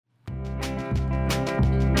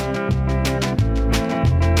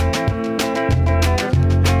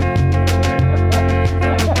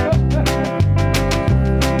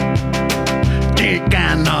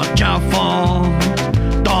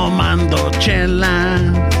chelas,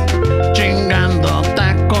 chingando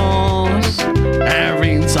tacos,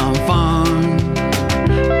 having some fun.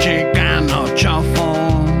 Chicano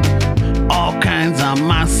shuffle, all kinds of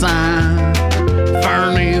masa.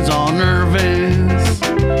 Fernie's all nervous,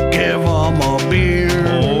 give him a beer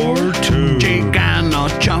or two. Chicano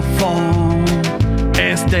shuffle,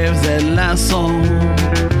 Esteves el Lazo,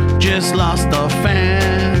 just lost a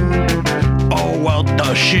fan. Oh, well,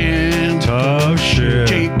 the shit. Tough shit.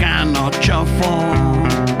 Chicano shuffle,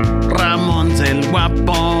 Ramon's el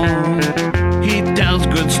guapo. He tells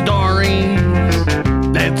good stories.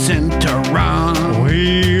 Let's interrupt.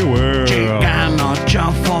 We will. Chicano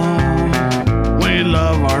shuffle. We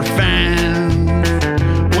love our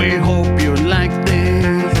fans. We hope you like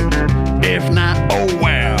this. If not, oh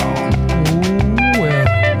well.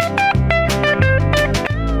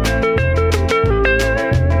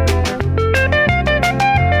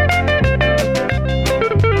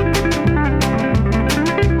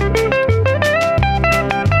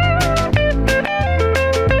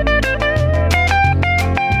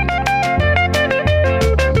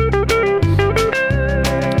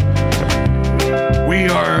 We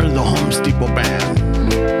are the Home Steeple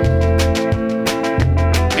Band.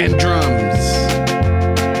 En drums,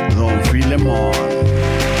 Don Filemon.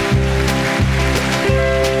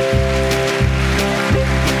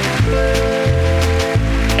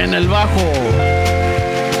 En el bajo,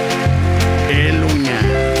 El Uñas.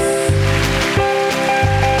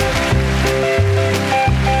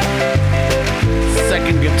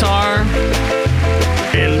 Second guitar,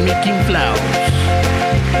 El Mickey Flaus.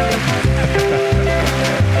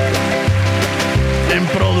 En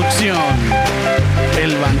producción,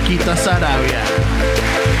 el Banquita Sarabia.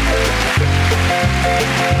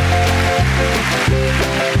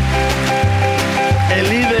 El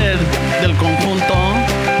líder del conjunto,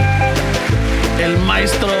 el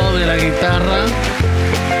maestro de la guitarra,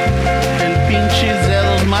 el pinches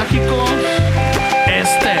dedos mágicos,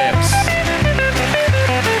 Steps.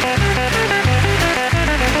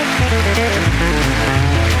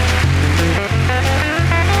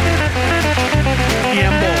 Y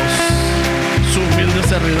en voz, su humilde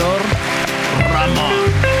servidor, Ramón.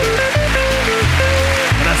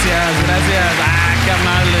 Gracias.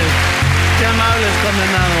 Qué amables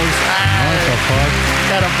condenados. What the fuck?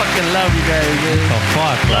 Gotta fucking love you guys, dude. The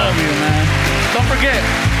fuck, Love you, man. Don't forget,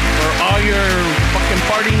 for all your fucking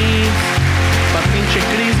party needs, pa' pinche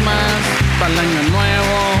Christmas, pa' el año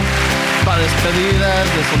nuevo, pa' despedidas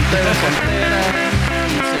de solteros, solteras,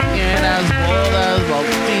 quinceañeras, bodas,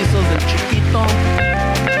 bautizos del chiquito.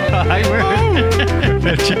 Ay, güey.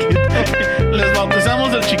 El chiquito. Les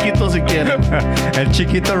bautizamos el chiquito si quieren. El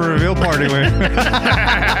chiquito reveal party, güey.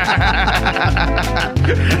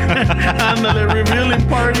 Ándale, revealing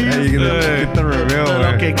parties. El chiquito reveal, De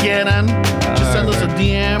güey. lo que quieran. Just send us a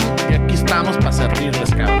DM y aquí estamos para servirles,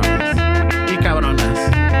 cabrones. Y cabronas.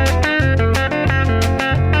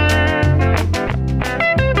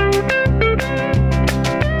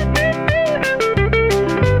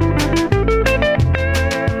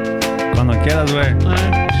 Cuando quieras, güey.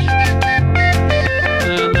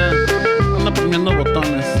 Anda poniendo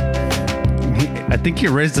botones. I think he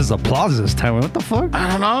raised his applause this time. What the fuck? I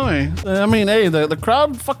don't know, güey. I mean, hey, the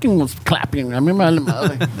crowd fucking was clapping. A mí me vale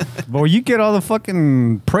madre. But you get all the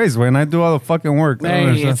fucking praise, güey, and I do all the fucking work.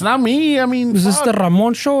 Hey, it's not me. I mean, Is this fuck. the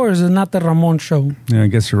Ramon show or is it not the Ramon show? Yeah, I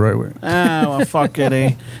guess you're right, güey. Ah, well, fuck it,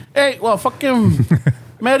 eh. Hey, well, fucking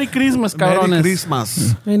Merry Christmas, cabrones. Merry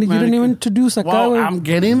Christmas. And you didn't even introduce acá, Well, güey. I'm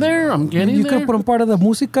getting there. You could have put on part of the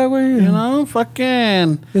música, güey. You know,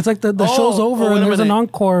 fucking. It's like the show's over and wait a there's an minute.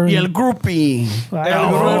 encore. Y el groupie. Wow.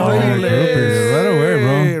 Right away,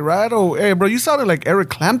 bro. Hey, right away. Hey, bro, you sounded like Eric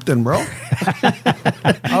Clapton, bro.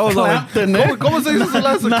 I was Clapton, like, eh? ¿cómo se dice su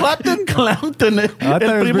last name? Clapton? Clapton, eh. I thought it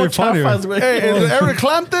El was primo very funny, chafas, güey. Hey, is it Eric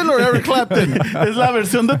Clapton or Eric Clapton? Es la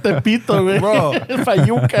versión de Tepito, güey. Bro. El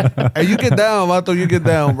Fayuca. Hey, you get down, Vato. You get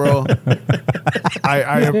down, bro.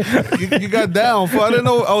 You got down. Fool. I didn't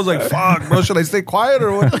know. I was like, fuck, bro. Should I stay quiet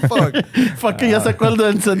or what the fuck? Fucking ya sacó el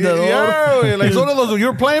encendedor. Yeah, güey. Like, one of those, you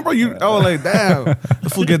were playing, bro. I was like, damn. The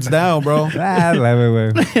fool gets down, bro. Ah, love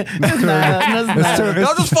it, güey. Nah, no es nada. I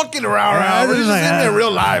was just fucking around. We're just in there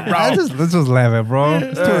real life, bro. Let's just laugh it, bro.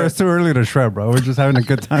 It's too early to shred, bro. We're just having a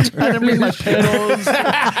good time. I didn't bring my pedals.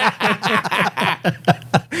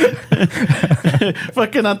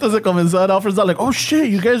 Fucking antes de comenzar, Alfred's all like, oh shit,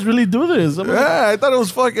 you guys really do this. I'm like, Yeah, I thought it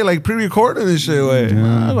was fucking like pre-recorded and shit. Way.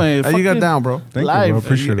 "Ah, güey, Hey, you got fucking down, bro. Thank you, live. bro.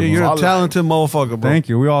 Appreciate it, You're bro. a talented motherfucker, bro. Thank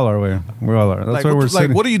you. We all are, way. We all are. That's Like, why we're like,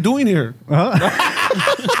 sitting. what are you doing here?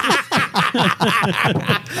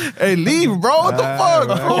 Hey, leave, bro. What the fuck?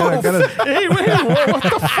 Hey, wait, what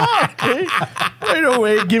the fuck? Hey? Wait a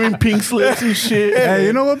way, giving pink slips and shit. Hey,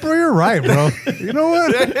 you know what, bro? You're right, bro. You know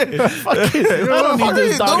what? Fuck it. I don't need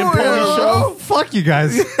this dog and pony doing, show. Fuck you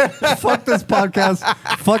guys. Fuck this podcast.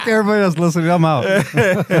 Fuck everybody that's listening. I'm out.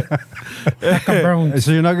 Cabrón.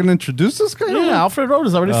 So you're not going to introduce this guy? Yeah, Alfred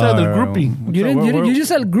Robles. I already said the groupie. You just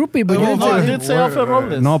said groupie, but you didn't No, I say. did say Alfred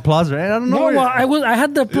Robles. No applause. Right? I don't know. No, well, I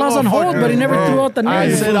had the applause on hold, but he never threw out the I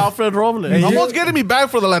name. said Alfred Robles. Hey, Almost getting me back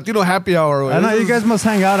for the Latino happy hour. Way. I know you guys must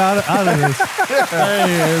hang out of this.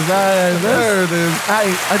 Hey, is that There it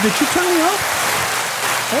is. did you turn me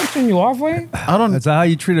off? I'll turn you off, way. I don't. Is that how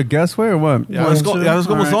you treat a guest way or what? Yeah, let's go. Yeah, let's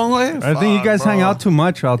go. Way. I think you guys hang out too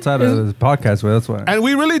much outside of this podcast way. That's why. And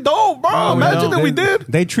we really don't, bro. Imagine don't. that we did.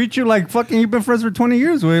 They treat you like fucking. You've been friends for 20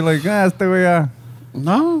 years. Way like that's the way.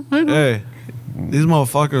 No, I don't. Hey, these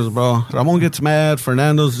motherfuckers, bro. Ramon gets mad.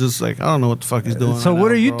 Fernando's just like, I don't know what the fuck he's doing. So right what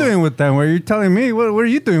now, are you bro. doing with them? What are you telling me? What are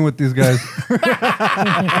you doing with these guys?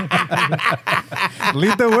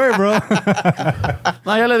 Lead the way, bro.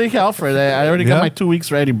 No, ya le dije a Alfred. I already got Yeah? my 2 weeks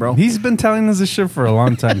ready, bro. He's been telling us this shit for a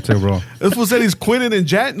long time too, bro. This fool said he's quitting in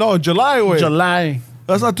July. Way. July.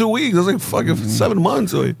 That's not 2 weeks. That's like fucking 7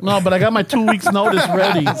 months. Way. No, but I got my 2 weeks notice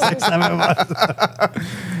ready.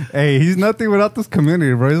 Hey, he's nothing without this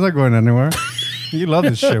community, bro. He's not going anywhere. You love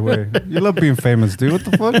this shit, way. You love being famous, dude. What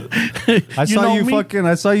the fuck? I saw you me?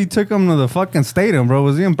 I saw you took him to the fucking stadium, bro.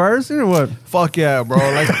 Was he embarrassing or what? Fuck yeah, bro.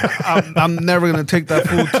 Like, I'm never going to take that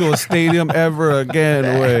fool to a stadium ever again.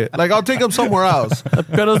 Way. Like, I'll take him somewhere else.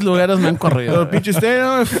 Peores lugares me han corrido. Pinche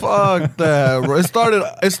stadium? Fuck that, bro.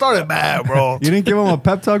 It started bad, bro. You didn't give him a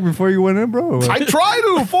pep talk before you went in, bro? or what? I tried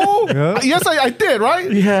to, fool. Yeah? Yes, I did,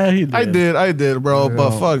 right? Yeah, he did. I did, bro.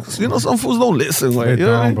 But fuck, some fools don't listen, way. They You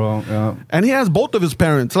know what I don't, mean? bro. Yeah. And he has both of his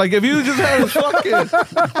parents. Like, if you just had his fucking...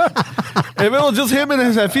 if it was just him and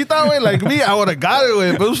his jefita, way, like me, I would have got it,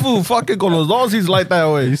 way. But this fool fucking con los dos, he's like that,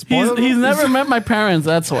 way. He's never met my parents,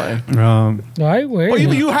 that's why. Ay, güey. But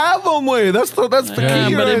you have them, way. That's the Yeah,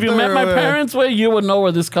 key but right if you met there, my way. parents, way, you would know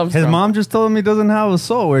where this comes His from. mom just told him he doesn't have a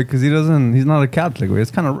soul, way, because he's not a Catholic, way. It's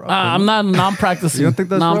kind of rough. I'm not non-practicing. You don't think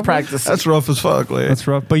that's rough? non-practicing. That's rough as fuck, way. That's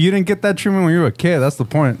rough. But you didn't get that treatment when you were a kid. That's the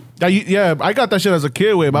point. Yeah, I got that shit as a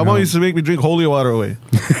kid, way. My mom used to make me drink holy water, way.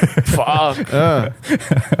 Fuck. Yeah.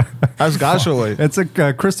 That's gacho, way. It's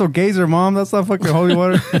a crystal gazer, mom. That's not fucking holy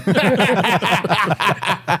water.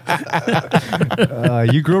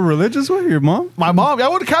 You grew up religious, way? Your mom? My mom, I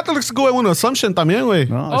went to Catholic school. I went to Assumption también, way.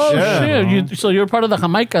 Oh, shit. So you're part of the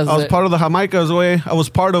Jamaicas. I was part of the Jamaicas, way. I was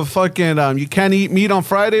part of fucking, you can't eat meat on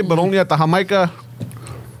Friday, but only at the Jamaica.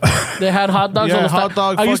 They had hot dogs. Yeah, all the hot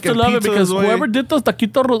dog, I used to fucking love it because pizzas, way. whoever did those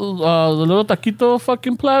taquito, the little taquito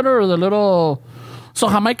fucking platter or the little... So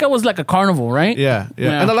Jamaica was like a carnival, right? Yeah.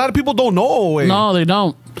 And a lot of people don't know, way. No, they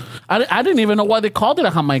don't. I didn't even know why they called it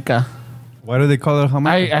a Jamaica. Why do they call it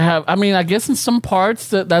Jamaica? I guess in some parts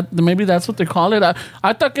that maybe that's what they call it.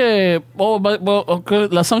 I thought que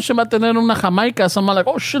la Assumption va a tener una Jamaica. So I'm like,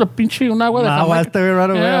 oh shit, a pinche un agua de Nah, Jamaica. este güey right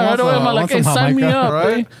away. Yeah, right away. I'm like, hey, sign me up,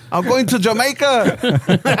 Right? I'm going to Jamaica.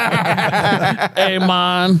 hey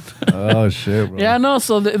man. Oh shit, bro. Yeah, no.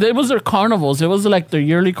 So it was their carnivals. It was like their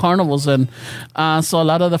yearly carnivals, and so a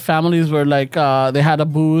lot of the families were like they had a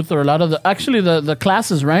booth, or a lot of the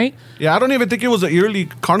classes, right? Yeah, I don't even think it was a yearly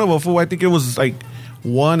carnival, fool. I think it was like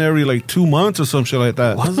one every like 2 months or some shit like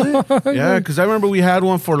that. Was it? Yeah, because I remember we had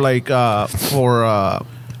one for like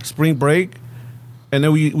spring break. And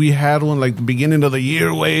then we had one like the beginning of the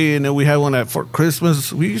year way, and then we had one for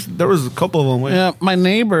Christmas. There was a couple of them. Way. Yeah, my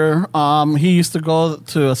neighbor, he used to go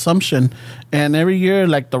to Assumption, and every year,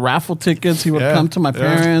 like the raffle tickets, he would come to my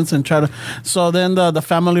parents and try to. So then the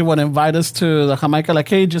family would invite us to the Jamaica, like,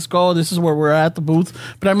 hey, just go. This is where we're at, the booth.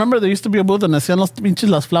 But I remember there used to be a booth, and hacían los pinches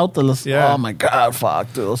las flautas. Yeah. Oh my god,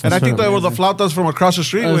 fuck, dude. And I think that were the flautas from across the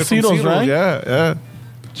street. Way, from Cito's, right? Yeah.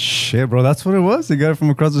 Shit, bro. That's what it was. They got it from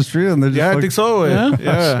across the street, and they're just Yeah, I think so. Way. Yeah?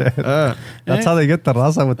 Yeah. That's how they get the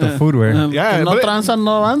raza with the food, way. Yeah, No but it- tranza,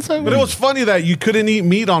 no avanza. But it was funny that you couldn't eat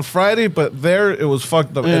meat on Friday, but there it was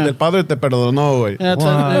fucked up. Yeah. El padre te perdonó, way. Yeah,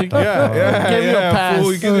 What? Give you a pass.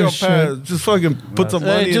 Fool, give you Oh, a pass. Just fucking put some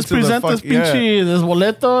money Hey, just into present the this pinche, this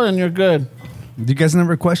boleto, and you're good. You guys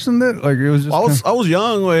never questioned it? Like it was just. I was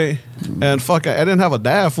young, way, and fuck, I didn't have a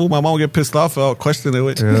dad, fool. My mom would get pissed off if I questioned it,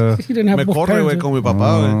 way. Yeah. He didn't have Me both corre, way, parents. con mi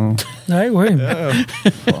papá, way. Oh. Ay,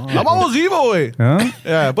 güey. My mom was evil, way. Huh?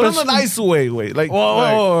 Yeah, but in a nice way. Like, Whoa,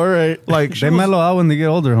 all right. like she They was- mellow out when they get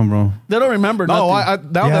older, huh, bro. They don't remember No,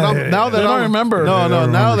 nothing. now Yeah, that I'm yeah, now yeah. that They don't I'm remember. No, They no.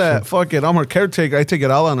 don't Now remember that shit. fuck it, I'm her caretaker. I take it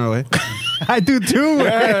all on her way. I do too.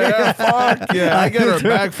 Yeah, fuck yeah. I get her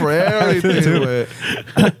back for everything. Way.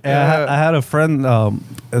 Yeah, I had a friend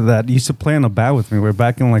that used to play in a band with me. We're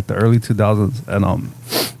back in like the early 2000s, and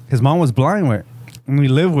his mom was blind, way. And we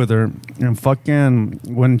lived with her, and fucking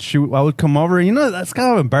when I would come over, you know, that's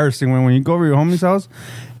kind of embarrassing when you go over your homie's house,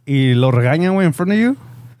 y lo regañan, güey, in front of you.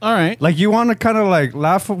 All right. Like, you want to kind of like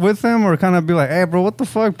laugh with him or kind of be like, hey, bro, what the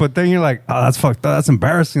fuck? But then you're like, oh, that's fucked up. That's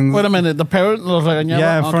embarrassing. Wait a minute. The parent los regañaba?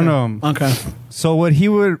 Yeah, in front of him. Okay. So what he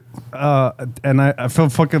would, and I feel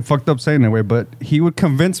fucking fucked up saying that way, but he would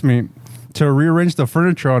convince me to rearrange the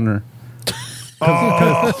furniture on her.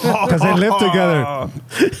 Because they lived together.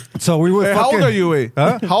 So we would Hey, fucking... how old are you, way?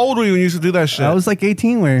 Huh? How old were you when you used to do that shit? I was like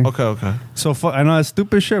 18, way. Okay. So I know that's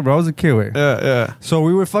stupid shit, bro. I was a kid, way. Yeah. So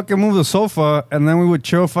we would fucking move the sofa, and then we would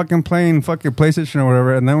chill fucking playing fucking PlayStation or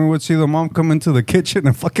whatever, and then we would see the mom come into the kitchen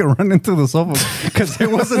and fucking run into the sofa because it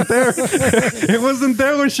wasn't there. It wasn't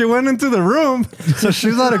there when she went into the room, so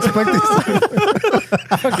she's not expecting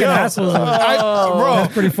Fucking assholes. Bro,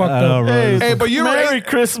 That's pretty fucked I know, up. bro. hey, but you Merry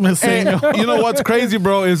Christmas, Hey, señor. you know what's crazy,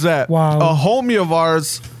 bro, is that Wow. a homie of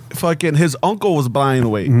ours, fucking his uncle was blind,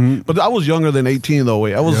 way. But I was younger than 18, though,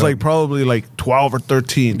 way. I was Yeah. like probably like 12 or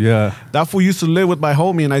 13. Yeah. That fool used to live with my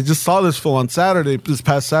homie, and I just saw this fool on this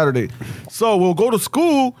past Saturday. So we'll go to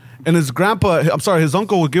school, and his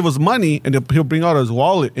uncle would give us money, and he'll bring out his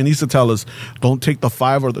wallet, and he used to tell us, don't take the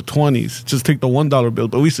 5 or the 20s, just take the $1 bill.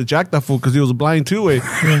 But we used to jack that fool because he was blind too, way.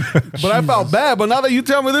 But I felt bad. But now that you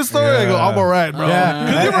tell me this story, I go, I'm all right, bro. Yeah.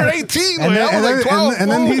 Because you were 18, way. I was like 12.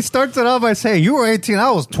 and then fool. he starts it off by saying, you were 18,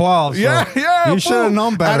 I was 12. So Yeah. You should have fool.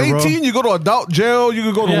 known better, At 18, bro. you go to adult jail. You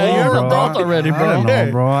could go to Yeah, war. you're an bro. adult already, I bro. don't know,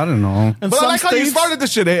 Yeah. bro. I don't know. In But I some like how you states, started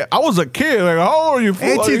this shit. Hey, I was a kid. Like, how old are you? fool?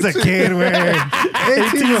 18's a kid, man.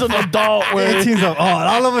 18's an adult, way. 18's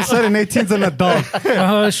all of a sudden 18's an adult.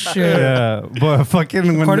 Oh, shit. Yeah, but fucking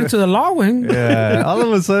when According to the law, wing. yeah, all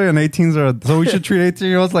of a sudden 18s are so we should treat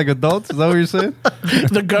 18-year-olds like adults. Is that what you're saying?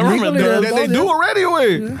 The government Legally, does. They do already.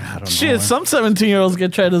 Way. Shit, some 17-year-olds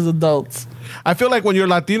get tried as adults. I feel like when you're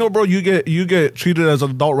Latino, bro, you get treated as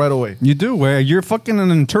an adult right away. You do. Where you're fucking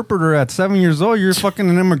an interpreter at 7 years old. You're fucking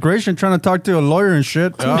in immigration trying to talk to a lawyer and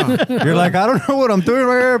shit. You're like, I don't know what I'm doing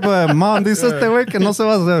right here, but mom, dice este güey que no se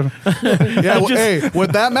va a hacer. Yeah, hey,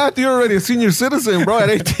 with that math, you're already a senior citizen, bro. At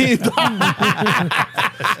 18.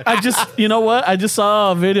 You know what? I just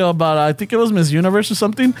saw a video about, I think it was Miss Universe or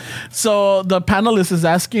something. So the panelist is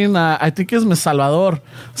asking, I think it's Miss Salvador,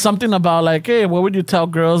 something about like, hey, what would you tell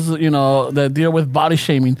girls, you know, that deal with body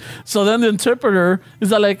shaming? So then the interpreter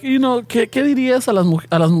is like, you know, ¿qué dirías a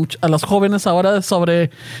las jóvenes ahora sobre?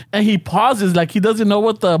 And he pauses, like he doesn't know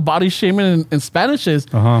what the body shaming in Spanish is.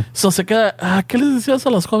 Uh-huh. So se queda, ¿qué les decías a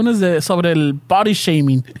las jóvenes sobre el body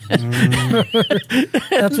shaming?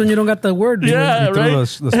 That's when you don't got the word. Yeah, You threw right.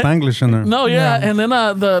 the Spanglish in there. No, yeah. Yeah. And then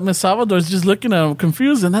the Miss Salvador is just looking at him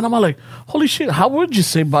confused. And then I'm like, holy shit, how would you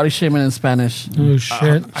say body shaming in Spanish? Oh,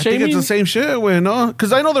 shit. I think it's the same shit, way, no?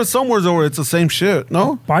 Because I know there's some words where it's the same shit,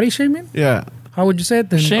 no? Body shaming? Yeah. How would you say it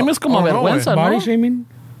then? Shame es como Oh, no, vergüenza, Body ¿no? shaming?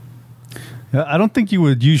 Yeah, I don't think you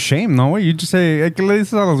would use shame, no way. You just say, hey, ¿qué le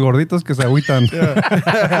dices a los gorditos que se agüitan?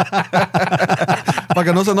 Para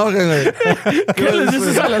que no se enojen, güey. ¿Qué les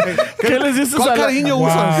dices a las, ¿qué les dices ¿Cuál a la- cariño Wow.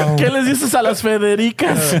 usas? ¿Qué les dices a las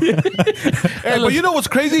Federicas? Hey, but you know what's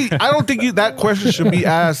crazy? I don't think that question should be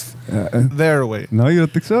asked their way. No, you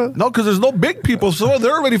don't think so? No, because there's no big people, so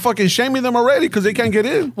they're already fucking shaming them already because they can't get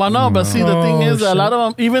in. Well, no, but see, the thing is, a shit. lot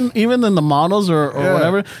of them, even in the models or Yeah.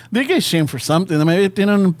 whatever, they get shamed for something. Maybe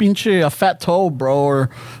tienen un pinche a fat toe, bro, or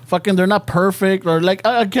fucking they're not perfect, or like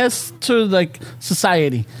I guess to like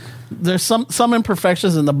society, there's some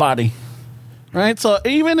imperfections in the body. Right, so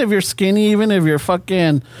even if you're skinny, even if you're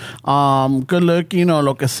fucking good looking or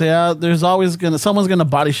lo que sea, there's always someone's gonna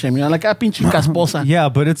body shame you. Like, pinche casposa. Yeah,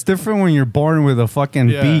 but it's different when you're born with a fucking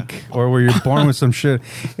Yeah. beak or where you're born with some shit.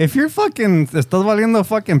 If you're fucking, estás valiendo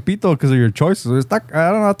fucking pito because of your choices, it's not,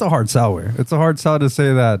 I don't know, it's a hard sell. Way. It's a hard sell to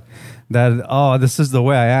say that, oh, this is the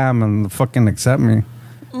way I am and fucking accept me.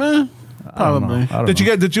 Meh, probably. I don't Did you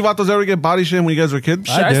know. did you vatos ever get body shamed when you guys were kids?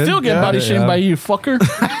 Shit, I did. still get Yeah, body shamed yeah. by you, fucker.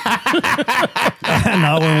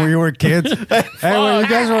 Not when we were kids. Hey, when you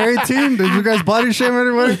guys were 18, did you guys body shame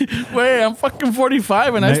anybody? Wait, I'm fucking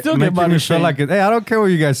 45 and I still Making get body me feel shamed. like it. Hey, I don't care what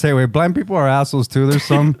you guys say. Wait, blind people are assholes too. There's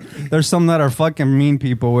some that are fucking mean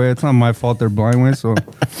people. Wait, it's not my fault they're blind. Wait, so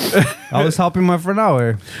I was helping my friend out.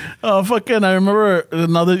 Wait. Oh, fucking, I remember,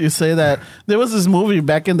 now that you say that, there was this movie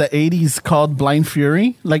back in the 80s called Blind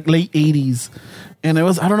Fury, like late 80s. And it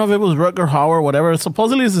was, I don't know if it was Rutger Hauer or whatever.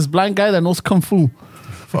 Supposedly it's this blind guy that knows Kung Fu.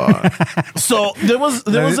 So there was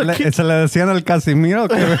a kid, Se le decían el Casimiro.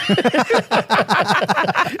 Que,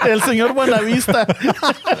 el señor Buenavista.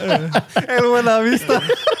 el Buenavista.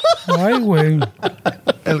 Ay, güey.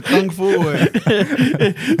 El Kung Fu,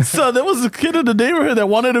 güey. So there was a kid in the neighborhood that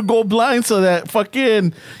wanted to go blind so that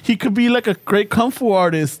fucking he could be like a great kung fu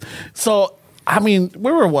artist. So I mean,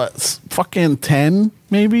 we were what, fucking 10,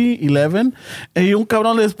 maybe 11, y un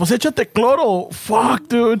cabrón le dice, pues échate cloro. Fuck,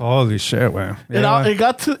 dude. Holy shit, güey. Yeah.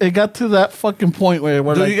 It got to that fucking point where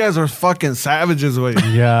we're Dude, like, you guys are fucking savages, güey.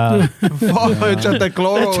 Yeah. Fuck, échate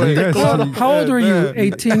cloro, You guys- güey. How old were you?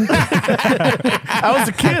 18? I was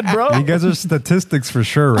a kid, bro. You guys are statistics for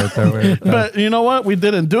sure right there. Güey. But you know what? We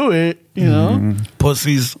didn't do it, you know?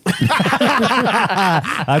 Pussies.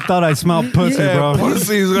 I thought I smelled pussy, bro.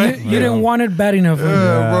 Pussies, You, right? you didn't want it bad enough.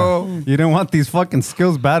 Yeah, bro. You didn't want these fucking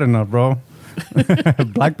skills bad enough, bro.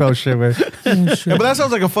 Black belt shit, güey. Yeah, but that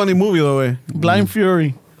sounds like a funny movie, though, way. Blind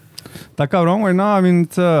Fury. Está cabrón, güey. No, I mean,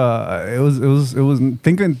 it was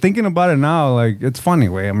thinking about it now, like, it's funny,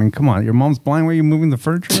 way. I mean, come on. Your mom's blind, where you moving the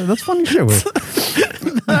furniture? That's funny shit, way.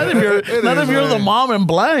 Not if you're the mom and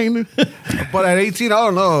blind. But at 18, I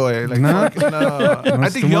don't know, way. Like, Nah. fucking, I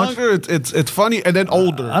think too much. younger, it's funny, and then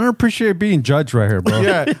older. I don't appreciate being judged right here, bro.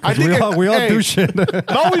 Yeah, I 'Cause think we all hey, do shit. No, we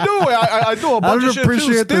do. I do a I bunch don't of shit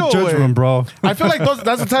appreciate too. the Still, judgment, bro. I feel like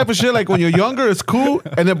that's the type of shit. Like when you're younger, it's cool,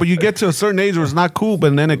 and then but you get to a certain age where it's not cool,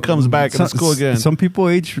 but then it comes back and it's cool again. Some people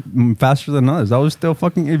age faster than others. I was still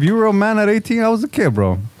fucking. If you were a man at 18, I was a kid,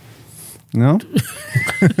 bro. No.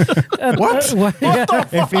 What? Yeah.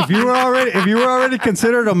 if you were already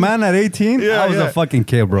considered a man at 18, Yeah, I was yeah. a fucking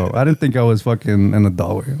kid, bro. I didn't think I was fucking an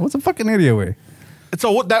adult. Way. I was a fucking idiot. Way.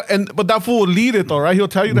 So what that but that fool will lead it though, right? He'll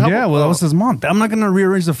tell you to help. Yeah, him? well, that Oh. was his mom. I'm not gonna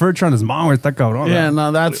rearrange the furniture on his mom. Where está cabrón. Yeah,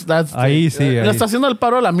 no, that's Ahí sí. le Ahí. está haciendo el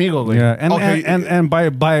paro al amigo, güey. Yeah, and, Okay. and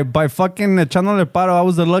by fucking echándole paro, I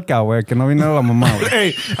was the lookout, güey, que no vino la mamá, güey.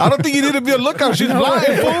 Hey, I don't think you need to be a lookout. She's blind,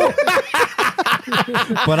 fool.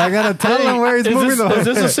 But I gotta tell him where he's moving Is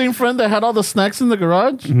this the same friend that had all the snacks in the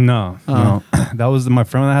garage? No. That was my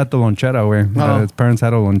friend that had the lonchera, where his parents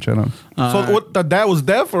had a lonchera. So what? The dad was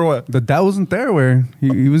deaf or what? The dad wasn't there, where he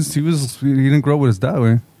didn't grow up with his dad,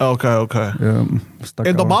 where. Okay. Stuck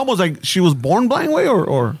And the out. mom was like, she was born blind, way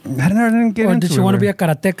or I didn't get Or into did she it, want to be güey. a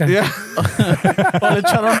karateka? yeah. O le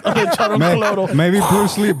echaron cloro. Maybe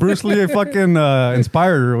Bruce Lee fucking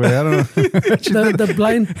inspired her. Way. I don't know. The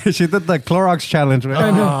blind. She did the Clorox challenge.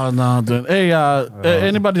 Right? Oh, no, dude. Hey,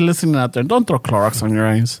 anybody listening out there, don't throw Clorox on your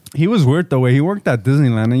eyes. He was weird the way he worked at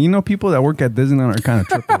Disneyland, and you know people that work at Disneyland are kind of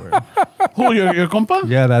trippy. Way. Who, your compa?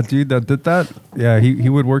 Yeah, that dude that did that. Yeah, he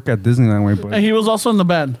would work at Disneyland, way, but And he was also in the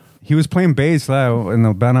band. he was playing bass in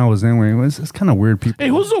the band I was in. Way. It's kind of weird people. Hey,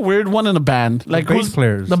 who's the weird one in the band? Like bass who's-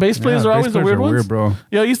 players? The bass players Yeah, are bass always the players weird are ones. weird, bro.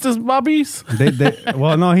 Yo, Easton's Bobbies.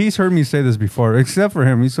 Well, no, he's heard me say this before. Except for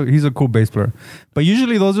him, he's a cool bass player. But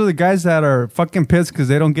usually those are the guys that are fucking pissed because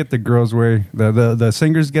they don't get the girls' way. The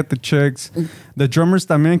singers get the chicks. The drummers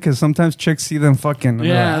también, because sometimes chicks see them fucking.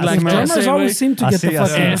 Yeah, like Drummers Ese, always güey. seem to get the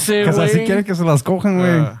fucking. Ese, Because así güey. quieren que se las cojan,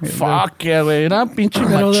 güey. Fuck yeah, güey. Era pinche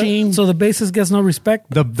Pero machín. so the bassist gets no respect.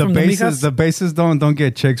 The from basses the don't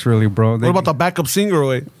get chicks really, bro. What about the backup singer,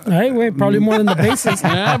 way? Right, wait, probably more than the bassist.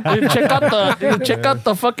 Yeah, dude, check out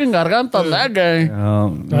the fucking garganta on that guy.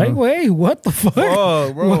 Right, wait, what the fuck?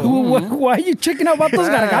 Oh, bro. Why are you checking out about those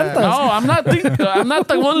gargantas? No, I'm not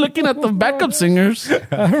the one looking at the backup singers.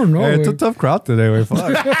 I don't know. Hey, it's a güey. tough crowd today, wey.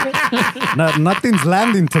 Fuck. Nothing's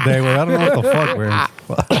landing today, wey. I don't know what the fuck, wey.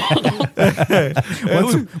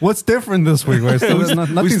 What's different this week, wey? So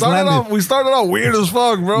nothing's landing. We started off weird as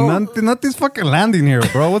fuck, bro. Nothing's fucking landing here,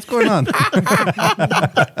 bro. What's going on?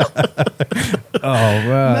 Oh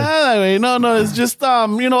man. Nah, güey. No, it's just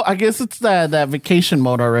I guess it's that vacation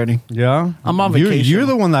mode already. Yeah, I'm on vacation. You're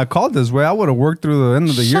the one that called this way. I would have worked through the end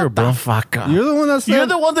of the year, Shut bro. the fuck up. You're the one that said. You're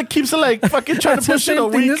the one that keeps it like fucking trying That's to the push it a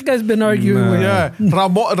same thing this week. guy's been arguing with. Yeah,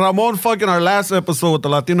 Ramon fucking our last episode with the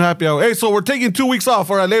Latino Happy Hour. Hey, so we're taking 2 weeks off.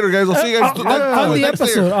 All right, later, guys. I'll see you guys on the next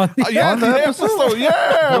episode, year. on the- Yeah, on the the episode.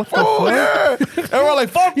 Yeah, fool, yeah. And we're like,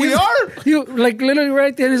 fuck, we are. You like literally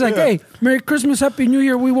right there. He's like, "Hey, Merry Christmas, Happy New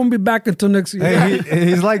Year. We won't be back until next year." Hey,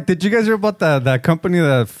 he's like, did you guys hear about that company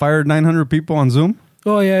that fired 900 people on Zoom?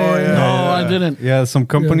 Oh yeah. No, I didn't. Yeah, some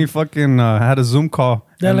company fucking had a Zoom call.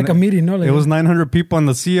 They had And like a meeting, no? Like, It was 900 people, and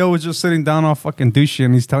the CEO was just sitting down all fucking douchey,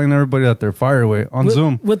 and he's telling everybody that they're fired away on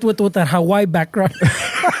Zoom. with that Hawaii background.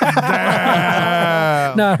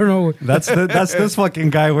 No, I don't know. That's this fucking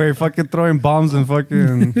guy where he fucking throwing bombs and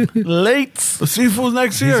fucking. Late. The seafood's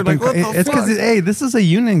next year. Like, what the It's fuck? because, hey, this is a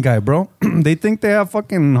union guy, bro. They think they have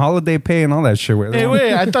fucking holiday pay and all that shit. Hey,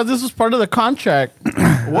 wait, I thought this was part of the contract.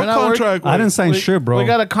 What contract? I didn't sign We- shit, bro. We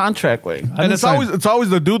got a contract, wait. And it's always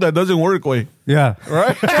the dude that doesn't work, way. Yeah.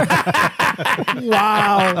 Right?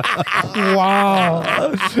 Wow. Wow.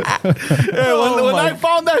 Yeah, when I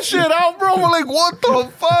found that shit out, bro, we're like, what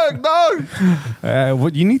the fuck, dog?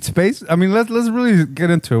 What you need space? I mean, let's really get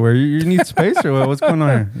into it. Where you need space or what? What's going on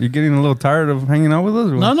here? You getting a little tired of hanging out with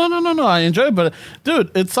us? Or what? No. I enjoy it, but dude,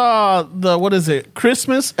 it's what is it?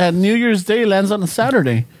 Christmas and New Year's Day lands on a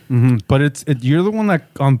Saturday. Mm-hmm. But you're the one that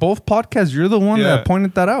on both podcasts. You're the one Yeah. that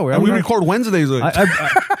pointed that out. And we record Wednesdays. Like.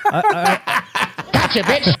 Gotcha,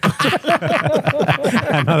 bitch.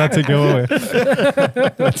 I know that's a good one.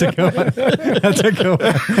 That's a good one. That's a good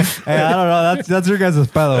one. Hey, I don't know. That's your guys'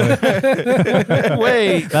 pedo.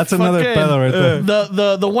 Wait, That's another fucking- pedo right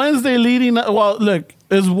there. The Wednesday leading. Well, look,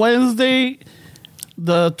 is Wednesday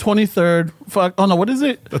the 23rd. Fuck. Oh no, what is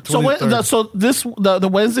it? The 23rd. The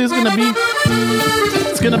Wednesday is gonna be.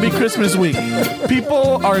 It's gonna be Christmas week.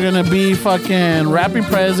 People are gonna be fucking wrapping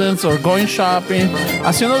presents or going shopping,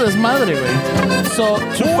 haciendo desmadre, güey. So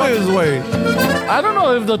Who is, way? I don't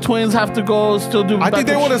know if the twins have to go still do. I think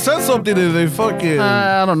they would have said something if they fucking.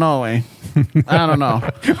 I don't know, way. I don't know.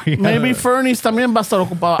 Maybe Fernie's también va a estar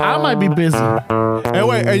ocupado. I might be busy. Hey,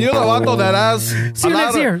 wait, and you're the vato that asks. See you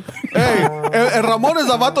next year. Hey, and Ramon is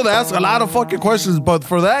the vato that asks a lot of fucking questions, but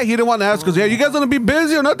for that, he didn't want to ask because, yeah, you guys gonna be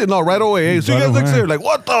busy or nothing? No, right away. Hey, see you Right guys next away. year. Like,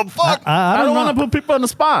 what the fuck? I don't want to put people on the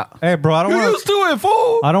spot. Hey, bro, I don't you want used to it,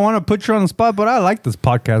 fool. I don't want to put you on the spot, but I like this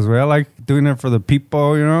podcast, man. I like doing it for the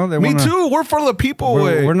people, you know. They Me wanna, too. We're for the people,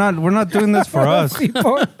 way. We're not doing this for us.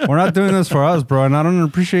 People. We're not doing this for us, bro. And I don't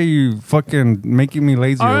appreciate you fucking making me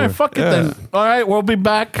lazy. All over right, it. fuck it then. All right, we'll be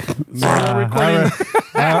back. So we're recording.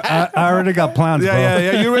 I already got plans, bro.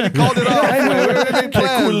 Yeah. You already called it off. We already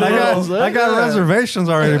planned, I got reservations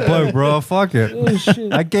already booked, bro. Fuck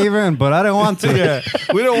it. I gave in, but I didn't want to. Yeah,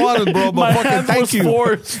 we don't want it, bro. But My fucking hand thank was you.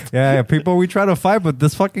 forced. Yeah, people, we try to fight, but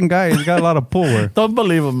this fucking guy, he's got a lot of pull. Don't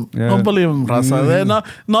believe him. Yeah. Don't believe him, Raza.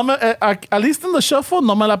 No me, at least in the shuffle,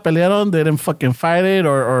 no me la pelearon. They didn't fucking fight it.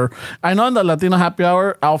 Or I know in the Latino happy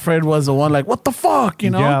hour, Alfred was the one like, what the fuck, you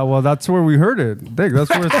know? Yeah, well, that's where we heard it. Dick, that's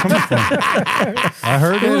where it's coming from. I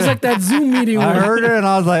heard it. It was like that Zoom meeting. I where- heard it, and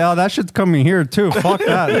I was like, oh, that shit's coming here, too. Fuck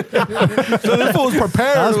that. So this fool was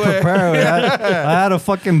prepared. I was way. prepared. I had a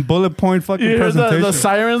fucking bullet point fucking You hear presentation. the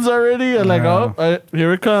sirens already? And like,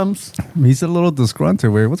 here it comes. He's a little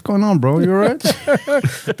disgruntled. Wait, what's going on, bro? You all right?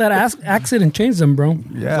 That accident changed them, bro.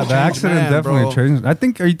 Yeah, the accident man, definitely bro. changed. I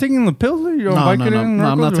think, are you taking the pills? Or you're on No, Vicodin and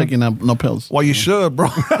I'm not Narcos, or- taking no pills. Well, you should, bro.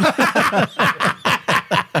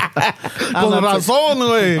 Con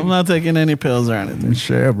razón, way. I'm not taking any pills or anything.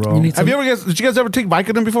 Shit, bro. You need Have you ever did you guys ever take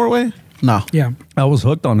Vicodin before, way? No. Yeah. I was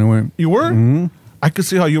hooked on it. Wait. You were? I could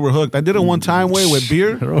see how you were hooked. I did it one time, way, with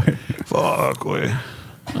beer. Fuck, way.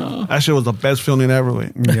 That shit was the best feeling ever,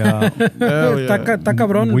 way. Yeah. Hell yeah. Está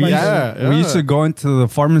cabrón. We, like- Yeah. we used to go into the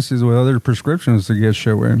pharmacies with other prescriptions to get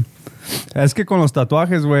shit, güey. Es que con los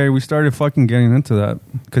tatuajes, güey, we started fucking getting into that.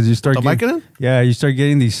 Because you start The Vicodin? Yeah, you start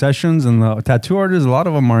getting these sessions, and the tattoo artists, a lot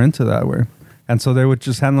of them are into that, way. And so they would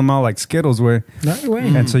just hand them out like Skittles, way. That way.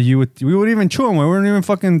 And so we would even chew them, way. We weren't even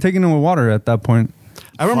fucking taking them with water at that point.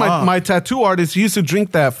 I remember my tattoo artist used to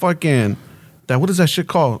drink that fucking what is that shit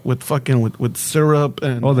called? With fucking with syrup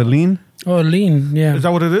and Oh, the lean? Oh, lean. Yeah. is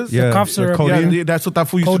that what it is? Yeah. cough the syrup. codeine. Yeah, that's what that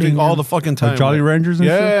fool used to Codeine, drink all yeah. the fucking time. Like Jolly man. Ranchers and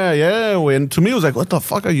shit? Yeah. And to me, it was like, what the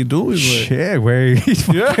fuck are you doing? Shit. Shit, way.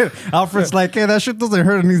 Yeah. Alfred's like, hey, that shit doesn't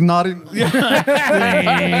hurt, and he's nodding. Hey,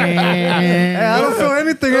 I don't feel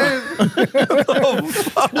anything.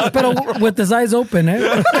 But with his eyes open,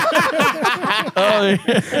 eh?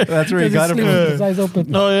 That's where he Because got he's it sleeping from. with his eyes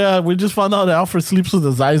open. Oh, yeah. We just found out that Alfred sleeps with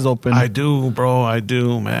his eyes open. I do, bro. I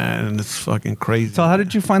do, man. And it's fucking crazy. So how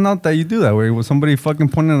did you find out that you do that? Way was somebody fucking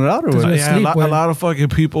pointing it out, or Does what? it- Yeah, sleep a with. lot of fucking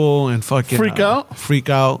people and fucking Freak out? Freak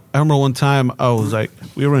out. I remember one time I was like,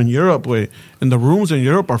 we were in Europe, and the rooms in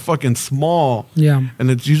Europe are fucking small. Yeah.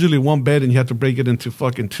 And it's usually one bed, and you have to break it into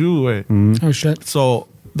fucking two. Oh, shit. So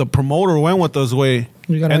the promoter went with us, You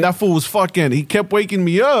gotta- and that fool was fucking. He kept waking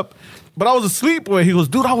me up. But I was asleep. He goes,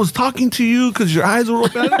 dude, I was talking to you because your eyes were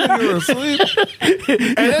open. I didn't know you were asleep.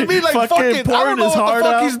 And then me like, Fucking fucking, I pouring don't know his what heart the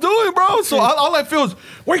fuck out. he's doing, bro. So all I feel is,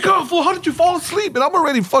 wake up, fool. How did you fall asleep? And I'm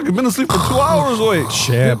already fucking been asleep for 2 hours.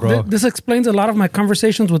 Shit, bro. This explains a lot of my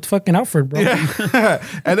conversations with fucking Alfred, bro.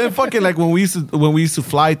 And then fucking like when we used to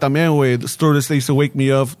fly también, the stewardess, they used to wake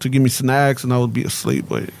me up to give me snacks, and I would be asleep.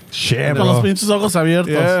 Shit, Con los bro. pinches ojos abiertos.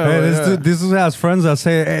 Yeah. Hey, this dude has friends that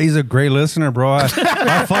say, hey, he's a great listener, bro.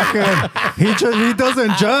 I fucking he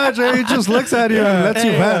doesn't judge. He just looks at you and lets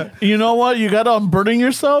you vent. You know what? You gotta unburden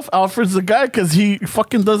yourself. Alfred's the guy because he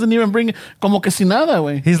fucking doesn't even bring como que si nada,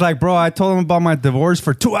 güey. He's like, bro, I told him about my divorce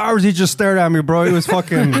for 2 hours. He just stared at me, bro. He was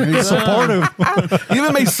fucking he's supportive. He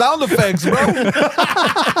even made sound effects, bro.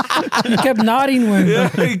 He kept nodding when. Yeah,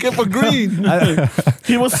 he kept agreeing.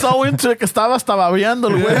 He was so into it que estaba hasta babeando,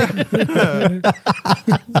 güey.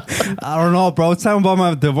 I don't know, bro. It's time about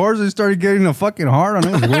my divorce. He started getting a fucking hard on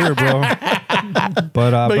it. It was weird, bro.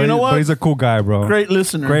 But you know what? But he's a cool guy, bro. Great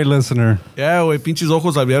listener. Great listener. Yeah, güey, pinches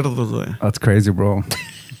ojos abiertos, güey. That's crazy, bro.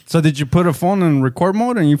 So did you put a phone in record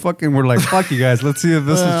mode and you fucking were like, fuck you guys, let's see if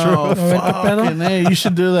this is true? Oh, fucking, hey, you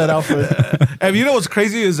should do that, Alfred. And you know what's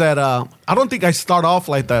crazy is that I don't think I start off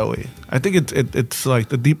like that way. I think it's like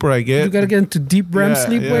the deeper I get. You gotta get into deep REM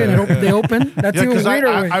sleep way, and they open. That's Yeah, even 'cause weirder.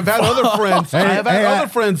 I've had other friends. I've had other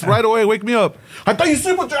friends right away wake me up. I thought you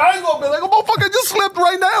sleep with your eyes open. Like, oh, motherfucker, I just slept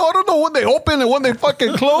right now. I don't know when they open and when they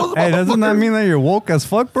fucking close. Hey, doesn't that mean that you're woke as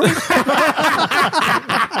fuck, bro? Al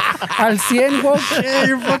 100, woke. Yeah,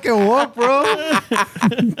 you're fucking woke, bro.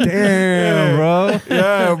 Damn, bro.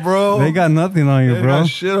 Yeah, bro. They got nothing on you, They bro. got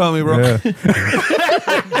shit on me, bro. Yeah.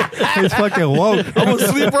 He's fucking woke. I'm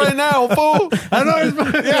asleep right now, fool. I know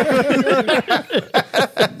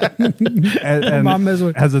and Mom is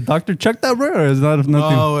with- has the doctor checked that, bro? Or is that nothing?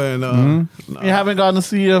 No, way, no. You haven't gone to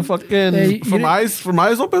see a fucking... Hey, From eyes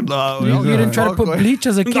open? No. You didn't try to put bleach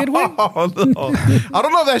as a kid, way? No. I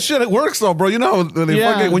don't know if that shit works though, bro. You know how they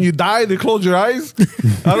Yeah. when you die, they close your eyes.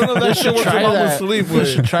 I don't know if that shit works Try if I'm that. asleep. You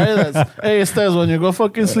should try that. Hey, Estes, when you go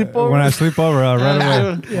fucking sleep over... When I sleep over, right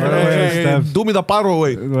away. Yeah. Right away, Hey, Steph. do me the paro,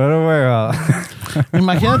 way. Right away.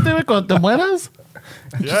 Imagínate, güey, cuando te mueras.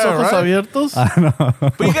 Yeah, Ojos right? abiertos.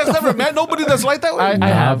 But you guys never met nobody that's like that way? I Nah,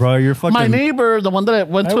 have. bro, you're fucking... My neighbor, the one that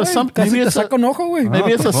went to Assumption. Casi Maybe te it's saca un ojo, güey.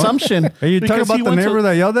 maybe it's what the fuck? Assumption. Are you talking because about he the went to- neighbor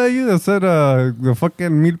that yelled at you that said the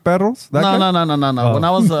fucking mil perros? That guy? No. Oh. When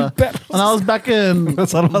I was back in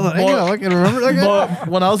That's what I was like, I fucking remember that guy?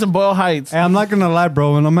 when I was in Boyle Heights. Hey, I'm not gonna lie,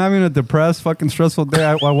 bro. When I'm having a depressed, fucking stressful day,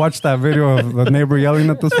 I watch that video of the neighbor yelling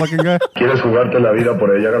at this fucking guy. ¿Quieres jugarte la vida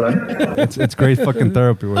por ella, galán? It's great fucking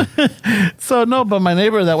therapy, bro. So no, but my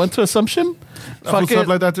neighbor that went to Assumption, fool slept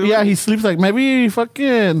like that too? Yeah, he sleeps like maybe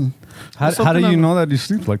fucking. How do you know that you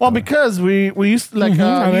sleep like Well, that? because we used to like he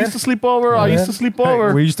used to sleep over. I used to sleep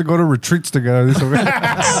over. We used to go to retreats together. This over-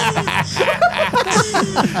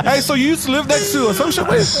 Hey, so you used to live next to Assumption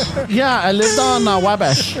way? Yeah, I lived on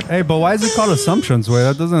Wabash. Hey, but why is it called Assumptions, way?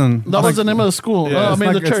 That doesn't... That was the name of the school. Yeah, I it's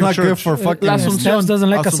mean not, the church. it's not good for fucking... La Steps Asunción. doesn't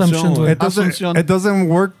like Asunción, assumptions, güey. güey. It doesn't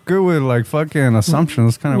work good with like fucking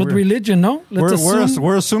assumptions. It's kind of With weird. religion, no? Let's assume.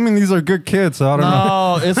 We're assuming these are good kids, so I don't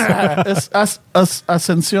know. No, it's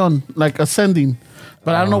Ascensión, like ascending.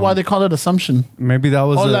 But I don't know why they call it Assumption. Maybe that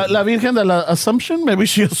was Oh, la Virgen de la Assumption? Maybe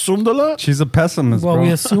she assumed a lot? she's a pessimist, Well, bro. we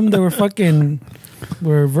assumed they were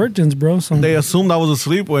virgins, bro. So They assumed I was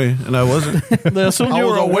asleep way, and I wasn't. They assumed I you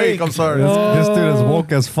was were awake. awake. I'm sorry. This dude is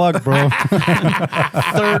woke as fuck, bro.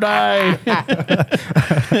 Third eye.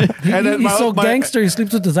 And then he's so gangster, he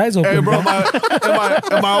sleeps with his eyes open. Hey, bro,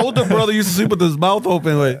 my older brother used to sleep with his mouth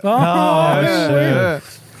open. Like, Oh, yeah.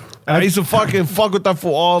 I used to fucking fuck with that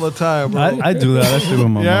fool all the time, bro. I do that. I sleep with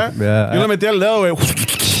my Yeah? mom. Yeah. You let me tell you, Ay,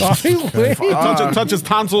 güey. touch his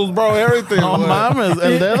tonsils, bro, everything. Oh, güey. mames.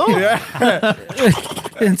 El dedo? Yeah,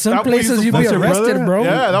 In some That boy used places, to you'd be fuck your arrested, brother? bro.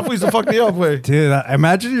 yeah, that fool used to fuck me up, way. Dude,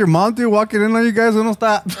 imagine your mom, dude, walking in on you guys. Uno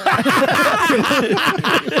está...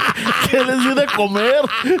 ¿Qué les di de comer?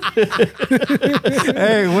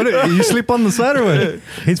 Hey, you sleep on the side or what?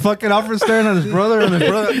 He's fucking Alfred staring at his brother and his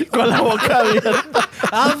brother. Con la boca abierta.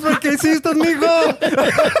 Alfred, ¿qué hiciste, mijo?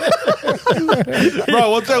 Bro,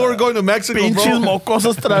 one time we were going to Mexico, Pinches bro.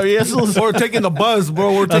 mocosos traviesos. We're taking the buzz,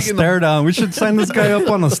 bro. We're A taking the stare down. We should sign this guy up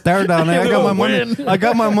on a stare down. Hey, I got my money. Win. I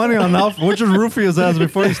got my money on Alfred. We'll just roofie his ass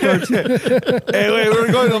before he starts. Hey, wait, we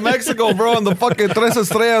were going to Mexico, bro, on the fucking Tres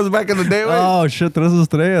Estrellas back in the day, wait. Oh shit, tres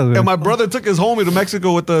estrellas. And Man. my brother took his homie to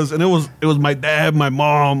Mexico with us, and it was my dad, my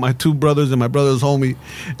mom, my two brothers, and my brother's homie.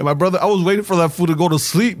 And my brother, I was waiting for that fool to go to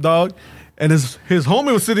sleep, dog. And his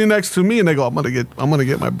homie was sitting next to me, and they go, I'm gonna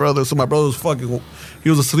get my brother. So my brother was he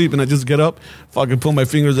was asleep, and I just get up, fucking put my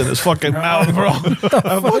fingers in his fucking mouth, bro.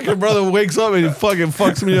 My fucking brother wakes up and he fucking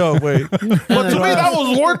fucks me up, wait. But to me, that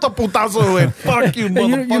was worth a putazo, wait. Fuck you, And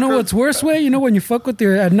motherfucker. you know what's worse, way? You know when you fuck with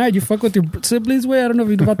at night, you fuck with your siblings, way? I don't know if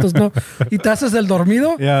you vatos know. Y te haces el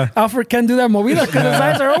dormido. Yeah. Alfred can't do that movida because his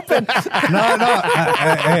eyes are open. No.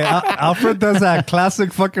 Hey, Alfred does that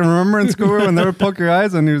classic fucking remember in school when they would poke your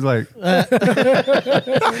eyes and he was like,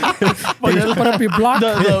 Put up your block.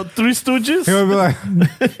 The Three Stooges. He would be like,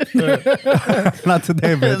 not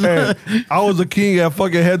today, bitch. Hey, I was a king at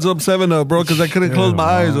fucking Heads Up 7-Up, bro, because I couldn't close my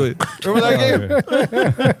eyes. Wait. Remember that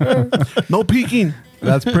game? No peeking.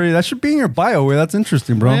 That's pretty. That should be in your bio. Way. That's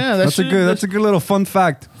interesting, bro. Yeah, that's a good little fun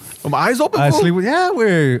fact. Are my eyes open, I fool? sleep with. Yeah,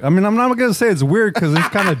 weird. I mean, I'm not gonna say it's weird because it's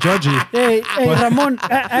kind of judgy. Hey, Ramon,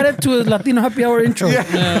 add it to a Latino happy hour intro.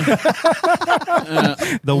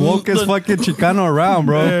 The wokest fucking Chicano around,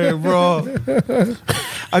 bro. Hey, bro.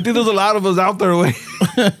 I think there's a lot of us out there. Wait.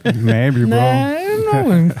 Maybe, bro. Nah, I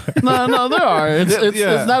don't know. No, there are.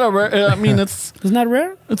 It's not a rare. I mean, It's not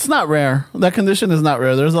rare? it's not rare. That condition is not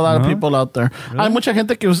rare. There's a lot of people out there. Hay mucha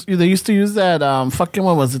gente que they used to use that fucking,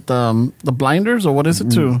 what was it, the blinders, or what is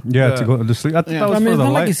it too? Yeah, to go to sleep. I thought that was I mean, for it's the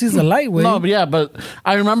not like light. he sees the light, way. No, but yeah, but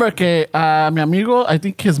I remember que mi amigo, I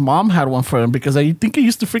think his mom had one for him because I think it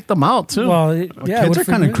used to freak them out too. Well, yeah. Kids are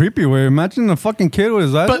kind of creepy. Way. Imagine a fucking kid with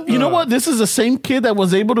his eyes. But you know what? This is the same kid that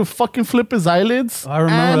was able to fucking flip his eyelids. I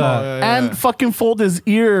remember that. And fucking fold his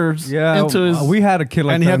ears Yeah, into his. we had a kid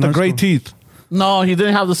like And that. he had in the our gray school. teeth. No, he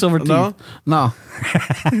didn't have the silver teeth. No? No.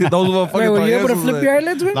 Those motherfucking Wait, were you able to payasos, flip like- your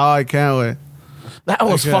eyelids, way? No, I can't. Wait. That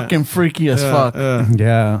was Okay. fucking freaky as fuck. Yeah.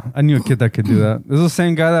 Yeah, I knew a kid that could do that. This is the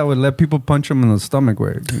same guy that would let people punch him in the stomach.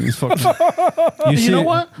 Way he's fucking. You know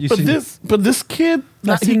what? But this kid,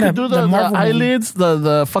 I've he seen could that- do the the Marvel movie. eyelids,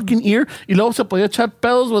 the fucking ear. Y luego se podía echar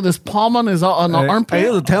pedos with his palm on his on the Hey, armpit. Hey,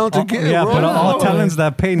 he's a talented kid, Yeah, bro. but all talents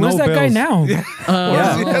that pay no Where's that bills. guy now? Yeah.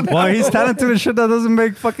 Well, he's talented as shit that doesn't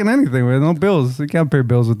make fucking anything with no bills. He can't pay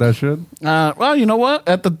bills with that shit. Well, you know what?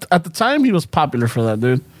 At the time, he was popular for that,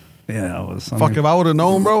 dude. Yeah, it was. Fuck, if I would have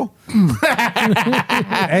known, bro.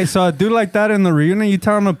 Hey, so a dude like that in the reunion, you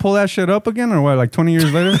tell him to pull that shit up again, or what? Like 20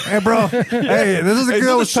 years later? Hey, bro. Hey, this is the Hey, kid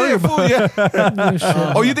I do was the telling you shit, about. fool,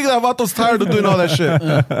 yeah. Oh, you think that vato's tired of doing all that shit?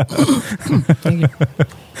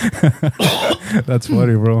 That's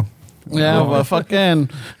funny, bro. Yeah, but fucking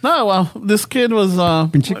no. Well, this kid was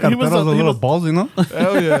Pinche he was cartero's a he little was- ballsy, no?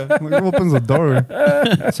 Hell yeah. He opens the door.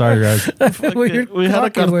 Sorry, guys. we had a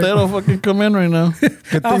talking, güey. cartero fucking come in right now. Good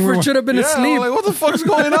thing we Alfred were- should have been Yeah, asleep. like, what the fuck's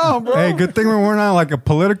going on, bro? Hey, good thing we weren't on like a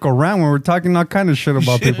political rant when we're talking all kind of shit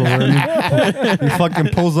about people. He fucking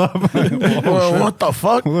pulls up. Well, what the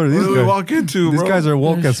fuck? What are What these did we guys? walk into, These bro? guys are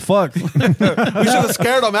woke as fuck. We should have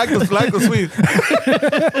scared them. Act the sweet.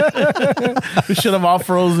 We should have all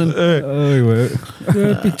frozen. Anyway,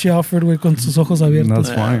 Pinche Alfred, güey, con sus ojos abiertos. that's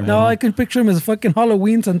fine. No, I can picture him as fucking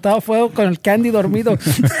Halloween sentado afuera con el candy dormido.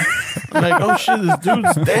 Like, oh shit, this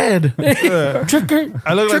dude's dead. Trick or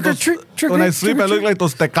I look like trick or those, treat. Trick when or I sleep, trick I or look treat. like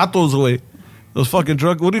those tecatos, güey. Those fucking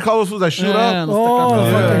drug. What do you call those fools that shoot Yeah, up? los Oh,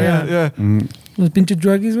 tecatos. fucking Yeah, yeah. yeah. Those pinche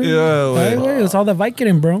druggies, güey. Yeah, Ay, güey. güey, it's all the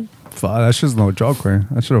Vicodin, bro. Fuck, that shit's no joke, güey.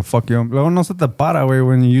 That shit'll fuck you up. Luego no se te para, güey,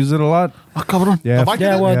 when you use it a lot. Ah, cabrón. Yeah. The Vicodin?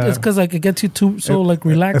 Yeah, well, Yeah. it's because like it gets you too like It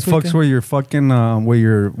relaxed. fucks with your fucking with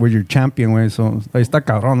your champion, way. So ahí está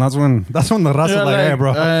cabrón. That's when the raza Yeah, like, hey,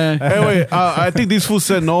 bro. Hey, wait. I think these fools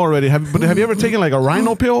said no already. Have you ever taken like a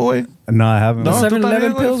rhino pill, way? No, I haven't. The No? 7-Eleven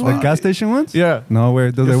Tú también, pills, güey. The gas station ones? Yeah. No,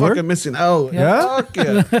 wait. Do they You're work? fucking missing out. Yeah? Fuck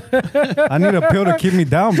yeah. I need a pill to keep me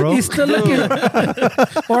down, bro. He's still looking.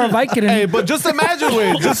 Or a Vicodin. Hey, but just imagine,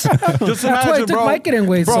 wait. Just That's why I imagine, took bro. Vicodin,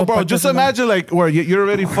 güey. Bro, so bro, pa- just doesn't imagine like where you're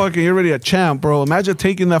already a champ, bro. Imagine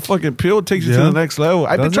taking that fucking pill takes you to Yeah. the next level.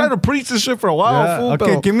 I've been Does trying it? to preach this shit for a while, Yeah, fool. okay,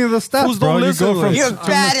 pero give me the stats, fools bro. don't You listen, go from- like- You're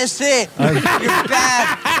bad as it. You're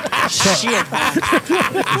bad. Shit.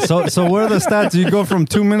 So what are the stats? You go from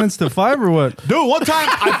 2 minutes to 5 or what? Dude, one time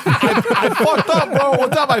I fucked up, bro. One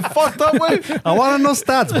time I fucked up, wait. I want to know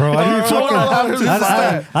stats, bro. I need fucking.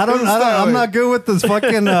 I'm not good with this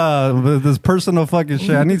fucking with this personal fucking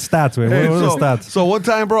shit. I need stats, wait. Hey, What are the so, stats? so one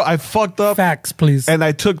time, bro, I fucked up Facts, please. and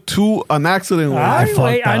I took two an accident. Ay, fucked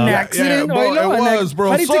güey, up. an Yeah, accident. bro, Oílo, it an was, bro.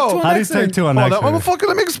 How do you take So- two an How do you accident? take two on Hold that? on, motherfucker,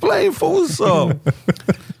 let me explain, fool. So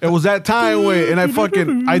it was that time, way, and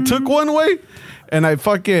I took one way, and I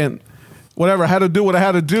fucking whatever, I had to do what I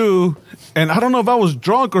had to do, and I don't know if I was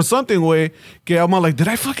drunk or something, way. Okay, I'm like, did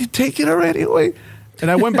I fucking take it already, way? And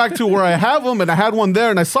I went back to where I have them, and I had one there,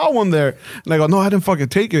 and I saw one there, and I go, no, I didn't fucking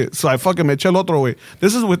take it, so I fucking me eché el otro, way.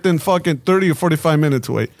 This is within fucking 30 or 45 minutes,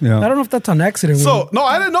 way. I Yeah. don't know if that's an accident. So güey. no,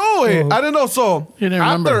 I didn't know. I didn't know. So He didn't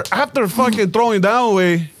remember. after fucking throwing down,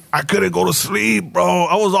 way, I couldn't go to sleep, bro.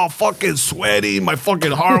 I was all fucking sweaty. My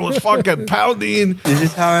fucking heart was fucking pounding. This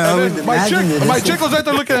is how I always imagined it. My chick was right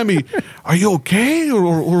there looking at me. Are you okay?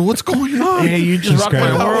 Or what's going on? Hey, you just rock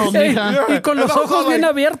my world, Hey, mija. y con los And I was ojos bien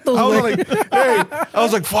abiertos, I was güey. like, hey, I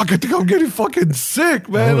was like, fuck, I think I'm getting fucking sick,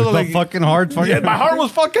 man. I was the like, fucking heart. Fucking, yeah, my heart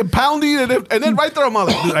was fucking pounding, and then right there, I'm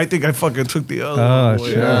like, dude, I think I fucking took the other. Oh, way.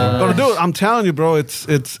 shit. But dude, I'm telling you, bro, it's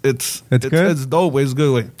good? It's dope. It's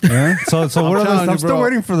good. Way. Yeah. So what are telling those? you, I'm still bro.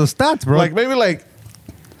 waiting for the stats, bro. Like maybe like,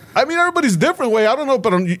 I mean, everybody's different way. I don't know,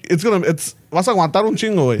 but it's vas a aguantar un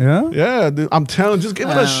chingo, way. Yeah? Yeah, dude, I'm telling you, just give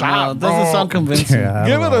it a shot, bro. Doesn't sound convincing. Yeah, I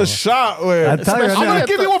Give don't it know. a shot, way. I tell you, I'm gonna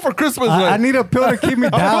give you one for Christmas, way. I need a pill to keep me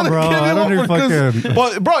I'm down, gonna bro. give you I don't one need for Christmas. fucking.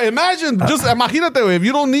 But bro, imagine, just imagínate, way. If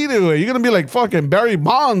you don't need it, way, you're gonna be like fucking Barry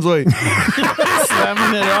Bonds, way.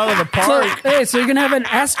 Slamming it out of the So, park. hey, so you're gonna have an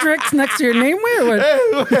asterisk next to your name, way, or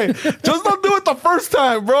what? Hey, just don't do it the first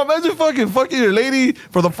time, bro. Imagine fucking your lady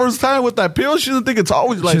for the first time with that pill. She doesn't think it's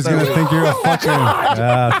always like She's that. gonna think you're a fucking.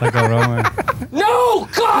 Yeah, está cabrón, güey. No!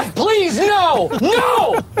 God, please, no!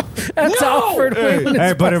 No! That's Alfred. güey.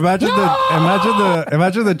 Hey, but imagine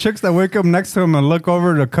the chicks that wake up next to him and look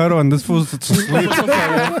over to cuddle, and this fool's asleep,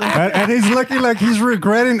 and he's looking like he's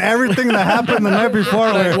regretting everything that happened the night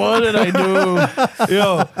before. Like, güey. what did I do?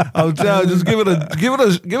 Yo, I'm telling you, just give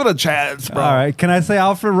it a chance, bro. All right, can I say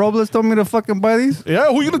Alfred Robles told me to fucking buy these? Yeah,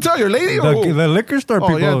 who you gonna tell? Your lady or who? The liquor store Oh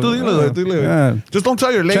people. yeah, dile. Yeah. Just don't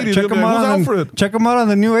tell your lady. Check You'll be him like, out. Who's Alfred? Check him out on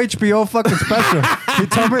the new HBO fucking special. He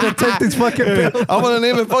told me to take these fucking pills. I'm gonna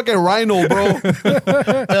name it fucking Rhino, bro.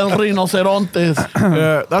 El Rinocerontes.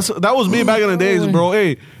 Yeah, that was me back in the days, bro.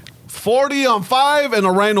 Hey, 40 on 5 and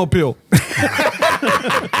a Rhino pill.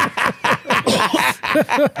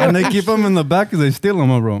 And they keep them in the back because they steal them,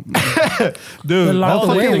 bro. Dude, The loud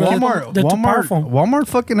Fucking way, Walmart, they're too powerful. Walmart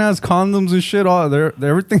fucking has condoms and shit. All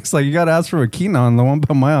everything's like you gotta ask for a key now on the one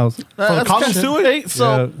by my house. For the condoms too? Hey,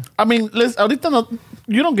 so, Yeah. I mean, listen, ahorita no,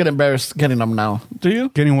 you don't get embarrassed getting them now, do you?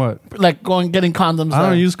 Getting what? Like getting condoms. I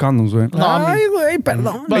don't use condoms, man. No, I mean, Ay, güey,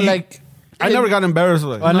 perdón. but like, I never got embarrassed.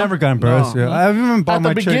 Like, I never got embarrassed. No. Yeah, I've even bought at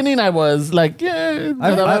my the chick. beginning, I was like, yeah.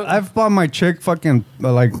 I've bought my chick fucking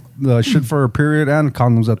like shit for her period and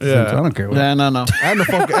condoms at the same Yeah. time. I don't care. What. Yeah, no. and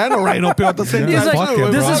a Rhino pill at the same He's time. like, fuck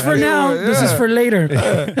it, this bro. is for now, this is for later.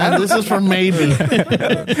 And this is for maybe.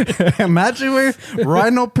 Imagine with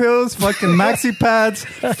Rhino pills, fucking maxi pads,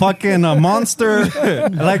 fucking Monster.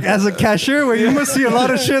 Like as a cashier, where you must see a lot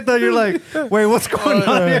of shit that you're like, wait, what's going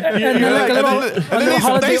on here? And then like a little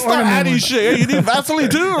holiday They start ornament. adding shit. Hey, you need Vaseline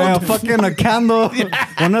too? Yeah, fucking a candle,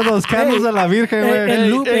 one of those candles de la Virgen, Hey, güey. and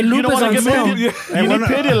Loop you is don't want to on get sale. married. You Hey, need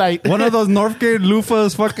Pedialyte. One of those Northgate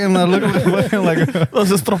loofahs, fucking look like.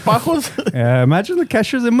 Los estropajos. Yeah, imagine the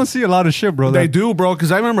cashiers. They must see a lot of shit, bro. They do, bro.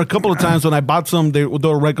 Because I remember a couple of times when I bought some,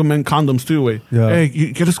 they'll recommend condoms too. Way. Yeah. Hey,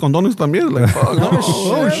 ¿quieres condones también? Like, fuck.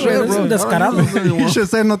 Oh Shit, shit, güey, bro. es un descarado. You should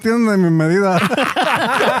say no tienen de mi medida.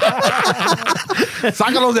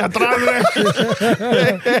 Sácalos de atrás, güey.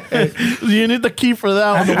 You need the key for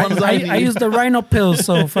that one. The ones I I use the Rhino pills,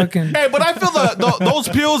 so fucking. Hey, but I feel those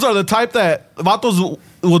pills are the type that vatos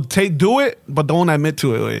would do it, but don't admit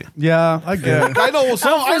to it. Wait. Yeah, I get it. I know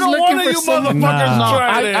some. I know looking one of for you someone- motherfuckers Nah.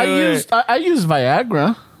 tried it. I used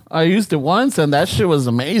Viagra. I used it once, and that shit was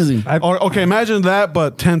amazing. Or okay, imagine that,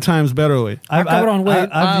 but 10 times better. Way. cabrón, wait.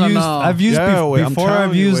 I don't know. I've used Yeah, wait, I'm before. telling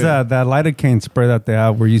I've you, used wait. that lidocaine spray that they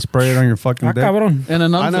have, where you spray it on your fucking Ah, dick. cabrón. And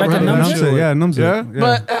an I never Like a heard numb of Numbs that it, shit. yeah, numbs Yeah? it. Yeah.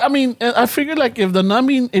 But I mean, I figured like if the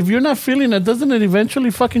numbing, if you're not feeling it, doesn't it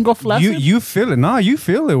eventually fucking go flaccid? you feel it. No, you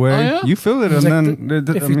feel it, way. Oh, yeah? You feel it, It's and like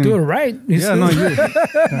then if you do it right, you Yeah, see.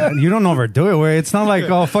 no, you don't overdo it. Way it's not like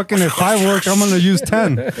oh fucking if 5 work, I'm gonna use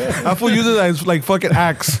 10. I fool use it as like fucking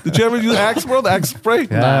Axe. Did you ever use Axe, bro? The Axe spray.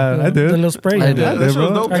 Yeah, I The did. little spray. I did. I That did, shit was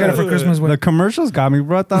bro. dope. I got it for Christmas. The With. commercials got me,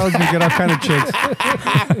 bro. I thought I was gonna get all kind of chicks.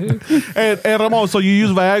 Hey, Ramon, so you use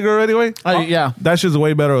Viagra anyway? yeah. That shit's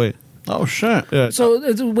way better way. Oh shit. Yeah. So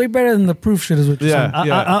it's way better than the proof shit, is what you're Yeah.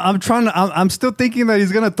 saying. I'm trying to. I'm still thinking that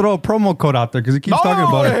he's gonna throw a promo code out there because he keeps talking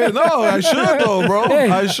about hey, it. no, I should though, bro. Hey,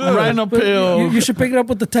 I should. Rhino But pill. you should pick it up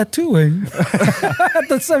with the tattoo, eh? At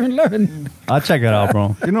the 7-Eleven. I'll check it out,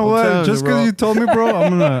 bro. You know telling what? you, Just bro. because you told me, bro,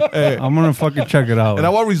 I'm gonna fucking check it out. And I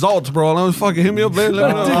want results, bro. And I was fucking hit me up later.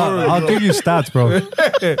 Let me know. I'll give you stats, bro.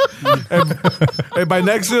 Hey, by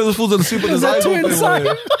next year, this fool's gonna see what Is this that iPhone two inside?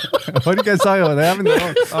 What do you guys talking about? They're having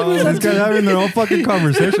their own. These guys having their own fucking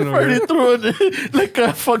conversation over Already here. threw it like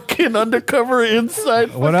a fucking undercover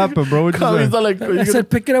inside. What happened, bro? What you He's say? like, I said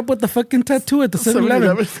pick it up with the fucking tattoo at the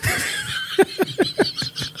 7-Eleven.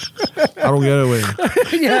 I don't get it,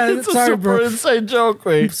 güey. Yeah, It's a sorry, super bro. inside joke,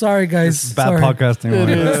 güey. Sorry, guys. Bad Sorry. podcasting. It man.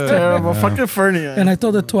 is terrible. Fucking Fernie. And I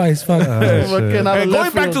told it twice. Fuck. Fucking out Hey, of going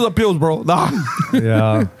left back field. to the pills, bro. Nah.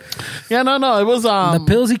 Yeah. Yeah, no. It was The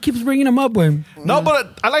pills, he keeps bringing them up, güey. No,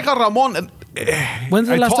 but I like how Ramon. When's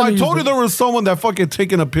the last time I you told used you it? there was someone that fucking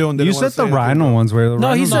taking a pill and You didn't said wanna the say anything. rhino ones where the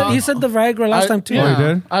No, he rhino- said the Viagra last time too. Yeah. Oh, you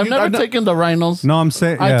did? I've never taken the rhinos. No, I'm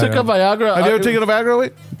saying. I yeah, took a Viagra. Have you ever taken a Viagra,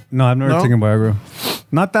 wait? No, I've never No? taken Viagra.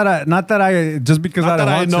 Not that I just because Not I that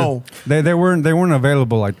I didn't want know. to. They weren't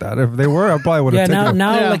available like that. If they were, I probably would Yeah, have taken them.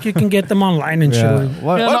 now Yeah. like you can get them online and Yeah. shit.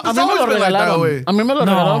 What? Yeah, What? no, a It's mí me always lo been like that, regalaron. güey. A mí me lo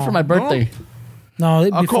No. regalaron for my birthday. No,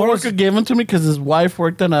 A before coworker gave them to me because his wife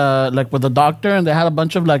worked in with a doctor, and they had a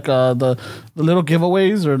bunch of like the little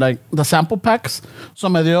giveaways or like the sample packs. So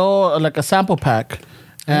me dio like a sample pack,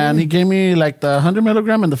 and he gave me like the 100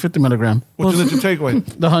 milligram and the 50 milligram. What did you take, wait?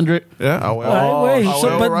 The 100. Yeah. Oh, well. Right, wait. Oh, So,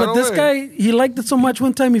 well, but right this away. guy, he liked it so much.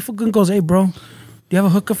 One time he fucking goes, "Hey, bro, do you have a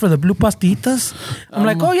hookup for the blue pastitas?" I'm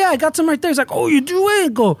like, "Oh yeah, I got some right there." He's like, "Oh, you do it?" I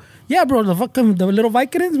go, "Yeah, bro, the little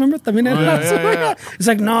Vicodins, remember? También era It's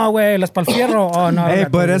like, "No, güey, las pal fierro." Oh no. Hey,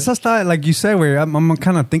 but it's just that, like you said, güey. I'm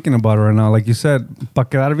kind of thinking about it right now. Like you said, para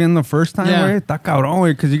quedar bien the first time, Yeah. güey. Está cabrón,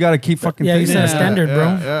 güey, because you got to keep fucking. Yeah, you taking said it. standard,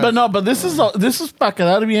 bro. But this is para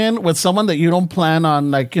quedar bien with someone that you don't plan on,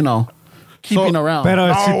 like, keeping around. Pero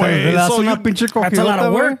No, si te güey, das so una you- pinche That's a lot cogidota,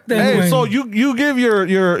 of work. güey. Then, Hey, güey. so you give your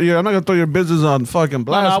I'm not gonna throw your business on fucking No,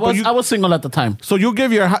 blast. but you, I was single at the time. so you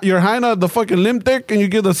give your hyena the fucking limp dick and you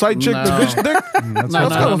give the side chick the No. bitch dick. That's No,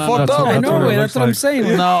 That's kind of no, fucked that's up. I what know, it güey. looks That's what I'm like.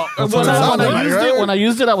 saying. No, what it sounded like, when I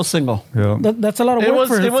used it, I was single. Yeah. That's a lot of work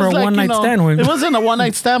for a like, one night stand. Güey. It wasn't a one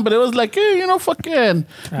night stand, but it was like, hey, fucking,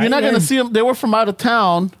 you're not gonna see them. They were from out of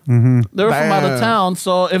town. They were from out of Damn. town.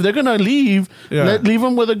 So if they're gonna leave, Yeah. leave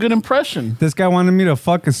them with a good impression. This guy wanted me to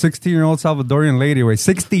fuck a 16-year-old Salvadorian lady, wait,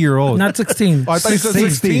 60-year-old. Not 16. Oh, I thought you said 60.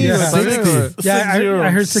 16. Yeah. I thought you 60. said- Yeah, I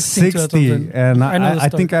heard 16 too. That's 60. what And know the I story.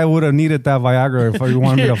 think I would have needed that Viagra if you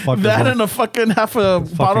wanted me to fuck That her. and a fucking half a bottle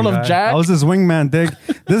Fucking of guy. Jack. I was his wingman, dig.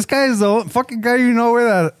 This guy is the fucking guy you know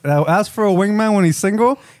where that asked for a wingman when he's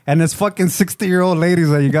single, and it's fucking 60-year-old ladies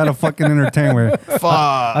that you gotta fucking entertain with. Fuck.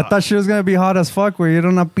 I thought she was gonna be hot as fuck, where you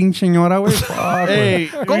don't know pinche ñora, güey. Fuck, Hey,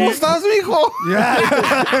 ¿Cómo estás, mijo?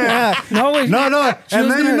 No, wait. No. She And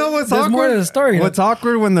was then you gonna- know what's there's awkward? more to the story. What's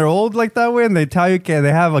awkward when they're old like that way and they tell you que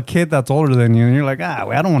they have a kid that's older than you, and you're like,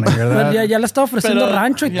 wait, I don't want to hear But that. ya le está ofreciendo Pero-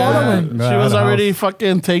 rancho y yeah. todo, güey. She was the already house.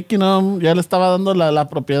 fucking taking them. Ya le estaba dando la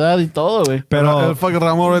propiedad y todo, güey. Pero El fucking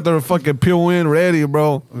Ramon right there, fucking peel in, ready,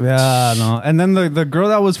 bro. yeah, no. And then the girl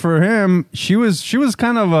that was for him, she was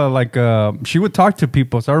kind of she would talk to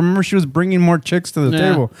people. So I remember she was bringing more chicks to the Yeah.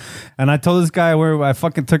 table. And I told this guy where I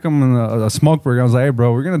fucking took him in a smoke break. I was like, hey,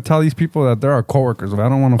 bro, we're gonna tell these people that they're our coworkers. I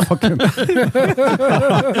don't want to fucking.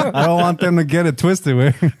 I don't want them to get it twisted,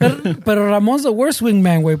 way. Pero Ramon's the worst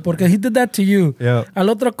wingman, güey, porque he did that to you. Yeah. Al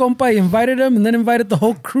otro compa, he invited him and then invited the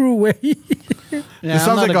whole crew, güey. Yeah,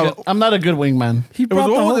 sounds like I'm not a good wingman. He It was, brought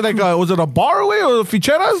the what whole was it like? crew. Was it a bar away or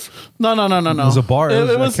ficheras? No. It was a bar.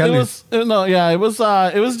 It was at Kelly's.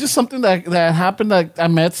 It was just something that happened. That I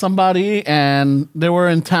met somebody and they were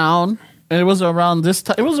in town. And it was around this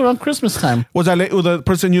time. It was around Christmas time. Was the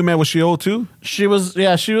person you met, was she old too? She was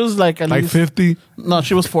like at Like least 50? No,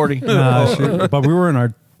 she was 40. Nah, shit. But we were in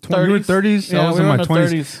our 30s. Yeah, I was we in were my in our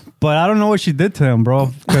 20s. 30s. But I don't know what she did to him,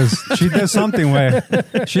 bro. Because she did something, way.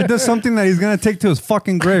 She did something that he's going to take to his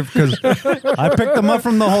fucking grave. Because I picked him up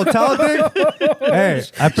from the hotel, dude. Hey,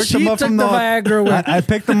 I picked She him up took from the the Viagra with- I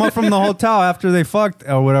picked him up from the hotel after they fucked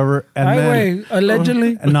or whatever. And Ay, then, güey,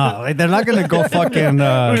 allegedly. no, they're not going to go fucking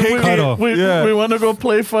cuddle. We want to go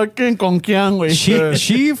play fucking conquian, güey.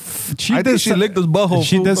 She I think she licked his butthole.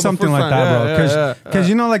 She fool, did for the something first like time. that, bro. Because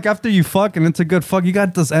you know, like after you fuck and it's a good fuck, you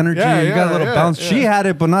got this energy, Yeah, you got a yeah, little yeah, bounce. yeah. She had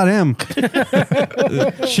it, but not him.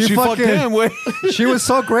 She fucked him, wait. She was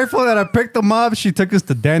so grateful that I picked him up. She took us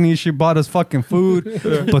to Denny's. She bought us fucking food.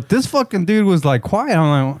 But this fucking dude was like quiet.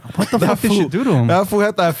 I'm like, what the fuck did she do to him? That fool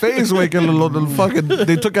had that face wake and the fucking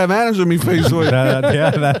they took advantage of me face wake. That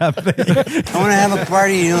happened. I want to have a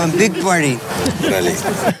party, a big party.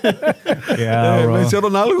 Yeah, Me bro.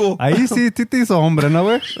 hicieron algo. Ahí sí, Titi hizo hombre, ¿no,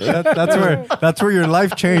 güey? That's where your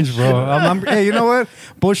life changed, bro. Hey, you know what?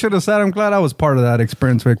 Bullshit aside, I'm glad I was part of that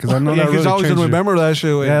experience, because I know Yeah, that because really I always changed gonna you. remember that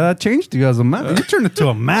shit. Wait. Yeah, that changed you as a man. You turned into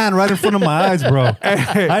a man right in front of my eyes, bro.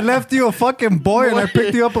 I left you a fucking boy and I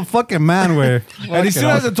picked you up a fucking man, way. And he still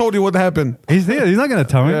hasn't told you what happened. He's not gonna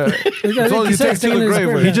tell me. So you take to the grave.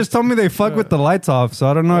 He Wait. He just told me they fuck with the lights off, so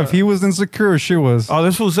I don't know if he was insecure or she was. Oh,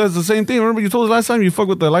 this fool says the same thing. Remember you told us last time you fuck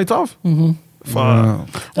with the lights off? Mm-hmm.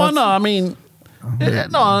 Fuck. Well, no, I mean,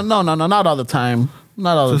 no, not all the time.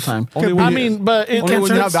 Not all the Just time. only I when you- mean, but it Only can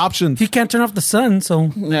when you have the options. He can't turn off the sun,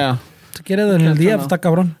 so yeah. se quiere en el día, está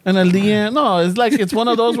cabrón. And el día, no, it's like it's one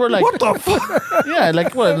of those where like what the fuck? Yeah,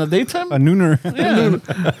 like what in the daytime? A nooner.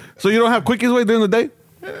 Yeah. So you don't have quickies way during the day?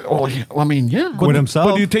 Oh, yeah. I mean, yeah. With himself.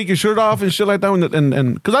 But do you take your shirt off and shit like that?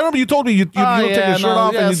 And because I remember you told me you don't take your shirt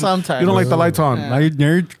off and you don't like the lights on. Now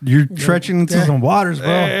you're stretching into some waters, bro.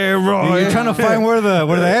 Hey, bro. You're trying to find where the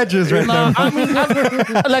edge is right No, now. I mean,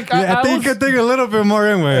 I think you could dig a little bit more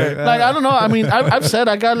in way. like I don't know. I mean, I've said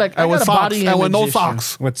I got like I And got with a socks. body And with image no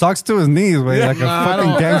issue. With socks. socks to his knees, way, like a Nah, I fucking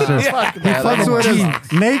don't- gangster. Fuck He that. fucks with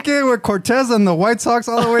his naked with Cortez and the white socks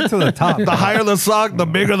all the way to the top. The higher the sock, the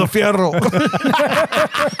bigger the fierro.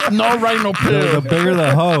 No rhino The pill. bigger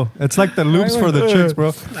the hoe. It's like the loops for the chicks, bro.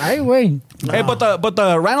 Ay, güey. Hey, but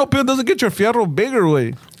the rhino peel doesn't get your fierro bigger, way.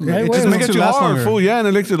 Ay, It güey. just It makes gets you you last hard, longer. fool. Yeah, and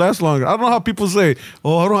it makes you last longer. I don't know how people say,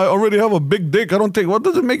 "Oh, I already have a big dick. I don't take." What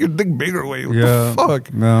does it make your dick bigger, way? What Yeah. the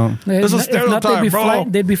fuck? No. That's a If not, stereotype, bro.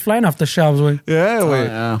 they'd be flying off the shelves, güey. Yeah, wait.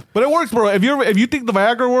 yeah. But it works, bro. If you think the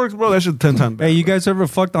Viagra works, bro, that shit 10 times better. Hey, you guys ever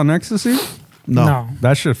fucked on ecstasy? No.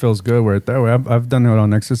 That shit feels good right there. I've done it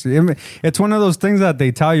on ecstasy. It's one of those things that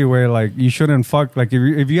they tell you where like you shouldn't fuck. Like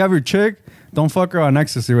if you have your chick, don't fuck her on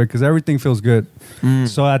ecstasy, right? Because everything feels good.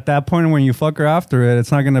 So at that point, when you fuck her after it,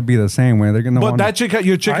 it's not gonna be the same way. They're gonna. But wanna, that chick,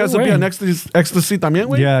 your chick has to Ay, be güey. on ecstasy también,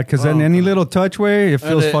 güey? yeah, because then any little touch way, it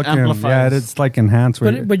feels it fucking. amplifies. Yeah, it's like enhanced.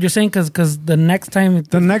 Way. But you're saying because the next time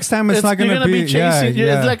The next time it's not You're gonna be chasing.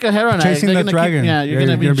 It's like a heroin addict. chasing They're the gonna dragon. You're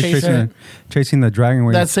gonna be chasing the dragon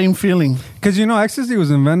way. that same feeling. Because ecstasy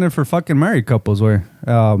was invented for fucking married couples, way,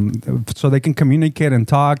 so they can communicate and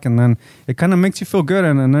talk, and then it kind of makes you feel good,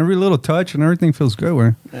 and every little touch and everything feels good,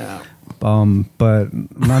 way. Yeah. But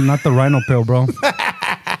not the rhino pill, bro.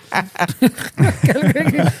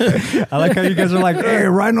 I like how you guys are like, hey,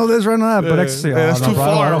 rhino this, rhino that, but ecstasy, That's no, too bro,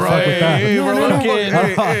 far, I don't bro. fuck with that. Hey,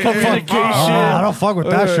 bro, Communication. I don't fuck with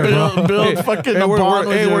that shit, bro. Build fucking Hey, a bond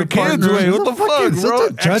with your we're kids, partner. way. What the fuck, Such bro? a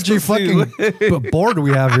judgy Ecstasy, fucking board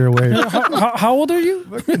we have here, way. how old are you?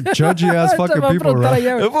 Judgy ass fucking people, bro.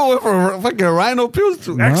 If I went from fucking rhino pills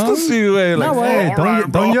to ecstasy, way. Like, No, way. all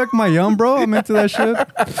right, Don't yuck my yum, bro. I'm into that shit.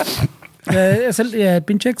 Es el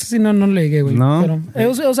pinche ecstasy no le llegué, güey. No?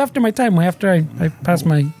 Pero it was after my time, güey. After I passed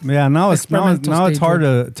my... Yeah, now it's Experimental hard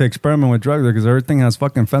to experiment with drugs because everything has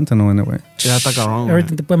fucking fentanyl in it, way. Yeah, está cabrón, güey.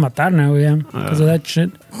 Everything te puede matar now, yeah. Because of that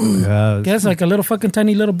shit. Yeah, Guess like a little fucking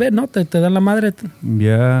tiny little bit, ¿no? Te dan la madre.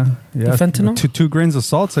 yeah. The fentanyl? Two grains of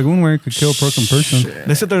salt, según way, could kill a person.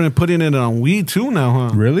 They sit there and putting it on weed too now,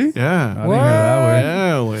 huh? Really? I Yeah. didn't hear that way.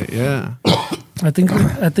 Yeah, wait, yeah. I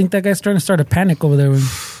think that guy's trying to start a panic over there,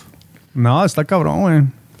 güey. No, está cabrón, way.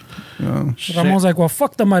 Ramon's like, well,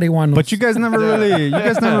 fuck the marihuana. But you guys never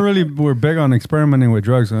really were big on experimenting with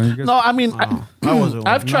drugs, huh? You guys, No, I mean, I wasn't.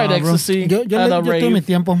 I've tried Nah, bro. ecstasy yo at a tuve mi rave,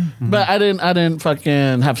 tiempo. but I didn't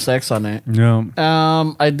fucking have sex on it. Yeah.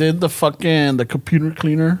 I did the computer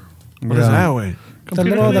cleaner. What is that, way?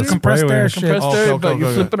 The compressed Spray, air güey. shit. Compressed air, but you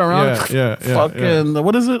flip it around. Yeah. Fucking,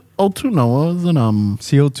 what is it? O2? No, what was it?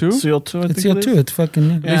 CO2? CO2. I It's think it CO2. is. It's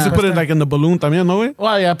fucking... They used to put it like in the balloon también, no, way?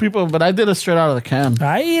 Well, yeah, people, but I did it straight out of the can.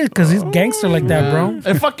 Ay, because he's gangster like that, bro.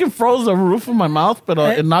 It fucking froze the roof of my mouth, but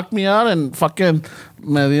it knocked me out and fucking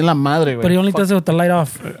me di la madre, güey. But he only does it with the light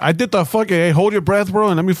off. I did the fucking, hey, hold your breath, bro,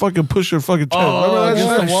 and let me fucking push your fucking chest. Oh, Remember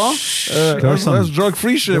that against shit? the wall? That's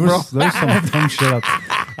drug-free shit, bro. There's some dumb shit out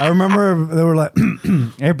there. I remember they were like,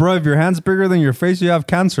 hey, bro, if your hand's bigger than your face, you have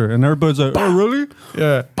cancer. And everybody's like, oh, really?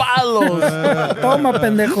 Yeah. Palos. Toma,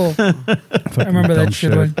 pendejo. I remember dumb that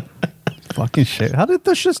shit, shit. güey. Fucking shit. How did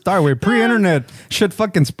this shit start? Wait, pre-internet shit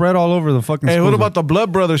fucking spread all over the fucking Hey, what schools. about the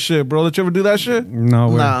Blood Brothers shit, bro? Did you ever do that shit? No,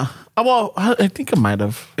 way. Nah. Well, I think I might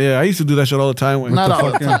have. Yeah, I used to do that shit all the time. When Not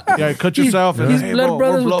all the time. yeah, cut yourself. and, he's hey, blood bro,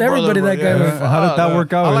 brothers we're with everybody, bro. that guy. Yeah. How did that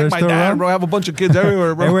work out? I Are like they my still dad, around? bro. I have a bunch of kids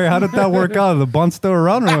everywhere, bro. Hey, wait, how did that work out? The bond's still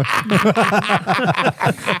around? Or what?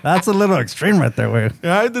 That's a little extreme right there, wait.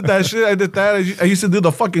 Yeah, I did that shit. I did that. I used to do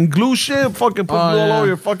the fucking glue shit. Fucking put glue all yeah. over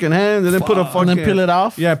your fucking hands and then put a fucking... And then peel it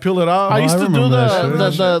off? Yeah, peel it off. I used to do remember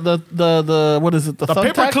that the what is it? The paper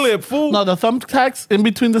thumbtacks? clip, fool. No, the thumbtacks in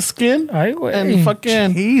between the skin. Ay, güey. And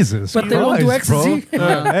fucking... Jesus But they won't do Christ, bro. ecstasy.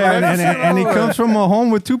 Hey, and he comes from a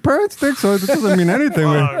home with two parent sticks, so it doesn't mean anything.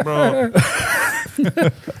 Fuck, bro.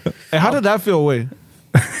 Hey, how did that feel, away?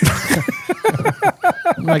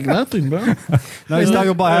 Like nothing, bro. No, he's talking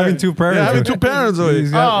about having two parents. Yeah, having two parents, away.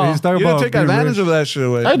 He's You talking didn't about take being advantage rich. of that shit,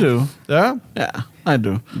 away. I do. Yeah? Yeah, I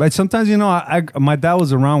do. But sometimes, my dad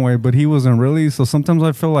was around way, but he wasn't really. So sometimes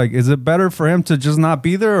I feel like, is it better for him to just not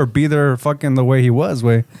be there or be there fucking the way he was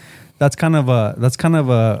way? that's kind of a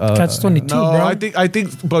Catch-22, No, bro. I think,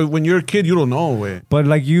 but when you're a kid, you don't know, way. But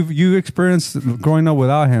like you experienced growing up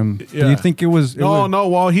without him. Do Yeah. you think it was? No.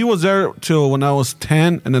 Well, he was there till when I was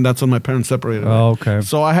 10, and then that's when my parents separated. Oh, okay.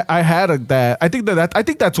 So I had a dad. I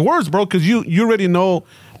think that's worse, bro, because you already know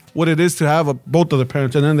what it is to have both of the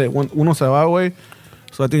parents, and then uno se va away.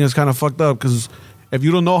 So I think it's kind of fucked up because if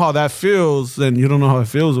you don't know how that feels, then you don't know how it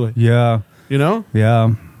feels, way. Yeah. You know?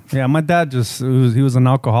 Yeah. Yeah, my dad he was an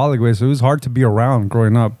alcoholic, way, so it was hard to be around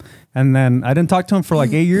growing up. And then I didn't talk to him for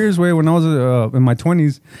like 8 years, way, when I was in my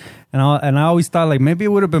 20s. And I always thought like maybe it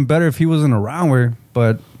would have been better if he wasn't around, way,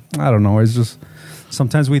 but I don't know. It's just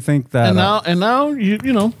sometimes we think that And now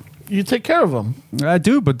you take care of them. I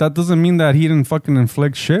do, but that doesn't mean that he didn't fucking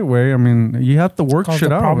inflict shit, way. I mean, you have to work Cause shit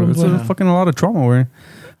the out. problems It's a with it. fucking a lot of trauma, way.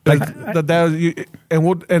 Like the dad,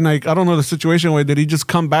 and like I don't know the situation, way. Did he just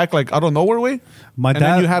come back like out of nowhere, way? My And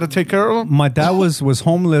dad, then you had to take care of him. my dad was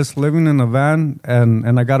homeless, living in a van,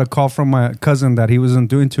 and I got a call from my cousin that he wasn't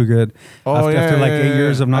doing too good after like 8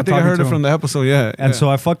 years of not I think talking I heard to it him. from the episode. Yeah, And so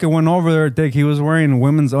I fucking went over there, Dick. He was wearing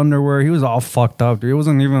women's underwear. He was all fucked up, dude. He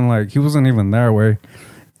wasn't even there, way.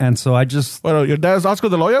 And so I just Well, your dad's Oscar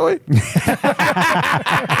de la Hoya, way?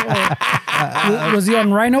 Was he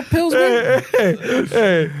on rhino pills, man?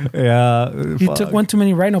 yeah. He took one too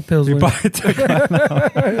many rhino pills, He güey. probably took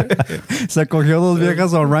Se cogió dos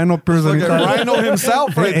viejas on rhino pills. and he Fucking thought- Rhino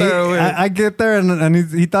himself right Hey, there, way. I get there and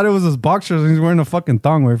he thought it was his boxers and he's wearing a fucking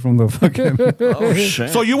thong, way, from the fucking Oh shit!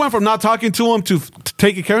 So you went from not talking to him to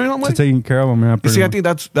taking care of him, way? to taking care of him. Yeah, You pretty see, I much.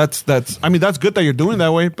 think that's. I mean, that's good that you're doing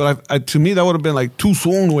that way. But to me, that would have been like too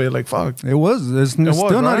soon, way. Like fuck. It was. It's was,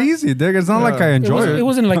 still not right? easy, Dick. It's not like I enjoy it. It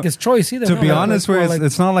wasn't like his choice either. To no? be Like, honest more with you, like-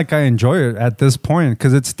 it's not like I enjoy it at this point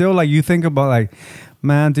because it's still like you think about like,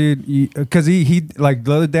 man, dude, because he like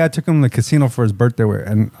the other day I took him to the casino for his birthday,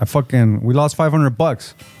 and we lost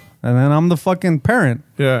 $500, and then I'm the fucking parent.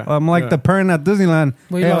 Yeah, I'm like yeah. the parent at Disneyland.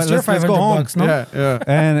 Well, you lost your let's go home. $500, no?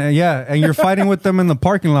 Yeah. And you're fighting with them in the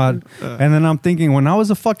parking lot. And then I'm thinking, when I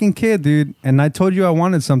was a fucking kid, dude, and I told you I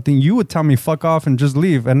wanted something, you would tell me fuck off and just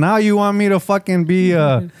leave. And now you want me to fucking be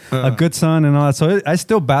a good son and all that. So I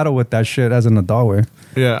still battle with that shit as an adult, way.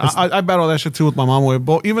 Yeah, I battled that shit too with my mom. Way,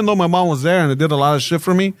 but even though my mom was there and it did a lot of shit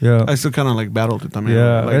for me, Yeah. I still kind of like battled it. I mean,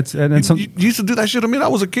 Yeah, like, it's- and some- you used to do that shit to me. I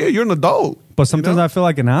was a kid. You're an adult. But sometimes I feel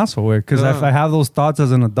like an asshole, because Yeah. I have those thoughts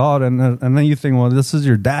as an adult, and then you think, well, this is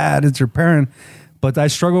your dad, it's your parent. But I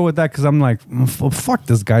struggle with that because I'm like, fuck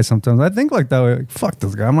this guy sometimes. I think like that way, like, fuck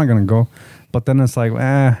this guy, I'm not going to go. But then it's like,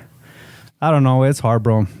 I don't know. It's hard,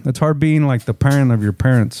 bro. It's hard being like the parent of your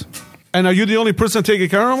parents. And are you the only person taking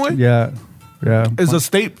care of him? Way? Yeah. Yeah. Is the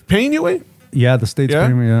state paying you? Way? Yeah, the state's Yeah?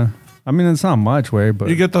 paying me, yeah. I mean, it's not much, way, but...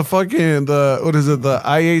 You get the fucking what is it? The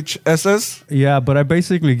IHSS? yeah, but I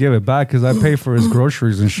basically give it back because I pay for his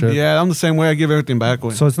groceries and shit. Yeah, I'm the same way. I give everything back.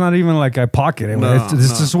 Way. So it's not even like I pocket it. No,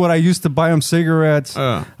 It's just what I used to buy him cigarettes.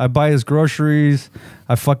 I buy his groceries.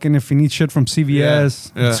 I fucking, if he needs shit from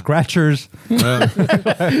CVS, Yeah, yeah. scratchers.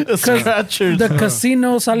 Scratchers. The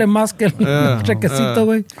casino sale más que el chequecito,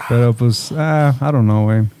 güey. Pero pues, I don't know,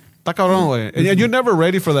 way. Está cabrón, way. And you're never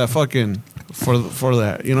ready for that fucking for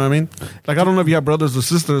that. You know what I mean? Like I don't know if you have brothers or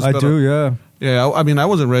sisters. I but, do, yeah. Yeah, I mean, I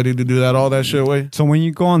wasn't ready to do that, all that shit, way. So when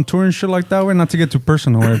you go on tour and shit like that, way, not to get too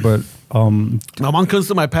personal, way, but My mom comes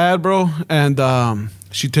to my pad, bro, and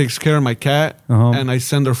she takes care of my cat, and I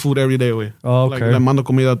send her food every day, way. Oh, Like, okay. le mando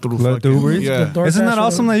comida through Let fucking... Uber Eats? Yeah. DoorDash isn't that or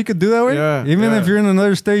awesome that you could do that way? Yeah, Even yeah. if you're in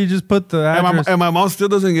another state, you just put the address. And my mom still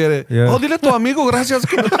doesn't get it. Yeah. Oh, dile a tu amigo, gracias.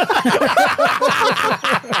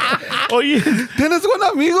 Oye, Tienes buen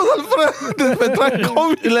amigos, Alfredo. Me traen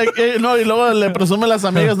comida. no, y luego le presume las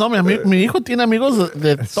amigas. No, mi hijo tiene amigos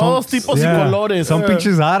de todos tipos y Yeah. colores. Son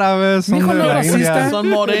pinches árabes, son Mi hijo de no la racista. India. Son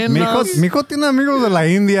Mi morenos. hijo tiene amigos de la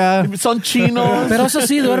India. Son chinos. Pero eso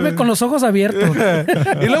sí, duerme con los ojos abiertos.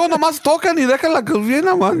 Y luego nomás tocan y dejan la bien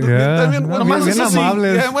amable. Yeah. Bien, Bien eso sí.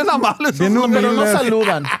 amables. Bien amables. Bien Pero no humildes.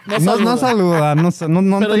 saludan. No saluda.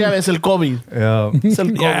 No, Pero ya ves, el COVID. Yeah. Es el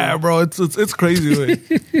COVID. Yeah, bro, it's crazy.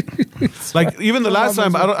 Like even the last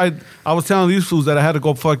time, I was telling these fools that I had to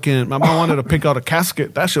go fucking. My mom wanted to pick out a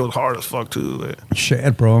casket. That shit was hard as fuck too. Like.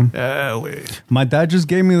 Shit, bro. Yeah, wait. My dad just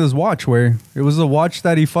gave me this watch, where it was a watch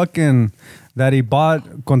that he bought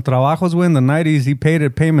con trabajos, in the 90s. He paid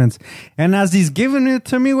it payments. And as he's giving it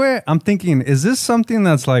to me, where I'm thinking, is this something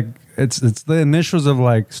that's like, it's the initials of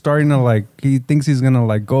like starting to like he thinks he's gonna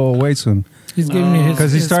like go away soon He's giving me his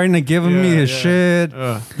because he's starting to give me his shit.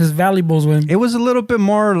 his valuables when It was a little bit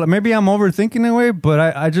more. Maybe I'm overthinking it, way, but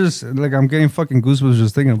I just like I'm getting fucking goosebumps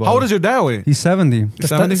just thinking about. How old it. is your dad, way? He's 70. se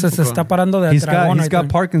está parando de He's dragón got ahorita.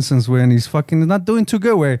 Parkinson's way, and he's fucking not doing too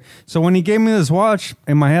good way. So when he gave me this watch,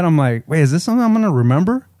 in my head I'm like, wait, is this something I'm gonna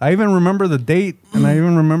remember? I even remember the date, and I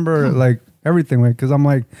even remember like everything way because I'm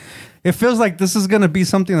like, it feels like this is gonna be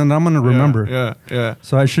something that I'm gonna remember. Yeah.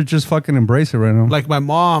 So I should just fucking embrace it right now. Like my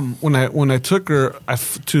mom, when I took her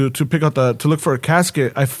to pick out to look for a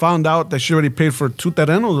casket, I found out that she already paid for 2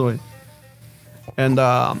 terrenos away. And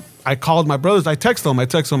I called my brothers. I text them.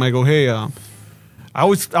 I go, hey, I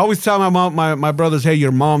always tell my mom, my brothers, hey,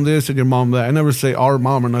 your mom this and your mom that. I never say our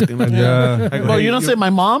mom or nothing like that. I go, Well, hey, you don't say my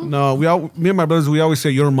mom? No, me and my brothers, we always say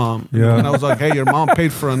your mom. Yeah. And I was like, hey, your mom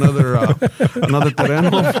paid for another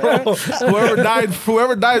terreno, bro.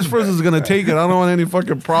 Whoever dies first is gonna take it. I don't want any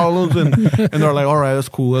fucking problems. And they're like, all right, that's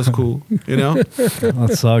cool. You know?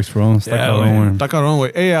 That sucks, bro. Está cabrón, güey. Está cabrón,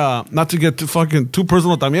 güey. Hey, not to get too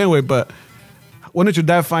personal también, güey, but when did your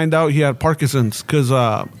dad find out he had Parkinson's? Because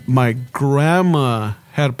my grandma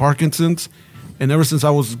had Parkinson's, and ever since I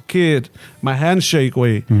was a kid, my hands shake,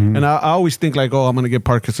 way. Mm-hmm. And I always think like, oh, I'm gonna get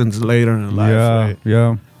Parkinson's later in life. Right?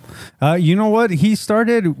 Yeah. You know what? He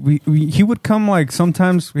started. He would come like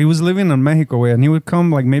sometimes. He was living in Mexico, way, and he would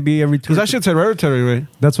come like maybe every 2. Because that shit's hereditary, right?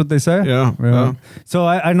 That's what they say. Yeah. So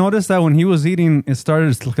I noticed that when he was eating, it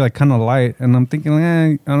started to look like kind of light, and I'm thinking,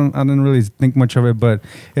 I didn't really think much of it, but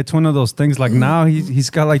it's one of those things. Like now he's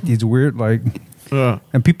got like these weird like. Yeah.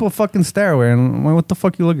 And people fucking stare away, and I'm like, what the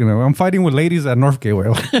fuck you looking at? I'm fighting with ladies at Northgate,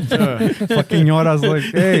 way. Fucking Yora's like,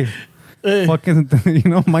 hey. Fucking,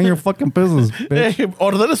 mind your fucking business, bitch. Hey,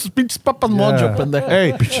 ordena sus pinches papas mojo, pendejo.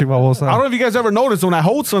 Hey, Pinche babosa. I don't know if you guys ever noticed when I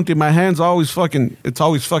hold something, my hands always fucking. It's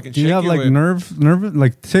always fucking. Do you have shaky, like güey. nerve,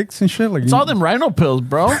 like tics and shit? Like It's all them rhino pills,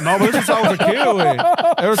 bro. No, but ever since I was a kid,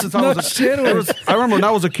 güey. Ever since I was a shit, kid, I remember when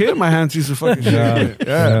I was a kid, my hands used to fucking shake.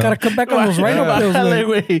 Yeah. Gotta come back on those rhino pills. Dale,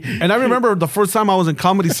 güey. güey. And I remember the first time I was in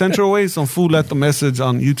Comedy Central, way, some fool left a message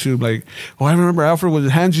on YouTube like, "Oh, I remember Alfred with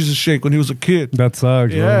his hands used to shake when he was a kid." that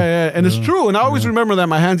sucks. bro. Yeah, and it's true. And I always remember that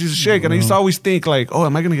my hands used to shake, and I used to always think like, "Oh,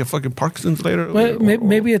 am I gonna get fucking Parkinson's later?" Well,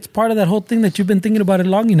 maybe it's part of that whole thing that you've been thinking about it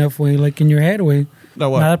long enough, way, like in your head, way. That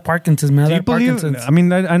what? Now that Parkinson's, man. Do you That believe? Parkinson's. I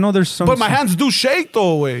mean, I know there's some. But my hands do shake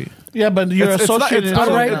though, way. Yeah, but you're It's not- associated. it's not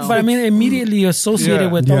All right, it's- but I mean, immediately associated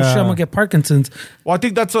Yeah. with, oh, shit, I'm Yeah. gonna get Parkinson's. Well, I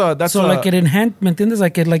think that's So, like, it enhanced, ¿me entiendes?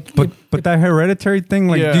 Like, But that hereditary thing,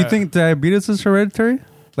 like, do Yeah. you think diabetes is hereditary?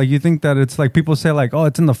 Like, you think that it's like people say, like, oh,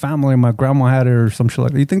 it's in the family. My grandma had it or some shit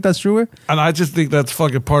like that. You think that's true? and I just think that's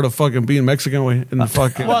fucking part of fucking being Mexican, way, and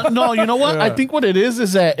fucking. Well, no, you know what? I think what it is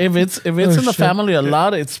that if it's in the shit. family a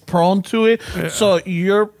lot, it's prone to it. So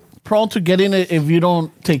you're prone to getting it if you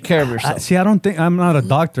don't take care of yourself. See, I don't think I'm not a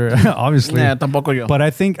doctor, obviously. Nah, tampoco yo. But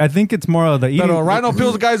I think it's more of the eating. But rhino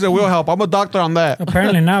pills, guys, that will help. I'm a doctor on that.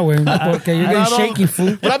 apparently not, way. Okay, you're I getting don't- shaky,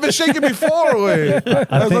 fool. But I've been shaking before, way. That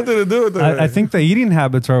has think- nothing to do with it. I think the eating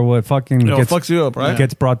habits are what fucking fucks you up, right?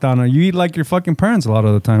 gets brought down. You eat like your fucking parents a lot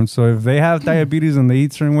of the time. So if they have diabetes and they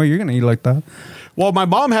eat certain way, you're gonna eat like that. Well, my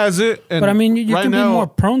mom has it. And But I mean, you right can now, be more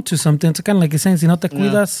prone to something. It's kind of like you're saying, si no te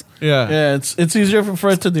cuidas. Yeah. Yeah, it's easier for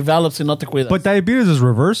it to develop si no te cuidas. But diabetes is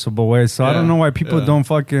reversible, way. So I don't know why people don't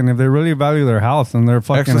fucking, if they really value their health and they're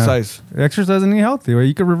fucking Exercise. Exercise and eat healthy, way.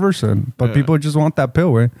 You could reverse it, but people just want that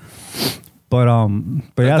pill, way. But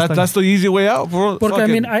yeah, That's the easy way out. For Porque, I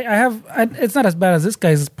mean, it's not as bad as this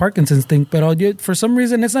guy's Parkinson's thing, but for some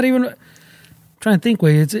reason, it's not even. Trying to think,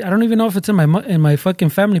 way. I don't even know if it's in my fucking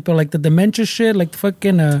family, but like the dementia shit, like the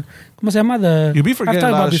fucking ¿cómo se llama? The You be forgetting I've talked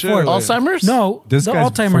a lot about of shit, before. like- Alzheimer's? No, This the guy's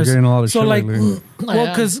Alzheimer's. forgetting a lot of so shit like, lately. well,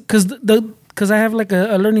 because I have like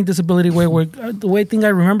a learning disability where the way I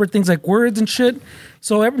remember things like words and shit.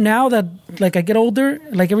 So now that like I get older,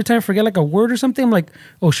 like every time I forget like a word or something, I'm like,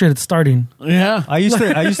 oh shit, it's starting. yeah. I used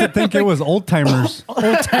to think it was old timers. For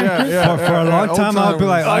a long time, I'd be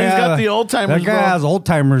like, Oh, oh, he's yeah, got the old-timers, That guy bro. has old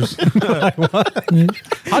timers.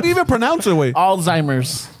 how do you even pronounce it? Way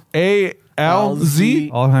Alzheimer's. ALZ.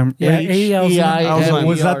 Alzheimer's. Yeah, ALZ. Alzheimer's.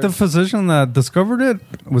 Was that the physician that discovered it?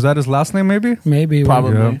 Was that his last name? Maybe. Maybe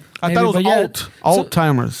Probably. Yeah. I thought it was Maybe, but yeah.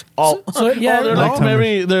 alt-timers. So, yeah, Oh, they're no.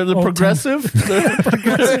 like they're Old progressive.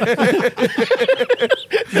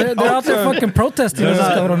 They're out there fucking protesting. Esos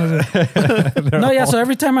cabrones. No, yeah. So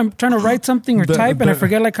every time I'm trying to write something or type and I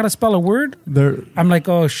forget like how to spell a word, I'm like,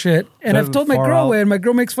 oh shit. And I've told my girl, and my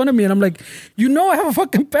girl makes fun of me, and I'm like, you know, I have a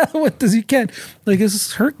fucking pedal with this. You can't. Like,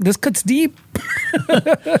 this hurt. This cuts deep.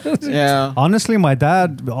 Yeah. Honestly, my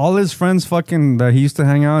dad, all his friends fucking that he used to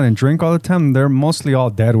hang out and drink all the time, they're mostly all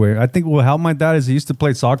dead way. I think what helped my dad is he used to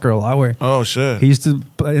play soccer a lot way. Oh shit. He used to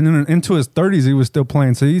into his 30s. He was still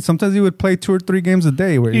playing. So sometimes he would play 2 or 3 games a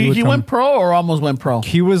day. Where He went pro or almost went pro?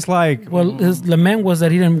 He was like, Well, his lament was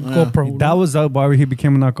that he didn't go pro. that was why he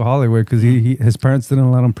became an alcoholic, because his parents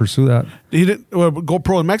didn't let him pursue that. He didn't go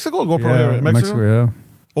pro in Mexico or go pro here in Mexico? yeah.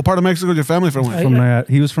 What part of Mexico is your family from?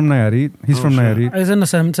 He was from Nayarit. He's from Nayarit. It's in the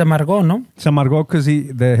Se Amargó, no? Se amargó because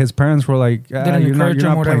his parents were like, Didn't you're not encourage him,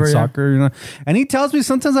 playing whatever, yeah. soccer, you know. And he tells me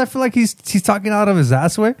sometimes I feel like he's talking out of his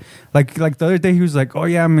ass way. Like the other day he was like, oh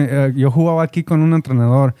yeah, yo jugaba aquí con un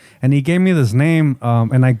entrenador, and he gave me this name,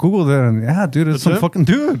 and I googled it, and yeah, dude, it's some fucking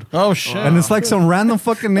dude. Oh shit! And it's like some random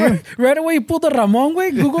fucking name. Right away, you pulled the Ramon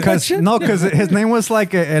way. Google that shit. No, because his name was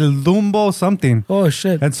like El Dumbo something. Oh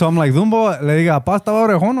shit! And so I'm like, Dumbo, le diga, ¿pa estaba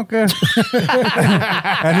orejón o qué?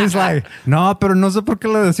 And he's like, no, pero no sé por qué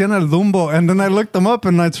le decían el Dumbo. And then I looked him up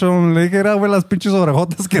and I showed him, le dije, era, güey, las pinches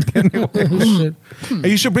orejotas que tiene, güey. And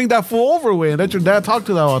you should bring that fool over, way, and let your dad talk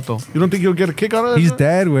to that vato. You don't think he'll get a kick out of that? He's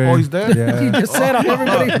dead, güey. Oh, he's dead? Yeah. He just said on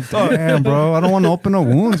everybody. Damn, bro. I don't want to open no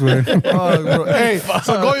wounds, güey. Hey,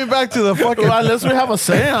 so going back to the fucking... Well, unless we have a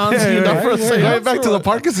seance, you know, for a seance. Going back to the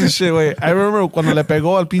Parkinson's shit, way. I remember cuando le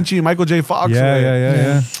pegó al pinche Michael J. Fox,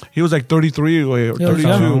 Yeah. He was like 33, güey, or Yeah, 32.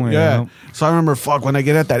 young. Yeah. So I remember, fuck, when I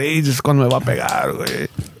get at that age, it's cuando me va a pegar, güey.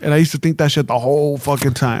 And I used to think that shit the whole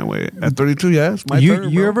fucking time, güey. At 32, yes. My turn,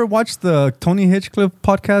 You bro. ever watched the Tony Hitchcliffe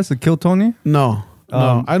podcast, The Kill Tony? No.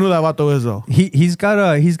 I knew that vato is, though. He's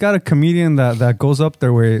got a comedian that goes up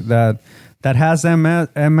there where that has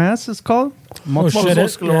MS is called. Oh shit!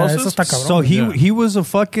 Eso está cabrón. So he was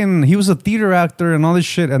a theater actor and all this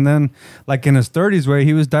shit, and then like in his 30s where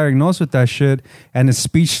he was diagnosed with that shit, and his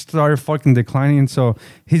speech started fucking declining. So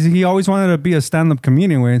he always wanted to be a stand-up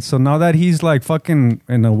comedian, way. So now that he's like fucking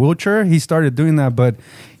in a wheelchair, he started doing that, but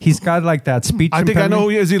he's got like that speech. I think I know who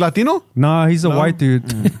he is. Is he Latino? No, he's a white dude.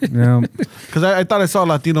 Yeah. Because I thought I saw a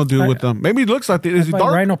Latino dude with them. Maybe he looks like is he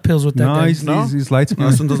dark? Rhino pills with that No, guy. he's light skinned. No,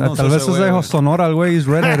 entonces no Tal sé vez ese es güey, de güey. Sonora, el güey. He's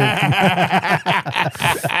redheaded. You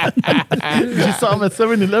saw him at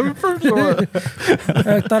 7-Eleven first, or what?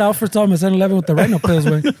 I thought Alfred saw him at 7-Eleven with the Rhino pills,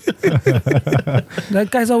 way. That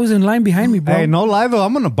guy's always in line behind me, bro. Hey, no lie though.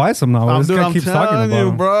 I'm gonna buy some now. This guy keeps talking telling about you,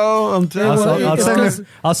 him. bro. I'm telling well, you.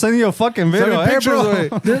 I'll send you a fucking video. Send me Hey, pictures, bro.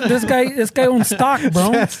 güey. This guy owns stock,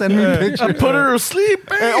 bro. Send me pictures. Put her to sleep,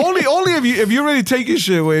 man. Hey, only if you really taking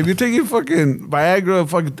shit, way. If you're taking fucking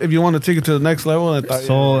Viagra, if you want to take it to the next level, I thought,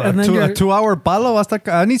 So And then a you're- 2-hour palo.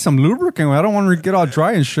 I need some lubricant. Güey. I don't want to get all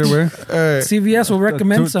dry and shit. Güey. CVS will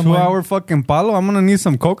recommend some. 2-hour fucking palo. I'm gonna need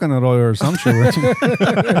some coconut oil or some shit.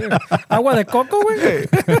 Güey. Agua de coco, güey.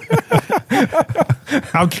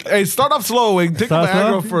 hey, start off slow, way. Take Start a Viagra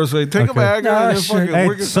slow? first, way. Take a Okay. Viagra and then shit. fucking Hey,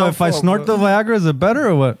 work so yourself if I up, snort bro. the Viagra, is it better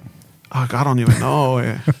or what? Oh, I don't even know,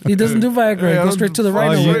 way. He doesn't do Viagra. Yeah, He goes straight to the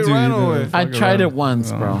Rhino. you way. do, Rhino, you do. way. I tried it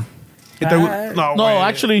once, bro. No, No,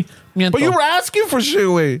 actually, miento. But you were asking for shit,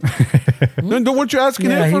 way. Weren't you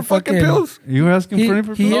asking Yeah, him he for fucking fucking- pills? You were asking He for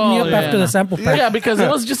hit any me Oh, up yeah. after the sample pack. Yeah, because it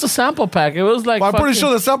was just a sample pack. It was like Well, I'm pretty fucking-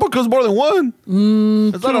 sure the sample comes more than one.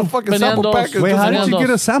 It's not a fucking sample Fernando's. pack. It's Wait, just how one. did you get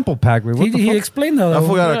a sample pack? Wait, what the He fuck? explained though. I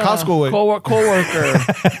forgot a Costco way.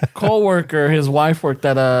 Coworker, his wife worked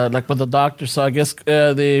at like with the doctor, so I guess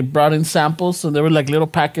they brought in samples and they were like little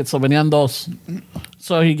packets, so venían dos.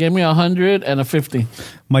 So he gave me 100 and a 50.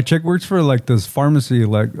 My chick works for like this pharmacy,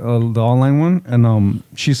 like the online one, and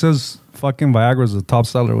she says fucking Viagra is the top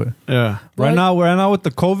seller with. Yeah. Right now with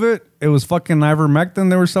the COVID, it was fucking ivermectin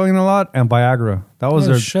they were selling a lot, and Viagra. That was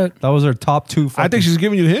Oh, shit. That was their top 2. I think she's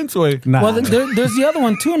giving you hints, way. Nah. Well, there's the other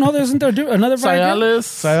one too. No, isn't there another Viagra? Cialis.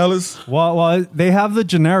 Cialis. well, they have the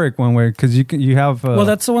generic one way because you have. Well,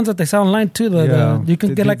 that's the ones that they sell online too. You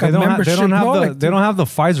can get like a don't have- membership. they don't have No, the like- they don't have the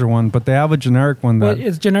Pfizer one, but they have a generic one Well, that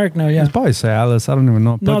it's generic now. Yeah. it's probably Cialis. I don't even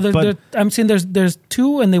know. No, but I'm saying there's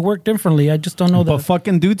two and they work differently. I just don't know but that.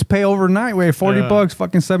 fucking dudes pay overnight way $40.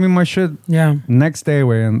 Fucking send me my shit Yeah. next day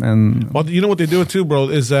way and Well, you know what they do too, bro,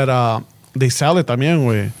 is that they sell it también,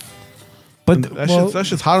 way. But That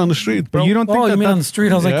shit's hot on the street, bro. but you don't think Oh, you that mean on the that's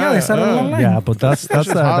street? I was like, yeah, they said it Yeah. online. yeah, but that shit has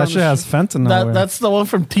fentanyl. güey. That's the one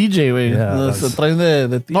from TJ, güey. Yeah, Se traen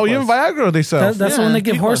de No, even Viagra they sell. That's the one they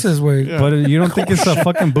give horses, güey. But you don't think it's a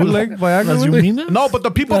fucking bootleg Viagra? Las güey? Yuminas? No, but the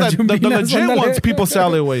people Las the Yuminas, legit ándale. ones, people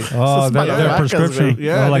sell it way. Oh, Esas their malacas, prescription. güey.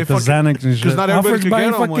 Yeah, like they the fucking- Xanax and Because shit. not everybody Alfred's can buying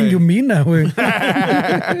get them. fucking Way. Yumina, güey.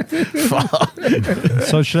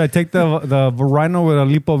 So should I take the Rhino with a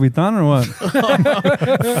Lipovitan or what?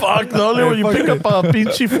 Fuck, the only when you pick up a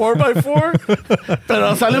pinche 4x4,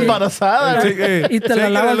 pero sale embarazada. Take- hey, Y te take la it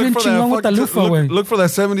lavas and look bien for that chingón with fucking- the loofah, güey. Look for that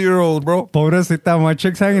 70-year-old, bro. Pobrecita, my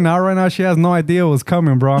chick's hanging out right now. She has no idea what's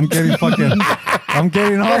coming, bro. I'm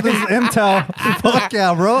getting all this intel. Fuck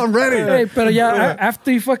yeah, bro. I'm ready. Hey, pero yeah,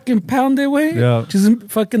 after you fucking pound it, güey, Yeah. she's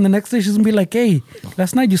fucking the next day she's gonna be like, hey,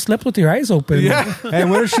 last night you slept with your eyes open. Yeah. Hey,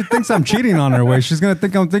 what if she thinks I'm cheating on her, way? She's gonna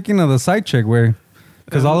think I'm thinking of the side chick, way.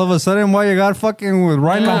 Because all of a sudden, why you got fucking with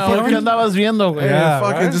Rhino? No, ¿qué fucking andabas viendo, güey? Yeah.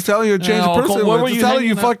 Fucking right? just telling you a changed Yeah, person. where Way. were Just you telling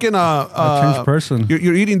you hanging out? fucking changed person.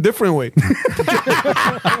 You're eating different way.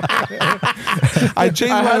 I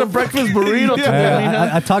changed. I had a breakfast burrito today.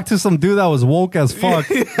 I talked to some dude that was woke as fuck.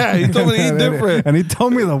 Yeah, he told me to eat different. And he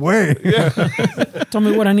told me the way. Told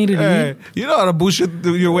me what I needed to Hey, eat. you know how to bullshit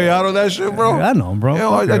your way out of that shit, bro. I know, bro. Yeah,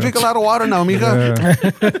 Fuck I her. drink a lot of water now, mija.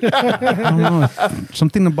 I don't know.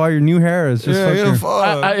 Something about your new hair is just fucking... fuck.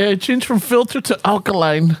 I changed from filter to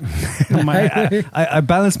alkaline. I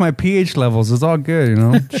balance my pH levels. It's all good, you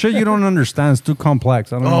know. Shit you don't understand. It's too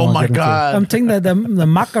complex. I don't know. Oh I'll my get into it. God. I'm taking the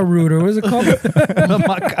maca root, or what is it called?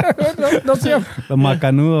 Don't say The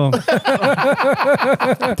macanudo.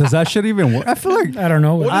 Does that shit even work? I feel like... I don't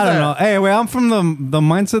know. I don't know. Hey, wait, I'm from the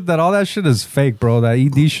mindset that all that shit is fake, bro. That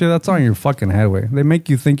ED shit, that's on your fucking head, way. They make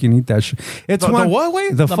you think you need that shit. It's The when- what way?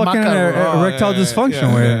 The The fucking maca- erectile dysfunction,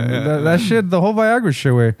 yeah, way. yeah. That shit, the whole Viagra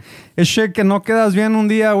shit, way. It's shit que no quedas bien un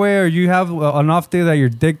día, way, or you have an off day that your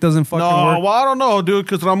dick doesn't fucking No, work. well, I don't know, dude,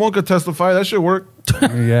 because Ramon could testify. That shit worked.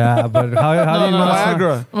 Yeah, but how do you know? it's not-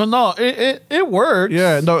 Viagra. Well, no, it works.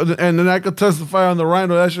 Yeah, no, and then I could testify on the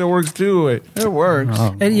Rhino. That shit works too. Wait. It works.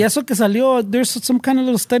 And y eso que salió, there's some kind of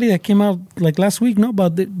little study that came out like last week, no,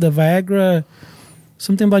 about the Viagra,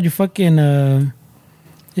 something about your fucking.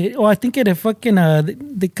 I think it fucking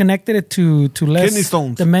they connected it to less Kidney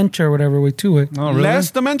stones. dementia or whatever way to it. Oh, really? Less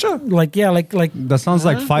dementia? Like yeah, like That sounds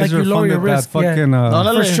like you Pfizer lower your funded that risk, yeah. fucking...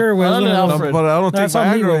 No, For sure, güey. Dale, No, Alfred. But I don't take That's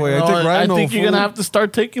on me, Viagra güey. away. I No, take I Rhino. think you're gonna have to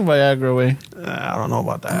start taking Viagra away. I don't know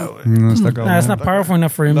about that. Way. Está cabrón. nah, it's not powerful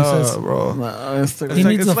enough for him. He says. No, bro. He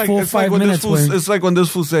needs a full 5 when this minutes, fool- güey. It's like when this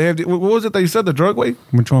fool said, "Hey, what was it that you said? The drug way?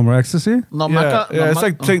 Which one? Ecstasy? No, Yeah, maca, yeah. no,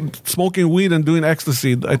 It's like smoking weed and doing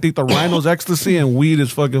ecstasy. I think the Rhino's ecstasy and weed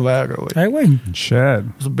is fucking Viagra. Way. Hey, wait. Shit.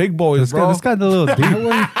 It's big boys, This bro. guy a little deep.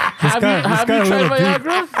 Have you guy a tried little deep.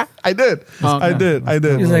 Viagra? I did. I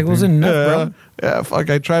did. He's like, wasn't enough, yeah, bro. yeah, fuck.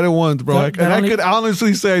 I tried it once, bro. That And I only- could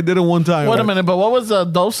honestly say I did it one time. Wait a Like, minute, but what was the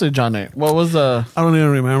dosage on it? What was the? I don't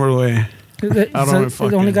even remember the way. It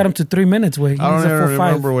fucking- only got him to 3 minutes. Way. He I needs don't a even full 5.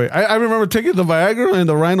 remember way. I remember taking the Viagra and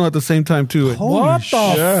the Rhino at the same time too. What the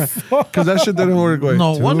Yeah, because that shit didn't work. Way.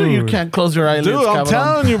 No wonder you Dude. can't close your eyelids. dude, I'm cabrón.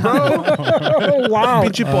 telling you, bro. Oh, wow.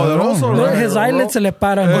 Pinche poderoso, Look, right? his eyelids se le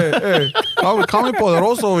paran. Hey, call me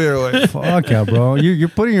poderoso over here, way. Fuck yeah, bro. You're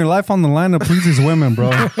putting your life on the line to please these women, bro.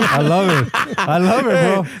 I love it. I love it,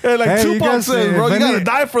 bro. Hey, like you Tupac guys, says, bro, if you gotta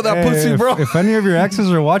die for that pussy, if- bro. If any of your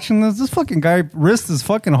exes are watching this fucking guy risked his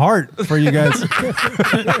fucking heart for you guys. To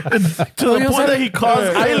the point that he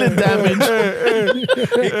caused eyelid damage.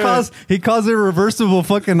 he caused irreversible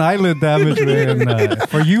fucking eyelid damage, man.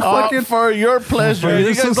 For you fucking... for your pleasure. you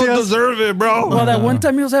You guys don't deserve it, bro. Well, that one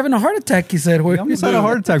time he was having a heart attack, he said. I almost had a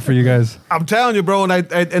heart attack for you guys. I'm telling you, bro, and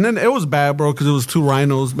and then it was bad, bro, because it was 2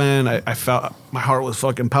 Rhinos, man. I felt my heart was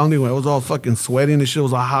fucking pounding. I was all fucking sweaty and the shit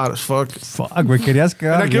was all hot as fuck. Fuck, güey, querías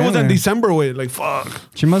quedar Like it was bien, in eh. December, way. Like fuck.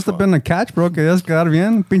 She must have been a catch, bro. Querías quedar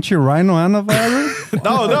bien. Pinche Rhino and a Viagra.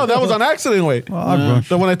 No, that was an accident, way. Fuck, bro.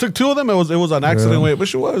 So when I took 2 of them, it was an accident, Yeah. way. But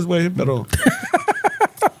she was, way, pero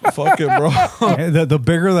fuck it, bro. Hey, the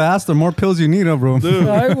bigger the ass, the more pills you need, bro.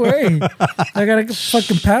 Ay, güey. I gotta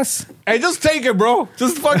fucking pass. Hey, just take it, bro.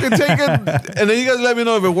 Just fucking take it, and then you guys let me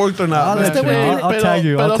know if it worked or not. I'll man. let you know. I'll tag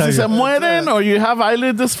you. Pero I'll tag si se you. mueren or you have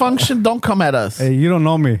eyelid dysfunction, don't come at us. Hey, you don't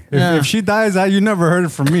know me. Yeah. If she dies, you never heard it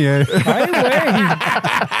from me, eh? Ay,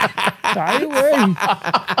 güey. Ay, güey.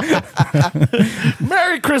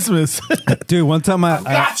 Merry Christmas. Dude, one time I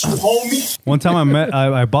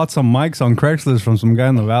bought some mics on Craigslist from some guy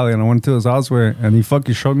in the valley, and I went to his house and he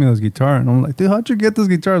fucking showed me this guitar, and I'm like, dude, how'd you get this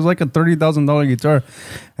guitar? It's like a $30,000 guitar,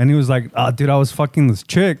 and he was like, dude, I was fucking this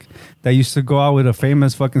chick that used to go out with a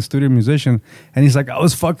famous fucking studio musician, and he's like, I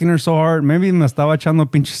was fucking her so hard, maybe me estaba echando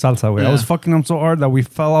pinche salsa, güey. I was fucking him so hard that we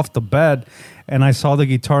fell off the bed. And I saw the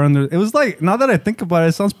guitar under. It was like, now that I think about it,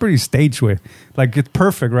 it sounds pretty staged way. Like, it's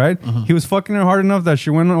perfect, right? He was fucking her hard enough that she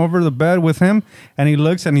went over the bed with him, and he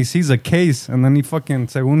looks and he sees a case, and then he fucking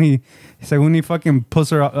según he fucking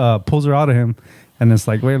pulls her out of him, and it's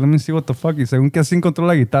like, wait, let me see what the fuck. He según que así encontró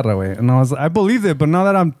la guitarra, way. And I believed it, but now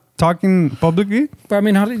that I'm talking publicly, But I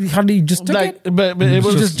mean, how did you just took Like, it? but it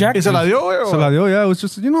was Just jack. ¿Y se la dio, güey? so la dio, yeah, it was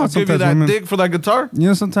just, I'll give you that dick for that guitar?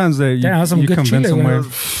 sometimes they Damn, that's some you good convince chile, them. güey. Way.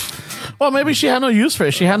 Well, maybe she had no use for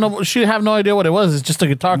it. She had no idea what it was. It's just a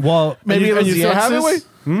guitar. Well, maybe it was you the still have it, Axis.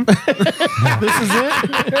 This is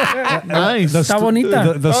it. Nice. Está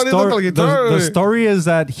bonita. The Oh, they look like guitar, the güey. story is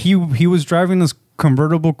that he was driving this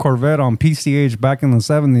convertible Corvette on PCH back in the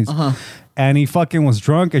 70s. And he fucking was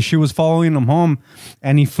drunk and she was following him home,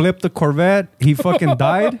 and he flipped the Corvette. He fucking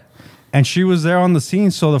died. And she was there on the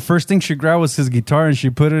scene. So the first thing she grabbed was his guitar, and she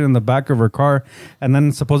put it in the back of her car. And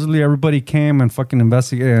then supposedly everybody came and fucking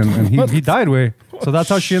investigated, and he died, way. So that's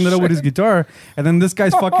how she ended up with his guitar. And then this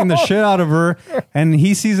guy's fucking the shit out of her, and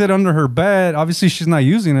he sees it under her bed. Obviously, she's not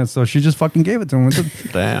using it, so she just fucking gave it to him. It's a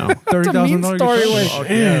Damn. $30,000 story, guitar.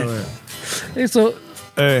 güey. Hey, so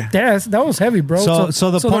Hey. that was heavy, bro.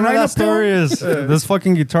 So the point of that story is this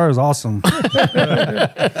fucking guitar is awesome.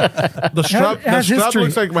 The strap, It has history.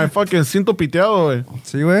 looks like my fucking cinto piteado, güey.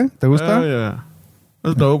 ¿Sí, güey? ¿Te gusta? Oh, yeah.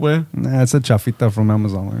 That's dope, güey. Nah, it's a chafita from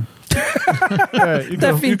Amazon, güey. Yeah, you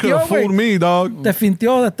could fintió, have fooled güey. me, dog. Te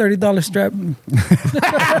fintió the $30 strap.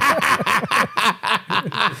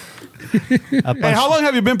 Hey, how long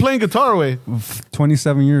have you been playing guitar, güey?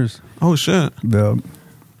 27 years. Oh, shit. The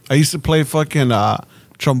I used to play fucking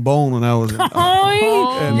trombone when I was in Ay,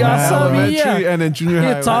 ya elementary sabía. and in junior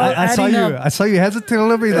high. It's all güey. adding up. I saw you hesitate a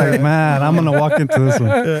little bit. Like, man, I'm gonna walk into this one.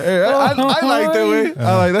 Hey, I liked it, way.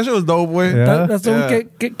 I like that shit was dope, way. Yeah. That's the one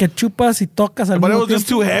que chupas y tocas al But it mismo was just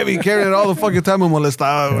tiempo. too heavy, carrying it all the fucking time and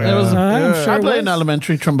molestaba, güey. It was. I'm sure I it played in was.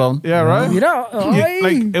 elementary trombone. Yeah, right? Mira, ay.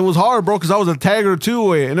 Like, it was hard, bro, because I was a tagger too,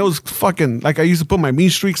 way. And it was fucking, like, I used to put my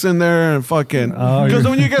mean streaks in there and fucking. Because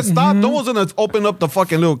when you get stopped, no one's gonna open up the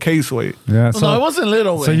fucking little case, way. Yeah. No, it wasn't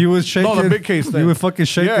little. So you would shake No, the it. big case thing. You would fucking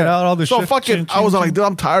shake it out, all the so shit. fucking, I was like, dude,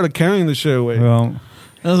 I'm tired of carrying this shit away. Well,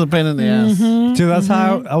 It was a pain in the ass. dude, that's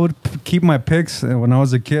how I would keep my picks when I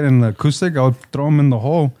was a kid in the acoustic. I would throw them in the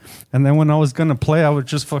hole, and then when I was gonna play, I would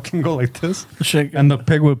just fucking go like this, Shake. and the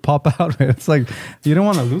pig would pop out. It's like you don't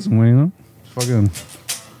want to lose them, you know? Fucking.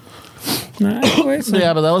 Güey, so-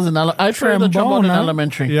 Yeah, but that was in I tried the trombone in huh?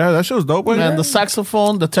 elementary. Yeah, that shit was dope, way. And the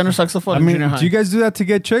saxophone, the tenor saxophone I in mean, junior high. do you guys do that to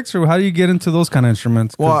get chicks, or how do you get into those kind of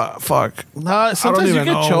instruments? Well, fuck. Nah, sometimes you even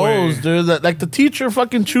get know, chose, way. dude. Like the teacher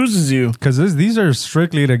fucking chooses you. Because these are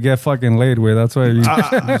strictly to get fucking laid with. That's why you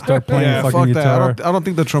start playing Yeah, fucking fuck that. guitar. I don't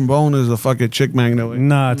think the trombone is a fucking chick magnet, way.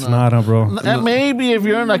 Nah, it's not, bro. And maybe if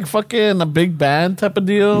you're in like fucking a big band type of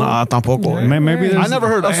deal. Nah, tampoco. way. Maybe I there's never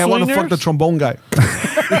heard. Hey, I want to fuck the swingers? trombone guy.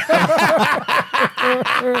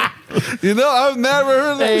 You know, I've never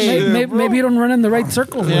heard that Hey, shit. Maybe you don't run in the right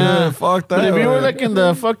circles. güey. Yeah, fuck that. But if you were way. like in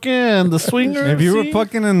the fucking the swinger, If you were scene,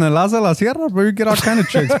 fucking in the Laza La Sierra, bro, you get all kind of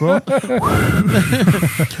chicks, bro. I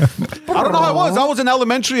don't know how it was. I was in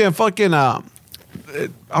elementary and fucking. I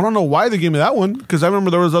don't know why they gave me that one because I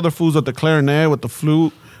remember there was other fools with the clarinet, with the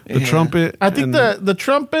flute, the trumpet. I think and- the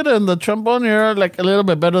trumpet and the trombone are like a little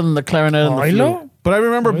bit better than the clarinet and the flute. Oilo? But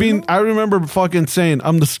I remember fucking saying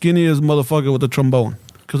I'm the skinniest motherfucker with the trombone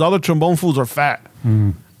because all the trombone fools are fat.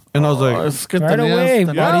 And I was like, it's good Right to know. away,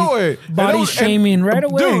 It's buddy. way. Body shaming right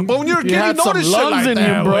away. Dude, but when you're a You kid, you had some notice shit lungs like in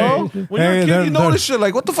that, you, bro. bro. When you're Hey, a they're- kid, you notice shit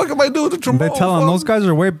like, what the fuck am I doing with the trombone? They tell them fuck? those guys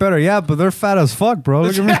are way better. Yeah, but they're fat as fuck, bro.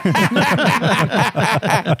 Look at me.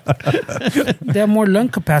 They have more lung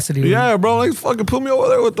capacity. Yeah, bro, like fucking put me over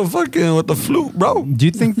there with the flute, bro. Do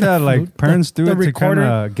you think that like parents do the it to kind recorder?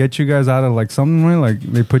 of get you guys out of like something, right? Like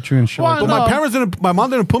they put you in shit? Why Like But No. my mom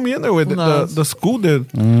didn't put me in there with it. No. The school did.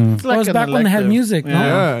 It's That was an back when they had elective. music,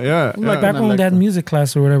 no? Yeah. Like back when they had music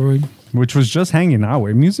class or whatever. which was just hanging out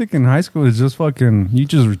with. Music in high school is just fucking. You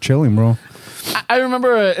just were chilling, bro. I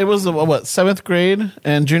remember it was what 7th grade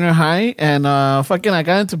and junior high, and fucking I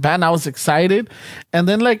got into band. I was excited, and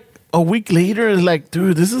then like a week later, it's like,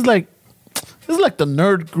 dude, this is like the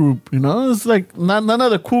nerd group, you know? It's like none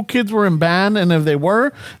of the cool kids were in band, and if they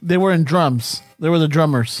were in drums. They were the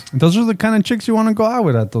drummers. Those are the kind of chicks you want to go out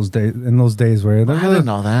with at those days. In those days, where I didn't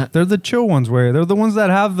know that. They're the chill ones. Where they're the ones that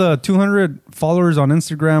have the 200 followers on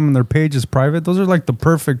Instagram and their page is private. Those are like the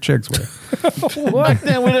perfect chicks. Where Back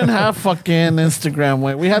then, we didn't have fucking Instagram.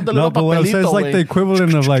 Way we had the little but what I'm saying is papelito. like the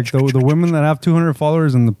equivalent of like the women that have 200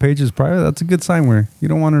 followers and the page is private. That's a good sign. Where you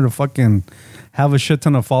don't want her to fucking have a shit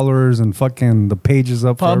ton of followers and fucking the page is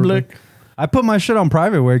up for Public. everybody. I put my shit on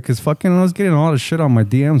private way because fucking I was getting a lot of shit on my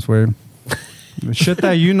DMs where the shit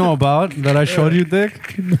that you know about that I showed you,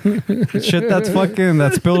 Dick. Shit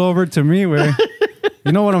that spilled over to me where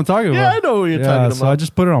you know what I'm talking about. Yeah, I know what you're talking about. So I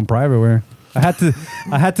just put it on private where I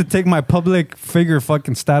had to take my public figure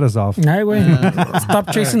fucking status off. Nah, way.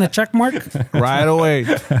 Stop chasing the check mark. Right away.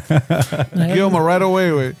 Give them a right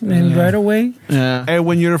away. Way. And right away. Yeah. Hey,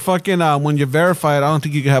 when you're fucking when you're verified, I don't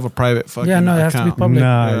think you can have a private fucking Yeah, no, it has to be account. public.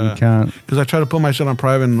 Nah, you can't. Because I try to put my shit on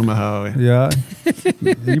private and no matter how. Yeah.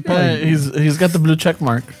 You Yeah, probably, he's got the blue check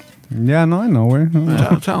mark. yeah, no, I know where.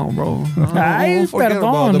 Tell them, bro. Ay, Don't forget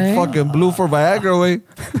about perdón, the eh. fucking blue for Viagra, way.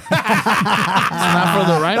 Not for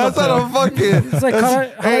the rhino. That's not a fucking. It's like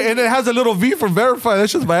Hey, and it has a little V for verified.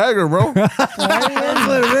 That's just Viagra, bro. That's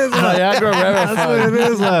what it is. Viagra That's what it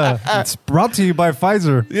is. It's brought to you by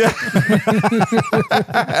Pfizer.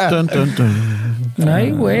 Dun, dun, dun.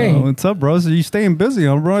 No way. Oh, what's up, bro? So you staying busy,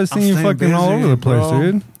 huh, bro? I seen you staying fucking all busy, over the place, bro.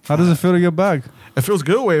 dude. How does it feel to get back? It feels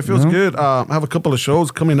good, way. It feels good. I have a couple of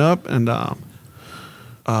shows coming up, and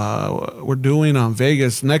we're doing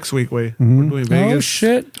Vegas next week, way. We're doing Vegas. Oh,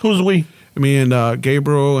 shit. Who's we? Me and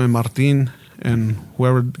Gabriel and Martin and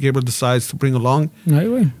whoever Gabriel decides to bring along.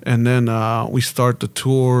 No way. And then we start the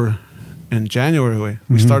tour in January, way.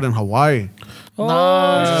 We start in Hawaii.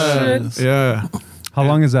 Oh, shit. Yeah. How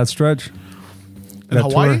long is that stretch? In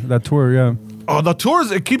Hawaii? That tour, yeah. Oh, the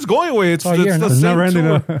tours, it keeps going, way. It's Oh, the yeah, no. same It's never ending,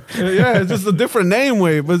 tour. Yeah, it's just a different name,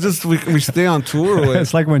 way. But just we stay on tour, way.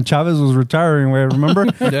 It's like when Chavez was retiring, where remember?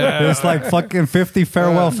 It's like fucking 50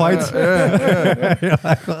 farewell fights.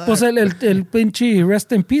 Pues el pinche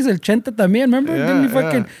rest in peace, el Chente también, remember? Yeah, Didn't he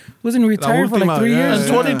fucking, wasn't he retired for like última, 3 yeah, years? In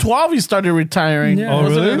 2012, he started retiring. Yeah. Oh,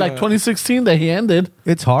 Wasn't really? it like 2016 that he ended?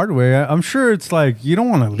 It's hard, way. I'm sure it's like you don't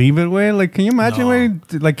want to leave it, way. Like, can you imagine, way?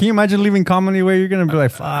 Like, can you imagine leaving comedy, way? You're gonna be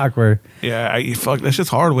like, fuck, way. Yeah, fuck, that shit's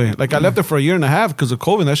hard, way. Like, I left it for a year and a half because of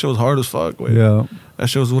COVID. That shit was hard as fuck, way. Yeah. That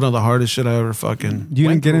shit was one of the hardest shit I ever fucking You didn't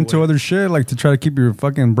went get through, into way. other shit, like to try to keep your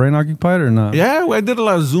fucking brain occupied or not? Yeah, well, I did a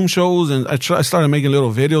lot of Zoom shows and I started making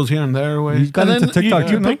little videos here and there, way. You got And into then TikTok you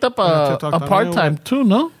too, no? picked up Yeah, a TikTok part-time too,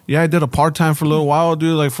 no? Yeah, I did a part-time for a little while,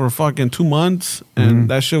 dude, like for fucking 2 months. And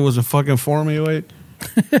that shit wasn't fucking for me, way.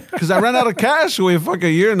 Because I ran out of cash, way. Fucking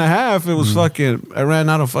a year and a half. It was fucking, I ran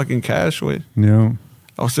out of fucking cash, way. Yeah.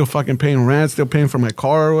 I was still fucking paying rent, still paying for my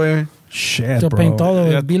car, way. Shit, Still bro. paying todo,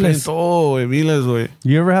 Yeah, biles. paying todo, way. Viles, way.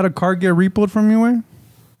 You ever had a car get repoed from you, way?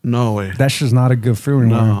 No, way. That's just not a good feeling,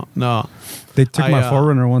 man. No. They took my I,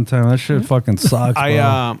 4Runner one time. That shit fucking sucks,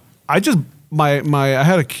 bro. I just I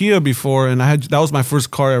had a Kia before, and that was my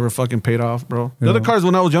first car I ever fucking paid off, bro. The Yeah. other cars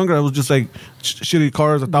when I was younger, I was just like shitty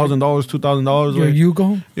cars, $1,000, $2,000. Your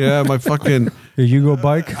Yugo? Yeah, my fucking. Your Yugo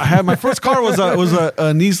bike? I had my first car was a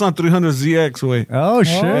Nissan 300ZX, way. Oh,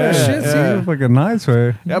 shit. shit, Yeah. Fucking nice,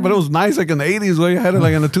 way. Yeah, but it was nice like in the 80s, way. I had it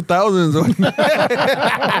like in the 2000s.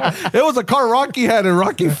 It was a car Rocky had in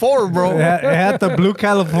Rocky 4, bro. It had the blue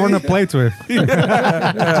California plates with.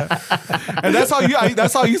 And that's how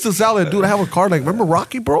I used to sell it, dude. I have a car like, remember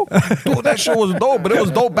Rocky, bro? Dude, that shit was dope, but it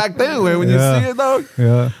was dope back then. When you Yeah. see it, dog.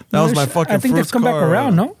 Yeah. That was my fucking. I think they've first come back car.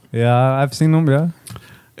 around, no? Yeah, I've seen them, yeah.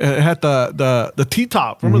 It had the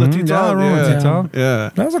T-top. Remember the Mhm. T-top? Yeah, I remember the T-top. Yeah.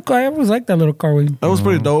 That was a car. I always liked that little car. That was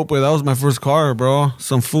pretty dope. That was my first car, bro.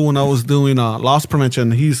 Some fool when I was doing loss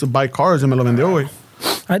prevention. He used to buy cars in me lo vendió, güey.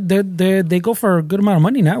 They go for a good amount of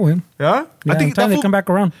money now, way. Yeah? Yeah, I think they come back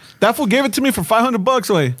around. that fool gave it to me for $500,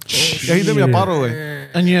 way. Yeah, he did me a bottle, way.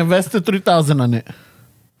 And you invested $3,000 on it.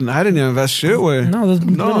 And I didn't even invest shit, way. No, those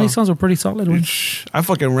little Nissans were pretty solid. Way. I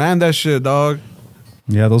fucking ran that shit, dog.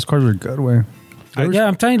 Yeah, those cars are good, way. Yeah,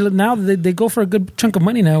 I'm telling you, now they go for a good chunk of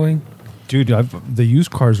money now, way. Dude, the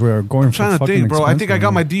used cars were going I'm for trying to fucking think, bro. I think I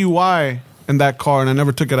got my expensive, DUI in that car and I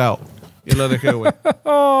never took it out. You let it get away.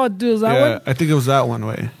 Oh, dude, is that Yeah, one? I think it was that one,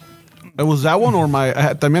 way. It was that one or I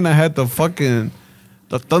had the fucking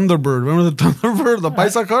the Thunderbird. Remember the Thunderbird, the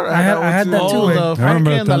bicycle car? I had that too, way. I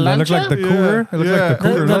remember fucking that. It looked like the Lancha? Cougar. It looked like the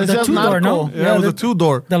Cougar. The, no? It's the just two-door, no? narco. Yeah, it was a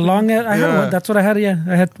two-door. The long, I had Yeah. one. That's what I had, yeah.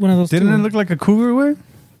 I had one of those Didn't too. it look like a Cougar, way?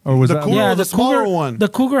 Or was The that Cougar Yeah, was the a smaller Cougar, one. The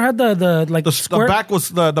Cougar had the like The square. back was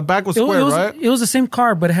the back was it square, was, right? It was the same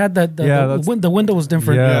car, but it had the that's- window was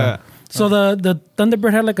different. Yeah. Yeah. So the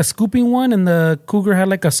Thunderbird had like a scooping one, and the Cougar had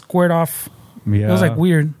like a squared off. Yeah. It was like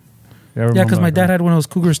weird. Yeah, because my dad had one of those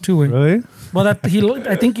Cougars too. Güey. Really? Well, I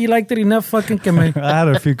think he liked it enough fucking que me... I had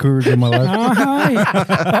a few Cougars in my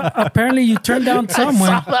life. Apparently, you turned down someone.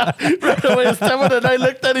 Right away, Esteban and I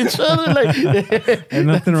looked at each other like, Ain't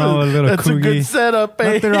nothing wrong with a little that's a good Coogie. setup,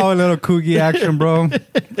 eh? Nothing wrong with a little Coogie action, bro.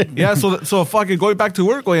 Yeah, so fucking going back to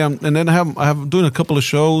work, and then I have doing a couple of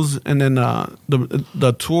shows, and then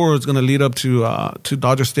the tour is gonna lead up to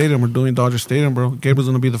Dodger Stadium. We're doing Dodger Stadium, bro. Gabriel's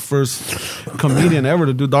gonna be the first comedian ever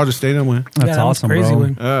to do Dodger Stadium with. That's Yeah, that was awesome, crazy, bro.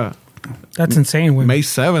 güey. Yeah, That's insane, güey. May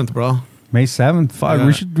 7th, bro. May 7th. Fuck, Yeah.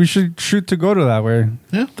 we should shoot to go to that way.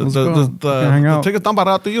 Yeah. Let's go. Hang The out. tickets tan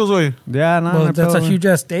baratillos, güey. Yeah, no, Well, that's a huge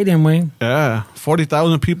ass stadium, güey. Yeah,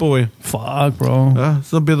 40,000 people, güey. Fuck, bro. Yeah,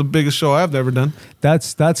 this will be the biggest show I've ever done. That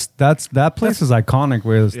place is iconic.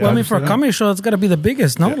 With Well, I mean, for a comedy show, it's got to be the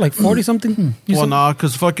biggest, no? Like 40 something. Well, nah,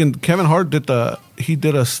 because fucking Kevin Hart did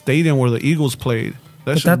a stadium where the Eagles played.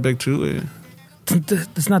 That shit was that- big too. güey.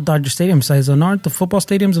 It's not Dodger Stadium size, though. Aren't the football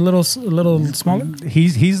stadiums a little smaller?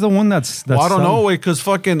 He's the one that's Well, I don't know, way because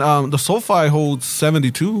fucking the SoFi holds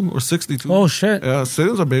 72 or 62. Oh shit! Yeah,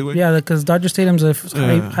 stadiums are big, way. Yeah, because Dodger Stadium's a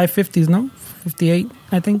high 50s, no? 58,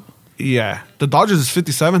 I think. Yeah, the Dodgers is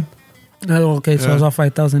 57. Oh, okay, so Yeah. it's all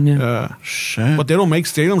 5,000. Yeah. Yeah, Shit. but they don't make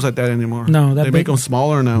stadiums like that anymore. No, that they big- make them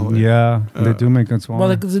smaller now. way. Yeah, they do make it small. Well,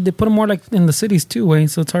 they put them more like in the cities too, way.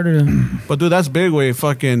 So it's harder to. But dude, that's big, way.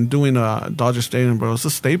 Fucking doing Dodger Stadium, bro. It's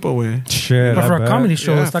a staple, way. Shit, But for I a bet. comedy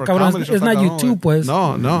show, Yeah, it's for like a comedy show, it's not like, YouTube, pues.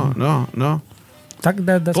 No.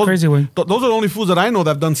 That's Those- crazy, way. Those are the only fools that I know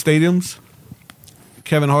that have done stadiums.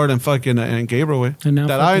 Kevin Hart and fucking and Gabriel, way. And now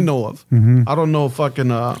That I fucking- know of. I don't know if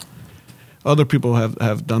fucking other people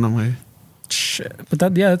have done them, way. Shit. But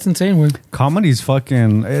that's insane, way. Comedy's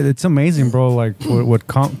fucking. It's amazing, bro. Like what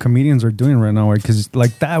comedians are doing right now, because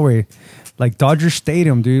like that way, like Dodger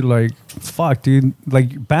Stadium, dude. Like fuck, dude.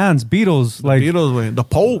 Like bands, Beatles, like Beatles, way. The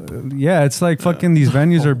Pope. yeah, it's like fucking these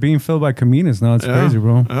venues are being filled by comedians now. It's Yeah. crazy,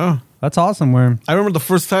 bro. Yeah. That's awesome, man. I remember the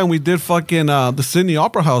first time we did fucking the Sydney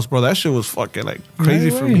Opera House, bro. That shit was fucking like crazy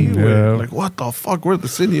No for way. me. way. Yeah. Like, what the fuck? We're at the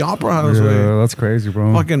Sydney Opera House, way. Yeah, that's crazy,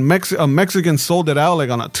 bro. Fucking a Mexican sold it out like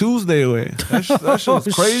on a Tuesday, way. That shit was Oh,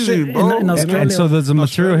 crazy, shit. bro. In Australia. And so does the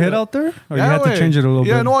material hit out there, or you had to way. change it a little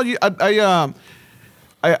yeah, bit? no,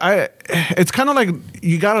 I it's kind of like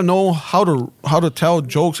you gotta know how to tell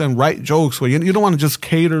jokes and write jokes. Where you don't want to just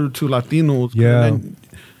cater to Latinos. Yeah. And then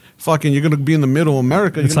fucking, you're gonna be in the middle of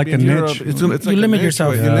America. It's You're like gonna be a in niche. Europe. It's You like a limit niche,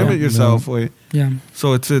 yourself. way. Yeah. You limit yourself, way. Yeah.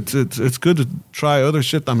 So it's good to try other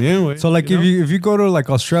shit también, way. So like you know? if you go to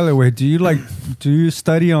like Australia, way, do you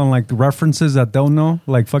study on like the references that they'll know,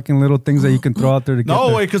 like fucking little things that you can throw out there to get No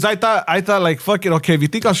there? way, because I thought like fucking okay. If you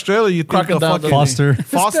think Australia, you think the Crocodile fucking Foster.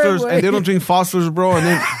 Fosters, and they don't drink Fosters, bro.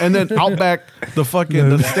 And then Outback, the fucking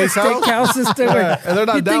the steakhouse. Steakhouse is still Yeah, and they're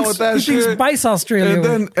not down with that He thinks shit. Spice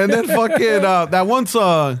Australia. And then fucking that once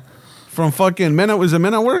from fucking Men at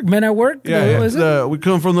Work. Men at Work? Yeah, What is it? we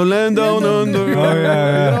come from the land down under. Oh,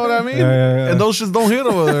 yeah. You know what I mean? Yeah. And those shits don't hit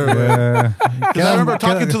over there. man. 'Cause I remember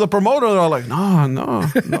talking to the promoter. They're like, no.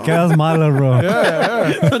 Quedas mala, bro.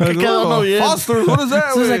 Like, no, yeah. Fosters, what is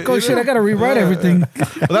that? So it's way? like, oh You shit, know? I gotta rewrite everything.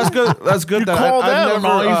 But that's good. That's good. That called I've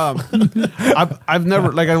out, I've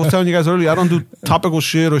never, like I was telling you guys earlier, I don't do topical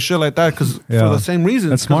shit or shit like that because for Yeah. the same reason.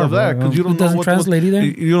 That's 'cause smart, of that. bro. Because you don't It doesn't know translate either?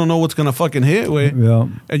 You don't know what's gonna fucking hit. Way. Yeah.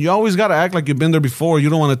 And you always gotta act like you've been there before. You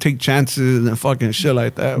don't want to take chances and fucking shit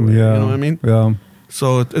like that. Way. Yeah. You know what I mean? Yeah.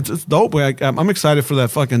 So it's dope. Way. I'm excited for that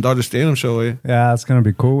fucking Dodger Stadium show. Way. Yeah, it's gonna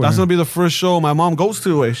be cool. That's man. gonna be the first show my mom goes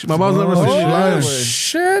to. Way. My mom's never seen me live. Way.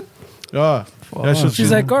 Shit. Yeah. Yeah,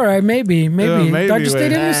 She's like, all right, maybe. maybe, Dodger güey.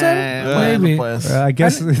 Stadium, you said? Bueno, Maybe. pues. I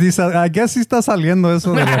guess I guess sí está saliendo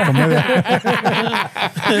eso de la comedia.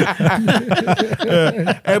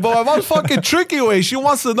 Hey, but my mom's fucking tricky, way. She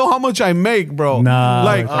wants to know how much I make, bro. Nah.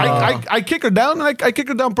 Like, I kick her down. I kick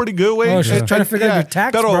her down pretty good, way. Oh, she's trying to figure out your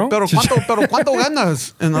tax, bro. Pero ¿cuánto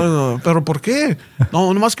ganas? And, pero ¿por qué?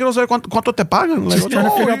 No, nomás quiero saber cuánto te pagan. Like, She's trying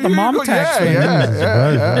to figure out the mom tax,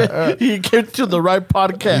 Yeah. He came to the right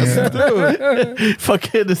podcast. Dude.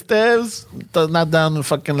 Fucking Esteves does not down and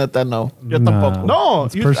fucking let that know. Yo Nah. tampoco. No,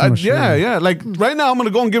 It's personal shit. yeah. Like right now, I'm gonna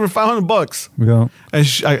go and give her $500. Yeah. And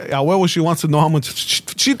she wants to know how much.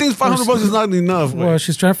 She thinks $500 is not enough. Well,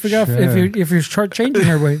 she's trying to figure out if you're shortchanging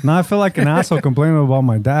her way. Now I feel like an asshole complaining about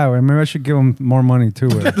my dad. Right? Maybe I should give him more money too.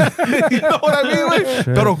 Right? You know what I mean? Like,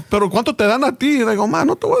 pero ¿cuánto te dan a ti? Like, oh, man,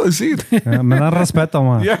 no te voy a decir. Me dan respeto,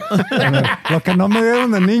 man. Lo que no me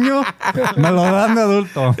dieron de niño, me lo dan de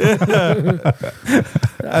adulto.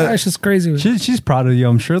 That's just crazy. She's proud of you,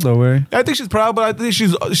 I'm sure, though, way. I think she's proud, but I think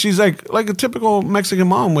she's like a typical Mexican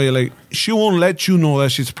mom way. Like, she won't let you know that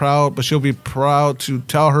she's proud, but she'll be proud to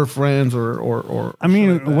tell her friends or I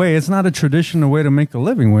mean, way, it's not a traditional way to make a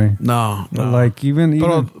living, way. No. Like, even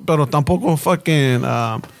Pero tampoco fucking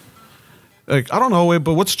like, I don't know, way,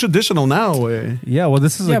 but what's traditional now, way? yeah, well,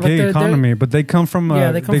 this is a Yeah, but gig they're- economy, but they come from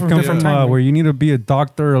Yeah, they come from different time, where you need to be a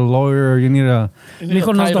doctor, a lawyer, you need a. Mi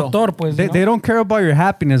hijo no es doctor, pues. They, ¿no? they don't care about your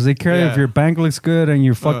happiness. They care Yeah. if your bank looks good and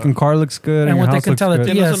your fucking car looks good And your what they house can looks tell the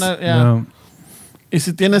good. Yes. Yeah. Y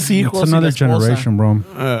si tienes hijos, It's y la another esposa. generation, bro.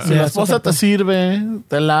 Si la esposa te sirve,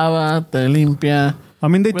 te lava, te limpia. I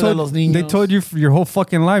mean, they Cuida de los niños. told you for your whole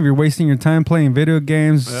fucking life you're wasting your time playing video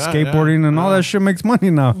games, skateboarding, and all that shit makes money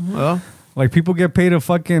now. Well, Like, people get paid to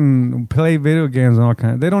fucking play video games and all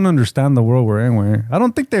kind. They don't understand the world we're in. Way. I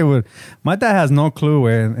don't think they would. My dad has no clue.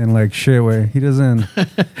 Way, and like shit. Way, he doesn't.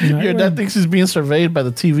 Your dad thinks he's being surveyed by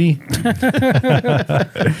the TV.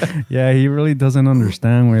 Yeah, he really doesn't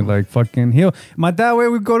understand. Way, like fucking. My dad. Way,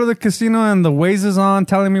 we go to the casino and the Waze is on,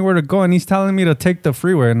 telling me where to go, and he's telling me to take the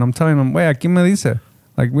freeway, and I'm telling him, "Wait, aquí me dice."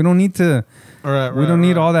 Like, we don't need to. We don't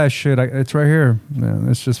need all that shit. It's right here. Yeah,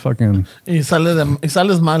 it's just fucking. Y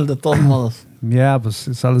sales mal de todos modos. Yeah, pues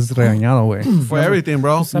sales regañado, way. for everything,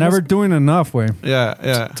 bro. Never doing enough, way.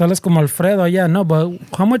 Yeah. Sales como Alfredo. Yeah, no, but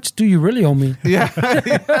how much do you really owe me? Yeah.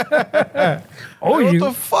 Oh, What you.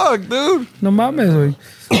 the fuck, dude? No mames,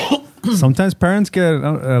 güey. Sometimes parents get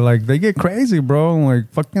like they get crazy, bro.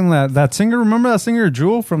 Like fucking that singer. Remember that singer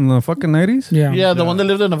Jewel from the fucking 90s? Yeah. Yeah, the one that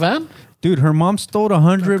lived in a van? Dude, her mom stole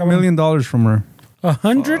 $100 million from her.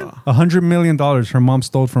 100? $100 million. Her mom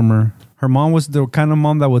stole from her. Her mom was the kind of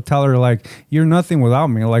mom that would tell her like, "You're nothing without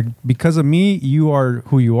me. Like, because of me, you are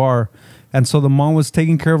who you are." And so the mom was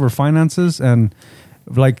taking care of her finances, and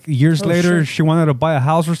like years later, shit. she wanted to buy a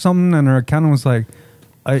house or something, and her accountant was like,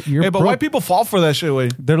 "You're Hey, but broke." white people fall for that shit, way.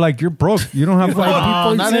 They're like, "You're broke. You don't have." White Oh,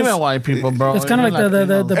 people, not it's- even white people, bro. It's kind of like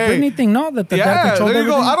the Hey. Britney thing, no? That the dad Yeah, controlled there you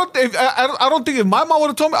go. everything. I don't think if my mom would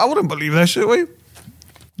have told me, I wouldn't believe that shit, way.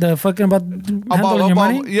 The fucking about handling your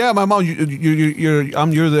money. Yeah, my mom, you're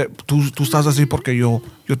the, tú estás así porque yo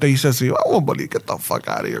te hice así. I won't believe, get the fuck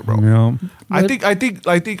out of here, bro. Yeah. I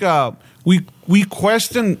think we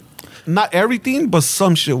question not everything, but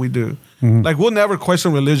some shit we do. Like, we'll never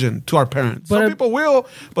question religion to our parents. But Some I- people will,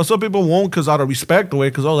 but some people won't because out of respect, way,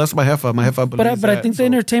 because, oh, that's my jefa. My jefa believes But I that, think so. the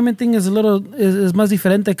entertainment thing is a little is más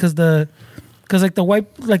diferente because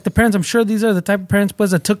like the parents, I'm sure these are the type of parents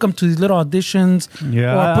that took them to these little auditions,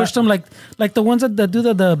 Yeah. or pushed them like the ones that do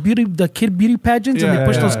the kid beauty pageants, and they Yeah,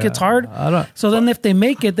 push yeah, those kids hard. I don't- So then if they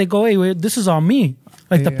make it, they go, "Hey, wait, this is on me."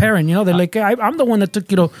 Like the parent, you know, they're like, I'm the one that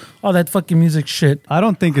took you to all that fucking music shit. I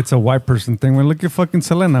don't think it's a white person thing. When look at fucking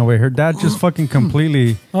Selena, way her dad just fucking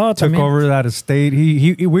completely Oh, took también. over that estate.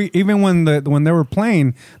 Even when they were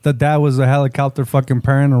playing, the dad was a helicopter fucking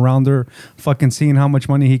parent around her, fucking seeing how much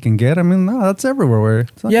money he can get. I mean, no, that's everywhere. Way.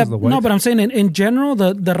 It's not Yeah, just the white. no, but I'm saying in general,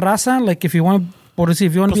 the raza, like if you want to,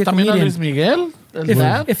 if you want to Pues be a también a comedian, Luis Miguel. El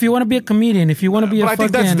dad. if you want to be a comedian, if you want to be But a I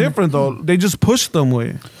think fucking, that's different, though. They just push them,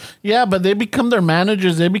 way. Yeah, but they become their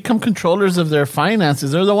managers. They become controllers of their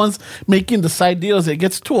finances. They're the ones making the side deals. It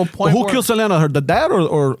gets to a But point who where... killed Selena? Her, the dad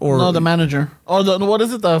or No, the manager. Or what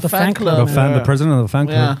is it? The fan club. the president of the fan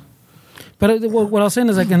club. Yeah. But what I was saying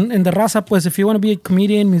is like in the raza, pues, if you want to be a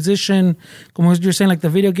comedian, musician, como you're saying, like the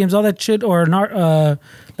video games, all that shit, or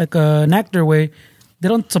like an actor, way, they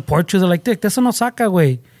don't support you. They're like, "Dick, eso no saca,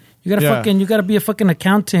 way. You gotta you gotta be a fucking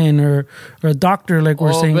accountant or a doctor," like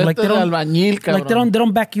we're saying. Like they don't, albañil, like they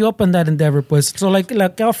don't back you up in that endeavor, pues. So like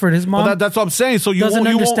Alfred, his mom. But that's what I'm saying. So you doesn't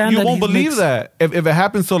understand that won't he believe makes- that. If it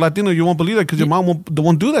happens to Latino, you won't believe that because your mom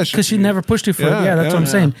won't do that shit. Because she to you. never pushed you for it. Yeah, that's what I'm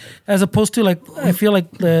saying. As opposed to, like, I feel like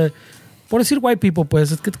por decir white people,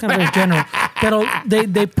 pues, it's kind of very general. Pero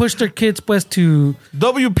they push their kids, pues, to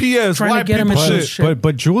WPS, Trying to white get him people into shit. this shit.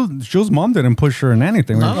 But Jules' mom didn't push her in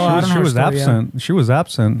anything. No, I don't she know was her story, absent. She was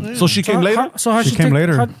absent. So she came later? So how She came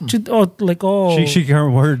later. Her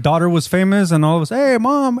daughter was famous, and all of us, "Hey,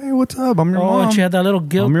 mom, hey, what's up? I'm your mom." and she had that little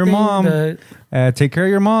guilt I'm your thing, mom. Take care of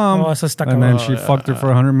your mom. Oh, eso está And then cabrón. she fucked her for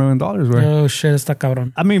 $100 million. Right? Oh, shit, está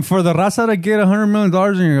cabrón. I mean, for the raza to get $100 million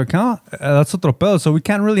in your account, that's otro pedo. So we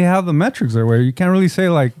can't really have the metrics there where you can't really say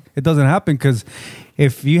like it doesn't happen, because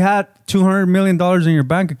if you had $200 million in your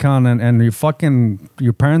bank account and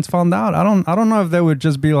your parents found out, I don't know if they would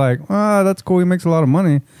just be like, that's cool, he makes a lot of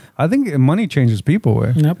money. I think money changes people,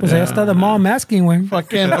 güey. No, pues ahí está the mom asking, güey.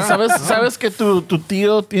 Fucking, ¿sabes que tu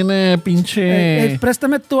tío tiene pinche...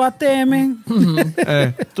 Préstame tu ATM.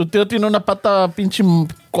 Tu tío tiene una pata pinche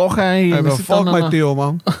coja y Hey, but visita fuck una- my tío,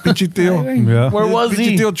 man. Pinche tío. Yeah. Where was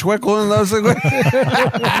Pinche he? tío chueco, ¿no? Ese güey.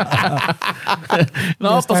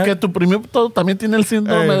 No, pues que tu primo también tiene el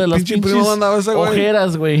síndrome de las pinche pinches primo andaba ese güey.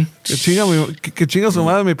 ojeras, güey. Que chinga su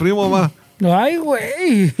madre, mi primo, ma. Ay,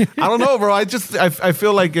 güey. I don't know, bro. I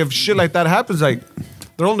feel like if shit like that happens, like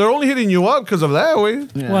they're only hitting you up because of that, way.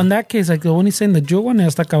 Well, in that case, like the one he's saying, the Jew one, ya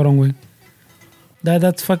está cabrón, güey.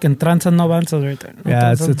 That's fucking tranzas no avanzas right there. No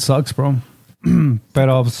Yeah, tranzas. it sucks, bro.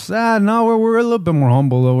 Pero, no, we're a little bit more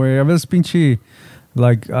humble, though. A veces pinche,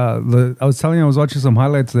 like, I was telling you, I was watching some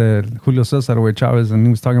highlights that Julio Cesar, with Chavez, and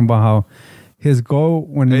he was talking about how his goal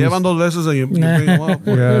when he Te was, llevan dos veces and you bring them up.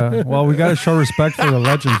 yeah, well, we gotta show respect for the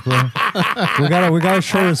legends, bro. We gotta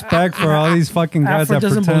show respect for all these fucking guys Alfred that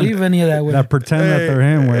doesn't pretend believe any of that, güey. that pretend that they're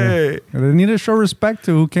him, way. They need to show respect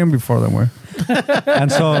to who came before them, way.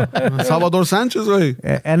 And so, Salvador Sanchez, way.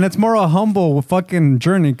 and it's more a humble fucking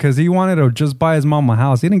journey because he wanted to just buy his mom a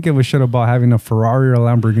house. He didn't give a shit about having a Ferrari or a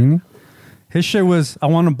Lamborghini. His shit was, I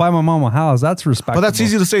want to buy my mom a house. That's respectable. But that's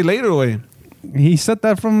easy to say later, way. He said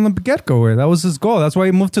that from the get-go, way. That was his goal. That's why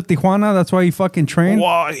he moved to Tijuana. That's why he fucking trained. Well,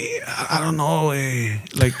 I don't know, way.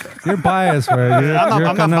 Like, You're biased, way. You're I'm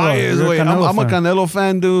not biased, you're way. I'm a fan. Canelo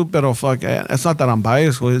fan, dude. But fuck, it's not that I'm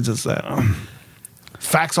biased, way. It's just that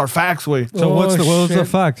facts are facts, way. So Oh, what was the shit.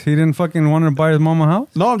 fact? He didn't fucking want to buy his mom a house?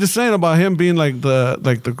 No, I'm just saying about him being like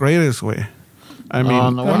the greatest, way. I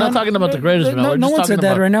mean, No, we're not talking about the greatest, man. No, We're no just one talking said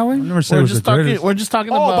that about- right now, I güey. never said it We're was just the talking. greatest. We're just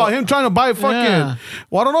talking about him trying to buy fucking. Yeah.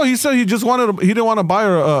 Well, I don't know. He said he just he didn't want to buy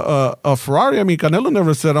a Ferrari. I mean, Canelo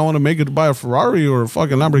never said I want to make it to buy a Ferrari or a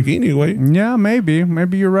fucking Lamborghini. Way. Yeah, maybe.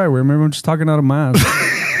 Maybe you're right, way. Maybe I'm just talking out of my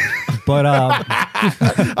ass. But,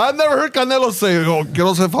 I've never heard Canelo say, "Oh,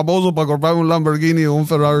 quiero ser famoso para comprar un Lamborghini o un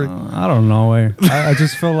Ferrari." I don't know, way. I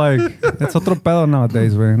just feel like it's otro pedo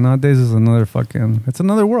nowadays, way. Nowadays is another fucking, it's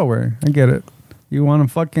another world, way. I get it. You want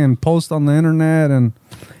to fucking post on the internet, and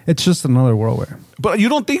it's just another world, way. But you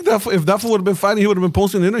don't think that if that fool would have been fighting, he would have been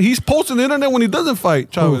posting the internet? He's posting the internet when he doesn't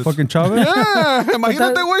fight, Chavez. Fucking Chavez? Yeah,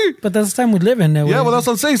 imagínate, güey. But that's the time we live in, Yeah, güey. well, that's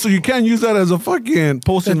what I'm saying. So you can't use that as a fucking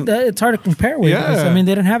posting. It's hard to compare with. Yeah. because, I mean,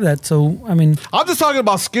 they didn't have that. So, I mean, I'm just talking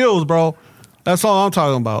about skills, bro. That's all I'm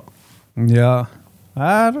talking about. Yeah.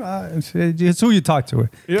 It's who you talk to.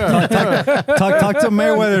 Yeah. Talk to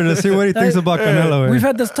Mayweather to see what he thinks about Canelo. we've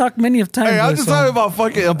had this talk many of times. Hey, I'm güey, just so- talking about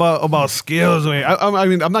fucking about skills. Man. I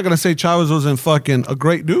mean, I'm not gonna say Chavez wasn't fucking a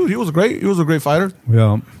great dude. He was a great fighter.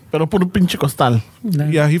 Yeah. Pero puro pinche costal.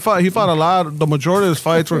 Yeah, he fought a lot. The majority of his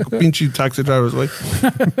fights were pinchy taxi drivers, way.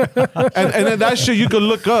 and then that shit you could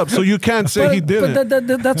look up, so you can't say he didn't.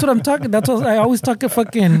 But that's what I'm talking. That's what I always talk.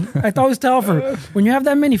 I always tell her when you have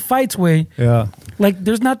that many fights, way. Yeah. Like,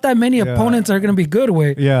 there's not that many opponents that are going to be good,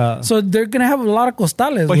 way. Yeah. So they're going to have a lot of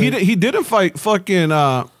costales, But güey. he didn't fight fucking.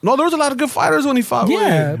 No, there was a lot of good fighters when he fought.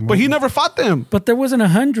 Yeah. But he never fought them. But there wasn't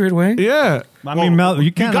 100, way. Yeah. I mean,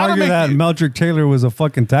 you can't gotta argue make that it- Meldrick Taylor was a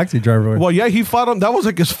fucking taxi driver. Well, yeah, he fought him. That was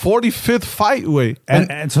like his 45th fight, way.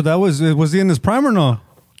 and so that was he in his prime or no?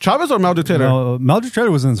 Chavez or Meldrick Taylor? No, Meldrick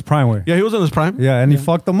Taylor was in his prime, way. Yeah, he was in his prime. Yeah, and he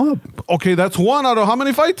fucked them up. Okay, that's one out of how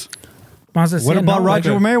many fights? What about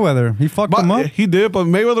Roger Mayweather? He fucked him up. He did, but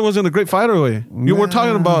Mayweather wasn't a great fighter, way. You were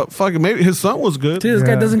talking about fucking maybe his son was good. This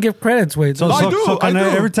guy Yeah. doesn't give credits, way. So, No, I do, I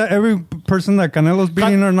do. every person that Canelo's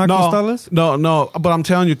beating are not costales? No, but I'm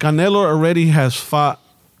telling you, Canelo already has fought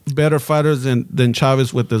better fighters than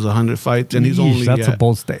Chavez with his 100 fights, and he's Yeesh, only that's a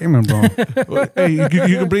bold statement, bro. Hey, you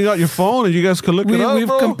can bring out your phone and you guys can look it up, We've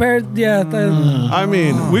bro. compared, yeah. I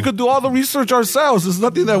mean, we could do all the research ourselves. It's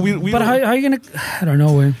nothing that we But how you going to... I don't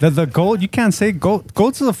know, way. The goat, you can't say goat.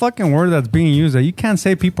 Goats is a fucking word that's being used. That you can't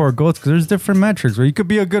say people are goats because there's different metrics. Where you could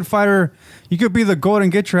be a good fighter, you could be the goat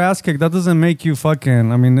and get your ass kicked. That doesn't make you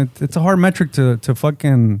fucking. I mean, it's a hard metric to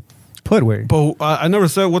fucking put way. But I never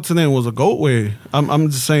said what's the name was a goat way. I'm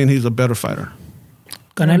just saying he's a better fighter.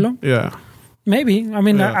 Canelo? Yeah. Maybe. I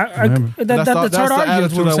mean, Yeah. that's hard to the argue. is what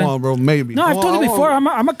attitude I'm I saying. want, bro. Maybe. No, I've told you before. I'm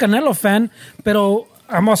a Canelo fan, pero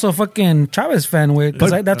I'm also a fucking Chavez fan, way.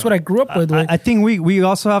 Because that's what I grew up with, way. I think we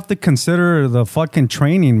also have to consider the fucking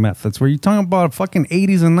training methods where you're talking about fucking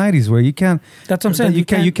 80s and 90s where you can't. That's what I'm saying.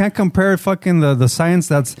 You can't compare fucking the science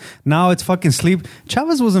that's now it's fucking sleep.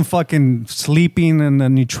 Chavez wasn't fucking sleeping and the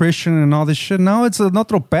nutrition and all this shit. Now it's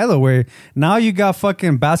another pedo way. Now you got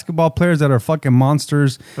fucking basketball players that are fucking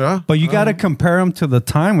monsters. Yeah. But you got to compare them to the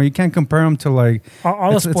time where you can't compare them to like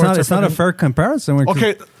All the sports It's are not a fucking- fair comparison.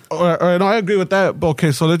 Okay. All right, no, I agree with that. But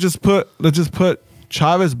okay, so let's just put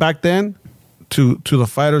Chavez back then to the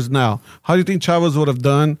fighters now. How do you think Chavez would have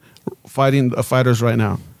done fighting the fighters right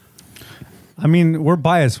now? I mean, we're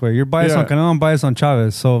biased, way. You're biased Yeah. on Canelo, I'm biased on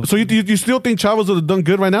Chavez. So So you still think Chavez would have done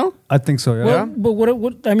good right now? I think so, yeah. Well, but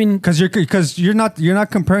what I mean, Because you're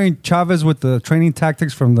not comparing Chavez with the training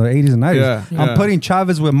tactics from the 80s and 90s. Yeah. I'm putting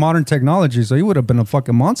Chavez with modern technology, so he would have been a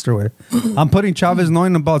fucking monster way. I'm putting Chavez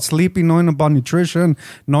knowing about sleeping, knowing about nutrition,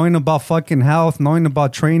 knowing about fucking health, knowing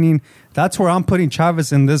about training. That's where I'm putting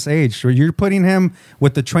Chavez in this age. Where you're putting him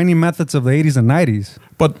with the training methods of the 80s and 90s.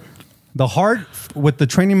 But The heart with the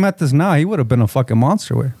training methods now, he would have been a fucking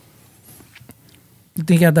monster way. you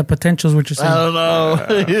think he had the potential, is what you're saying. I don't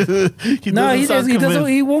know. No, he doesn't.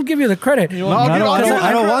 He won't give you the credit. No, I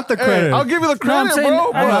don't want the credit. Hey, I'll give you the credit, saying-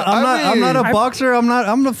 bro. I'm not a boxer.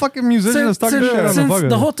 I'm a fucking musician that's talking shit on the Since fucking.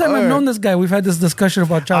 the whole time I've known this guy, we've had this discussion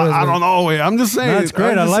about Chavez. I don't know, way. I'm just saying. That's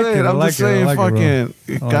great. I'm just I like saying, it. I I'm like just it. I saying, like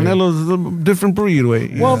it, bro. fucking Canelo's a different breed,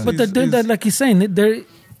 way. Well, but like he's saying, they're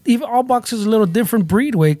even all boxers are a little different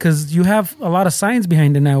breed way because you have a lot of science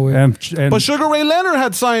behind it now. Way. and But Sugar Ray Leonard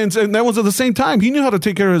had science, and that was at the same time. He knew how to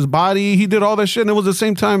take care of his body. He did all that shit, and it was the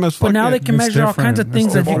same time as But fucking. now they can It's measure all different. kinds of It's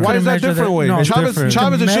things that you different. Why couldn't is that measure. different, way? No, It's Chavez, different.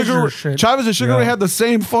 Chavez, and measure Sugar, shit. Chavez and Sugar Yeah. Ray had the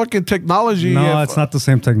same fucking technology. no, If- it's not the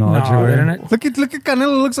same technology. No, way. they're not. Look at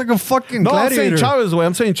Canelo looks like a fucking No, I'm gladiator. saying Chavez, way.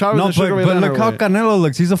 I'm saying Chavez No, and Sugar Ray but Leonard. look how way. Canelo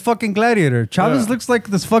looks. He's a fucking gladiator. Chavez Yeah. looks like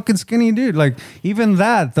this fucking skinny dude. Like even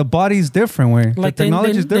that, the body's different. Way Like the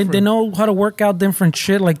technology's different. they know how to work out different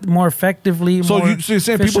shit like more effectively. So more you're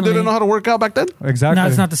saying people didn't know how to work out back then? Exactly. No,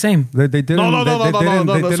 it's not the same. They didn't. No, They no, didn't.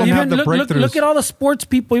 no, They no. didn't Even have the breakthroughs. look at all the sports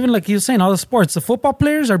people. Even like he was saying, all the sports. The football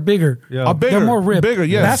players are bigger. Yeah. Are bigger, They're more ripped. bigger,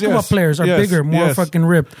 yes, Basketball yes, players are yes, bigger, more yes. fucking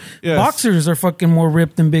ripped. Yes. Boxers are fucking more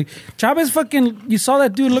ripped and big. Chavez fucking. You saw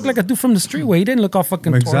that dude look like a dude from the streetway. He didn't look all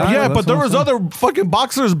fucking. Exactly. tore up. Yeah, that's but there what was I'm other fucking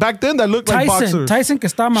boxers back then that looked like boxers. Tyson que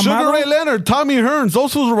estaba Sugar mamado. Ray Leonard, Tommy Hearns,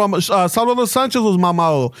 those fools were Salvador Sanchez was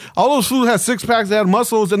mamado. All those fools had six packs, they had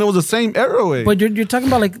muscles, and it was the same era way. But you're talking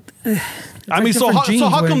about like. I mean, so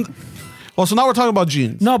how come? Well, so now we're talking about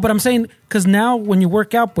genes. No, but I'm saying because now when you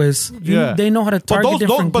work out, pues, they know how to target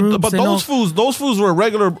different groups. But They know- those fools were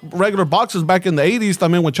regular boxers back in the 80s. I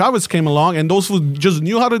mean, when Chavez came along, and those fools just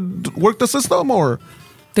knew how to work the system, or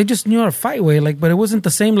they just knew how to fight way, like, but it wasn't the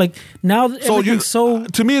same. Like now, so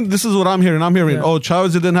to me, this is what I'm hearing. I'm hearing, Yeah. oh,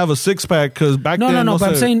 Chavez didn't have a six pack because back then, no. But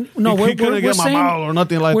I'm saying no. he couldn't We're get my saying mouth or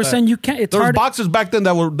nothing like that. we're saying you can't. It's There was hard. boxers back then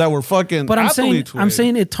that were fucking. But I'm athletes,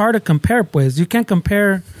 saying it's hard to compare. Pues you can't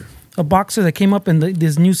compare a boxer that came up in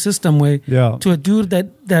this new system way Yeah. to a dude that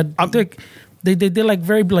they did like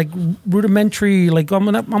very like rudimentary, like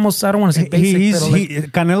almost I don't want to say basic. but like,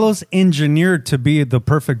 Canelo's engineered to be the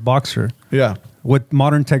perfect boxer yeah. with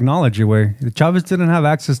modern technology. Way Chavez didn't have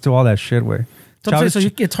access to all that shit. Way so I'm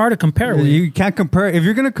saying, it's hard to compare. With. You can't compare. If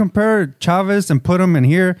you're gonna compare Chavez and put him in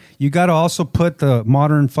here, you got to also put the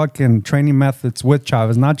modern fucking training methods with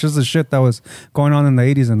Chavez, not just the shit that was going on in the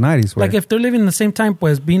 80s and 90s. Like if they're living in the same time,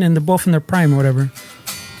 pues being in both in their prime or whatever.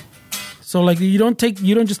 So like you don't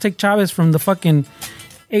just take Chavez from the fucking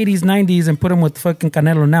 80s, 90s and put him with fucking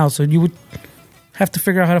Canelo now. So you would have to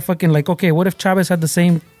figure out how to fucking like, okay, what if Chavez had the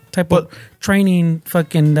same type of training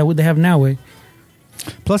fucking that they have now, way?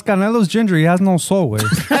 Plus Canelo's ginger, he has no soul. Way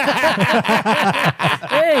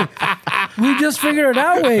Hey, we just figured it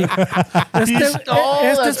out, way.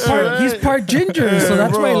 He's part ginger, so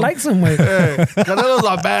that's why he likes him, way. Hey, Canelo's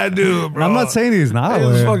a bad dude, bro. I'm not saying he's not. Hey,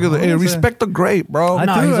 way. fucking, hey, respect the great, bro. I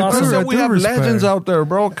No, do, he's I awesome. do, I We do have respect. legends out there,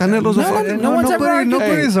 bro. Canelo's a fucking. no one's ever argued.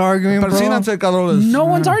 Nobody's arguing, bro. Persínanse, cabrones. No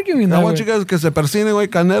one's arguing that I want way. you guys que se persinen, güey.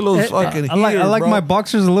 Canelo's fucking I like bro. my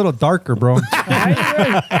boxers a little darker, bro.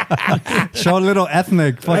 Show a little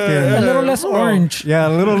ethnic, fucking. A little less orange. Yeah,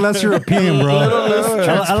 a little less European, bro.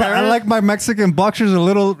 I like my Mexican boxers a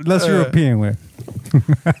little less European, way.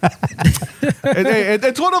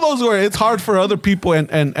 It's one of those where it's hard for other people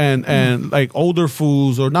and like older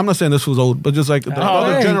fools, or I'm not saying this fool's old, but just like the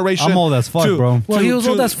other hey. generation. I'm old as fuck, bro. Well, he was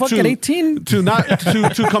old as fuck at 18.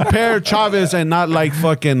 To compare Chavez and not like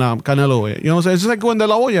fucking Canelo, way. You know what I'm saying? It's just like when De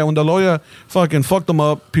La Hoya fucking fucked him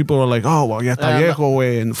up, people were like, oh well, ya está viejo,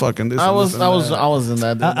 way, and fucking this. I and was this and that. I was in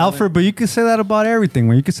that. Alfred, but you can say that about everything.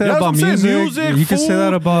 Man. You can say Yeah, that about that's what I'm music. saying. You can say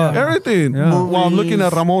that about everything. Yeah. While I'm looking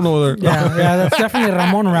at Ramon over there. Yeah, that's definitely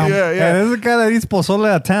Ramon around. yeah, Yeah, yeah. there's a guy that eats pozole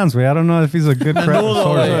at Tans, way. I don't know if he's a good friend.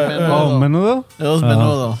 Menudo, güey, Oh, menudo? It was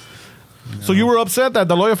menudo. So you were upset that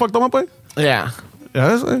De La Hoya fucked him up, way? Yeah. Yeah,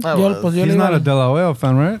 that's it. I Yo, was. pues, yo He's le not iba- a De La Hoya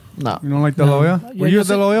fan, right? No. You don't like De La Hoya? Yeah, Were you yo a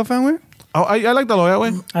De sé- La Hoya fan, way? I like De La Hoya,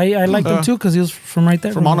 way. I liked him too because he was from right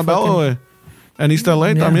there. From Montebello, way. And East LA,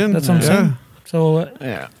 Yeah, también. that's what I'm saying. So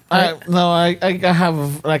Yeah. I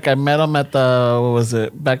have like I met him at the what was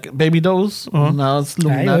it back Baby Doze? Now it's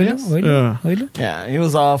Luminarias. Yeah, he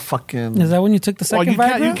was all fucking. Is that when you took the second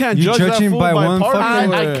Viagra? You can't You judge judge that him fool by one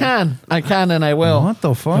party. fucking- I can, and I will. What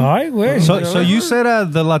the fuck? All right, wait. So you said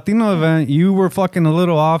at the Latino event you were fucking a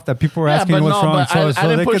little off, that people were asking you what's wrong. But I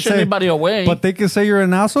didn't they push could say, anybody away. But they could say you're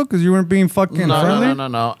an asshole because you weren't being fucking friendly.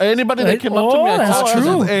 No. Anybody that came up to me, I that's told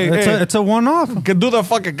true. them. It's a one-off. Can do the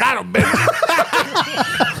fucking got him, bitch.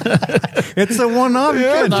 It's a one-off. You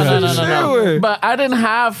can't judge. No. But I didn't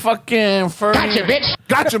have fucking Gotcha, bitch.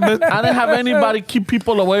 Gotcha, bitch. I didn't have anybody keep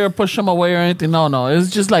people away or push them away or anything. No. It's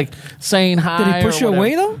just like saying hi. Did he push or you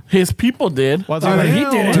away, whatever. though? His people did. What's Oh, he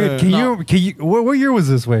did it. Dude, can you? What year was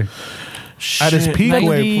this way? At his peak, 90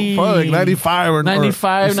 way, probably like 95 or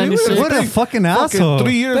 95, 96. What a fucking asshole!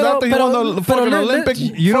 3 years after he won the fucking Olympic.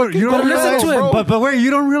 You don't But listen realize, to him. but wait, you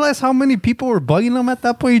don't realize how many people were bugging him at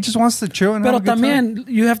that point. He just wants to chill and have Pero a good time. también,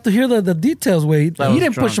 you have to hear the details, way. He was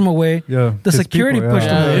didn't push drunk. him away. Yeah, The his security people, pushed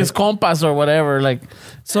him Yeah, away. his compas or whatever. Like,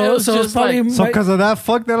 So it was it's just probably... like, So because of that,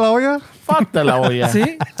 fuck De La Hoya. fuck de la olla.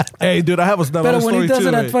 See? Hey, dude, I have another Pero when story he does too.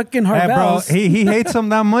 it at fucking Hey, bro, Harvell's... he hates him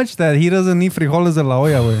that much that he doesn't eat frijoles de la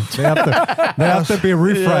olla, way. They have to be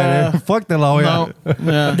refried. Yeah. Fuck De La Hoya. No.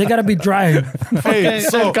 Yeah. They gotta be dry. Hey, El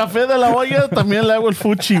so café de la olla también le hago el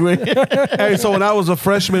fuchi, güey. hey, so when I was a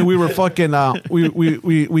freshman, we were fucking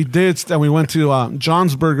we ditched and we went to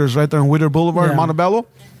John's Burgers right there on Whittier Boulevard in Yeah. Montebello,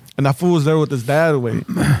 and that fool was there with his dad. Way,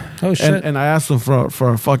 Oh, shit. and I asked him for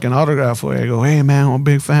a fucking autograph. Way, I go, hey man, I'm a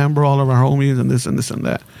big fan, bro. All of our homies and this and this and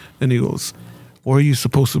that. Then he goes, where are you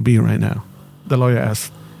supposed to be right now? The lawyer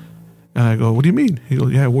asked, and I go, what do you mean? He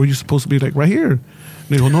goes, yeah, where are you supposed to be? Like right here. And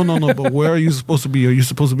they go, no, but where are you supposed to be? Are you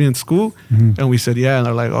supposed to be in school? And we said, yeah. And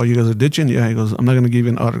they're like, oh, you guys are ditching? Yeah. He goes, I'm not going to give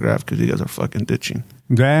you an autograph because you guys are fucking ditching.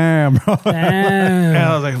 Damn, bro. And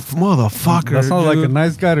Damn. I was like, motherfucker. That sounds like a dude.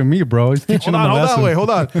 nice guy to me, bro. He's teaching him a lesson. Hold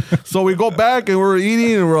on. So we go back and we're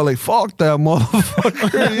eating and we're like, fuck that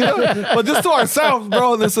motherfucker. You know? But just to ourselves,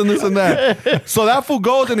 bro, this and that. So that fool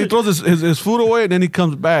goes and he throws his food away and then he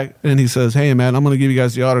comes back and he says, hey man, I'm going to give you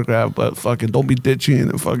guys the autograph, but fucking don't be ditching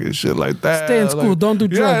and fucking shit like that. Stay in school, Like, don't do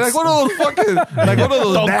Yeah, drugs. like one of those fucking, like one of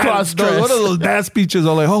those Don't dad, cross-dress. one of those dad speeches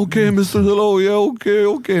are like, okay, Mr. Hello, yeah,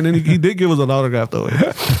 okay. And then he did give us an autograph though.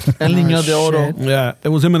 El niño de oro. shit. Yeah, it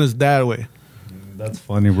was him and his dad way. That's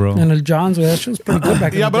funny, bro. And El John's, way. That shit was pretty good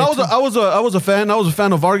back in Yeah, the but day, I was a fan. I was a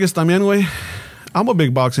fan of Vargas también way. I'm a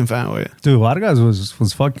big boxing fan way. Dude, Vargas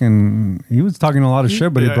was fucking. He was talking a lot of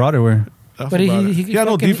shit, but he Yeah. brought it where. But he had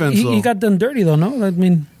no fucking- defense though. He got done dirty, though, no? I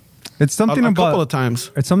mean... It's something a about couple of times.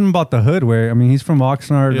 It's something about the hood where I mean he's from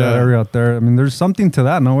Oxnard, that Yeah. area out there. I mean there's something to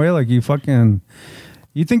that, no way. Like you fucking,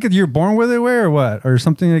 you think that you're born with it, way or what, or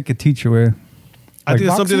something they could teach you, way. I Like think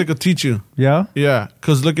it's something boxing? that could teach you. Yeah, Yeah,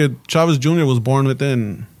 because look at Chavez Jr. was born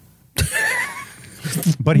within.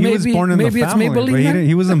 but he was Maybe- born in maybe the it's family. Maybelline But he, then? didn't,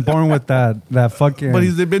 he wasn't born with that fucking. But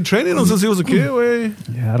they've been training him since he was a kid. Way.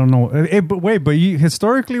 yeah, I don't know. Hey, but wait, but you,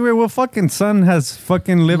 historically, way, what fucking son has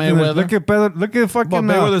fucking lived in? Mayweather. Look at fucking. But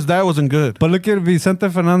Mayweather's dad wasn't good. but look at Vicente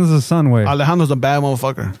Fernandez's son, way. Alejandro's a bad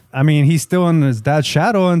motherfucker. I mean, he's still in his dad's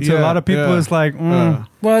shadow, and to a Yeah, lot of people, yeah. it's like. Yeah.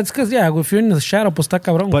 Well, it's because, yeah, if you're in the shadow, pues está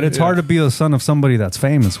cabrón. But it's hard to be the son of somebody that's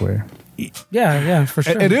famous, way. Yeah, for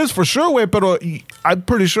sure. It is for sure, way. But I'm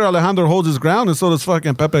pretty sure Alejandro holds his ground, and so does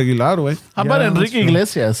fucking Pepe Aguilar, way. How about Yeah, Enrique that's true.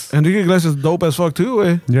 Iglesias? Enrique Iglesias is dope as fuck too,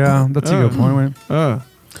 way. Yeah, that's a good point, way.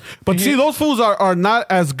 But see, those fools are not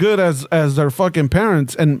as good as their fucking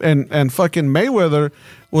parents, and fucking Mayweather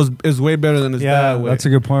is way better than his Yeah, dad. Way. that's a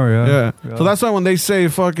good point. Yeah. Yeah. So that's why when they say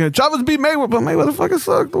fucking Chavez beat Mayweather, but Mayweather fucking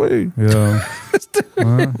sucked, way. Yeah.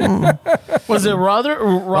 Was it Roger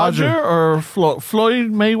or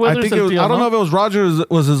Floyd Mayweather? I think it was, I don't know if it was Roger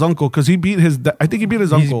was his uncle because he beat his. I think he beat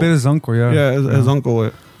his He's uncle. bit his uncle, yeah. Yeah, his uncle.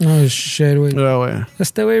 Way. Oh, shit, wait. Yeah, way.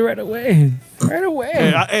 That's the way right away. Right away.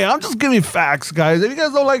 Hey, I'm just giving facts, guys. If you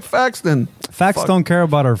guys don't like facts, then Facts don't care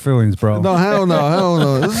about our feelings, bro. no, hell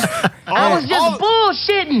no. This is- I was just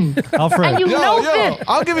bullshitting. Alfred. And you know yo, this.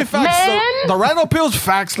 I'll give you facts. Man. The Rhino Pills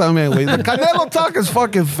facts, though, man. Wait. The Canelo talk is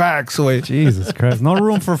fucking facts, wait. Jesus Christ. No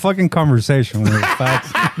room for fucking conversation with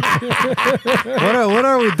facts. what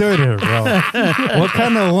are we doing here, bro? What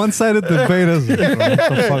kind of one-sided debate is it, bro? What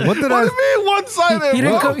the fuck? What did What do you mean one-sided?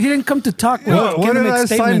 He didn't come to talk. what did I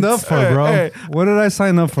sign up for, bro? Hey. What did I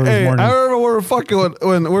sign up for this Hey, morning? I remember we were fucking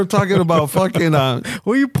when we're talking about fucking.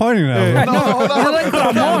 What are you pointing at? Hey, bro? no, hold on. You're like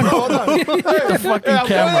Ramon. Hold on. The fucking Yeah,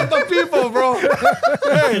 camera. the people, bro.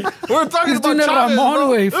 Hey, we're talking He's about doing it Chavez, Ramon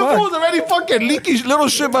bro. way, This fuck. was already fucking leaky little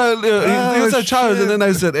shit. But he was at Chavez, and then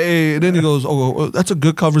I said, "Hey," and then he goes, "Oh, that's a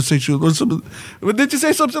good conversation." Did you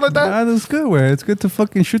say something like that? Ah, that's good, way. It's good to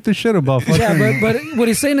fucking shoot the shit about fucking. Yeah, but what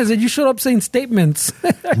he's saying is that you showed up saying statements.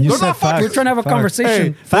 you They're said not fucking- We're trying to have a Facts.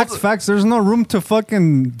 conversation. Hey, Facts. There's no room to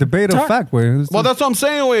fucking debate a Talk. fact, way. It's Well, just- that's what I'm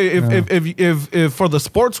saying. Wait, if for the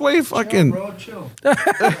sports way, fucking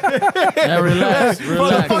Yeah, relax. for the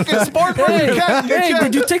Relax. fucking sports way, you can't. You Hey, can't.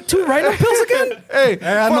 did you take 2 rhino pills again? Hey,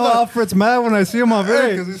 Hey, I for know the- Alfred's mad when I see him on video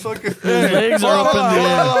because he's fucking. His legs are up in the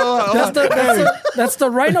air. That's the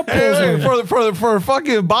rhino pills. Hey, man. for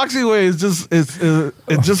fucking boxing way, it's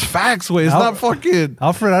just facts way. It's not fucking.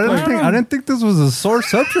 Alfred, I didn't think this was a sore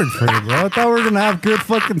subject for you, bro. I thought we were gonna have good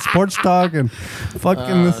fucking sports talk and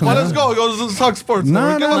fucking this and Well, that. let's go. Let's talk sports.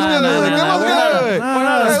 No, Give no, us no, good. no, Give no, us no, good. We're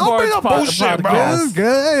not a Hey, don't bring sports up bullshit, bro. podcast. This is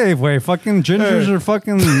good. Hey, wait, fucking gingers are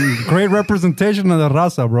fucking great representation of the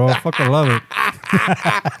raza, bro. I fucking love it.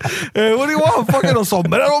 Hey, what do you want? Fucking a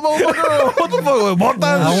sombrero, motherfucker? What the fuck? Bota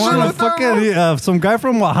I and shit want like to that, fucking some guy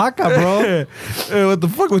from Oaxaca, bro. Hey, what the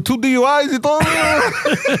fuck? With 2 DUIs and all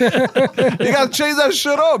You gotta change that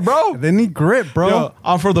shit up, bro. They need grit, bro. Yo,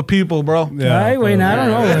 I'm for the people, bro. Ay, güey, I don't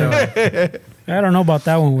know. güey. I don't know about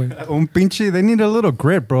that one, güey. Un pinche, they need a little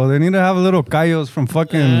grit, bro. They need to have a little callos from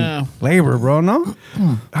fucking labor, bro, no?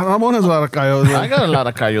 Ramon has a lot of callos. I got a lot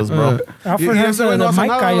of callos, bro. Alfred Y has ese güey no the hace mic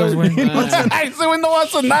nada, callos, güey. güey. Ese güey no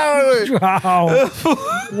hace nada, güey. Wow.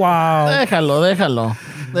 Wow. Déjalo.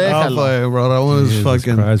 Déjalo. Bro, that one is Jesus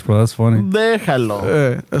fucking. Christ, bro, that's funny. Déjalo.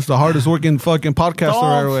 That's the hardest working fucking podcaster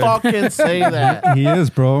Don't ever. fucking say that. He is,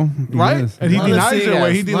 bro. He Right? is. And he No le denies it, sigas,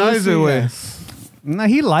 way. He no le denies it, way. sigas. Nah,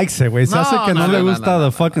 he likes it, güey. Se No, hace que no, no, le no, gusta no,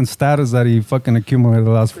 the fucking status that he fucking accumulated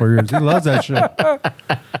the last 4 years. He loves that shit.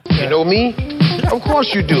 You know me? Of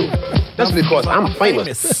course you do. That's because I'm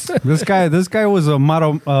famous. This guy was a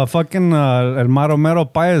fucking El Maromero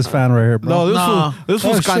Paez fan right here, bro. No, this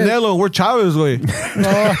was Oh, shit. Canelo. We're Chavez, way.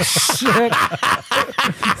 Oh, shit.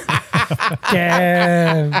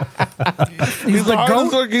 Damn. He's the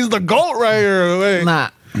GOAT. He's the GOAT right here, way. Nah.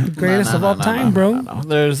 Greatest of all time, bro. No.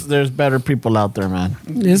 There's better people out there, man.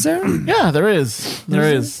 Is there? Yeah, there is.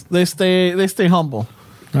 There is. They stay humble.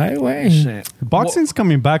 Right way. Shit. Boxing's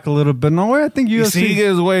coming back a little bit. No way. I think UFC.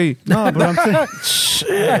 Sigues, way. No, but I'm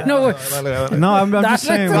saying. No, güey. No, I'm just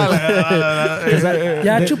saying. güey.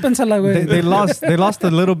 Ya chúpensela, güey. They lost a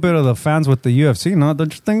little bit of the fans with the UFC, no?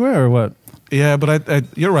 Don't you think, way, or what? Yeah, but I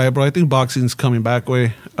you're right, bro. I think boxing's coming back,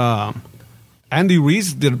 way. Andy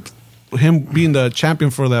Reese did him being the champion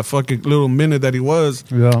for that fucking little minute that he was.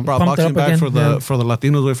 Yeah. Brought Pumped it boxing up back again, yeah. for the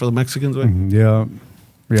Latinos, way, for the Mexicans, way. Yeah.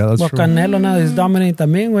 Yeah, that's Well, true. Canelo now is dominating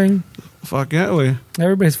también, güey. Fuck yeah, way.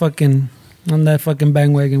 Everybody's fucking on that fucking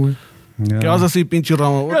bandwagon, güey. ¿Qué Yeah. vas a decir, pinche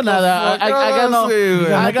Ramon? Yo nada, I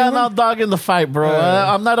got no dog in the fight, bro.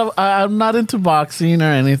 I'm not into boxing or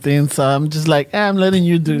anything, so I'm just like, I'm letting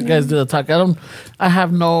you guys do the talk. I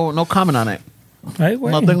have no comment on it. Right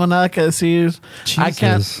way. No tengo nada que decir. I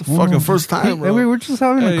can't. Jesus. Fucking first time, bro. Hey, we're just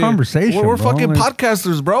having a conversation. We're bro. fucking Like,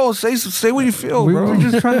 podcasters, bro. Say what you feel, bro. We're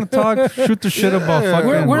just trying to talk, shoot the shit about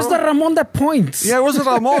fucking. Where's the Ramon that points? Yeah, where's the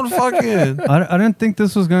Ramon fucking? I didn't think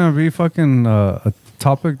this was gonna be fucking a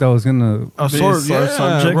topic that was gonna. A sword, Sore yeah,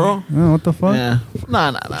 subject. bro. Yeah, what the fuck? Yeah.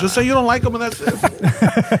 Nah. Just say you don't like him and that's it.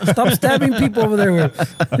 Stop stabbing people over there, güey.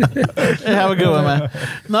 Hey, have a good one, man.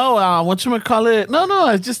 No, whatchamacallit? No,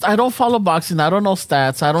 I don't follow boxing. I don't know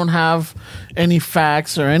stats. I don't have any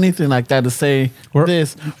facts or anything like that to say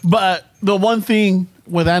this. But the one thing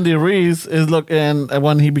with Andy Ruiz is and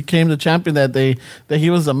when he became the champion that he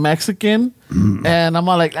was a Mexican, and I'm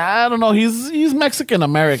all like, I don't know, he's Mexican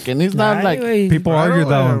American. He's not Right like way. People argue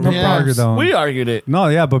that one. People Yeah. argue that one. We argued it. No,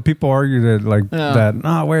 yeah, but people argued it like Yeah. that.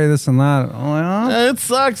 Nah, wait, this and that. I'm like, huh? It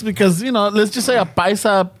sucks because, let's just say a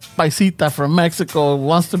paisita from Mexico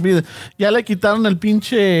wants to be... Ya le quitaron el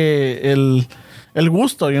pinche... El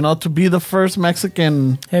gusto, to be the first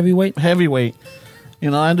Mexican Heavyweight. heavyweight.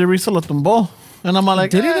 Andy Ruiz se lo tumbó. And I'm like,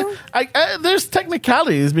 Did he though? there's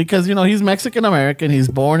technicalities because, he's Mexican-American. He's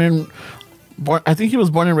I think he was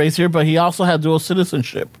born and raised here, but he also had dual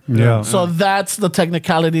citizenship. Yeah. So that's the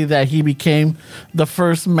technicality that he became the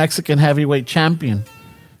first Mexican heavyweight champion.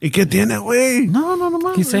 ¿Y qué tiene, güey?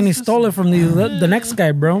 No. He's saying he stole it from the next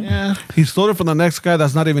guy, bro. Yeah. He stole it from the next guy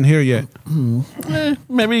that's not even here yet.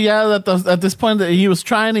 Maybe, yeah, at this point that he was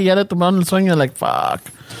trying to get it to run el sueño, like, fuck.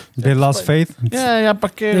 They lost faith. Yeah, pa'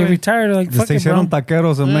 qué, They güey. retired like Se fuck it, bro. hicieron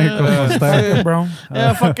taqueros en México. como está. Fuck it, bro.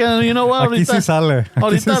 Yeah, fucking, you know what? Aquí sí sale.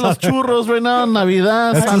 Aquí sí Ahorita los sale. churros right now, en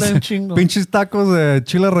Navidad, Estos salen chingo. pinches tacos de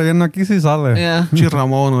chile relleno aquí sí sale. Yeah.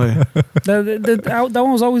 Chirramón, güey. That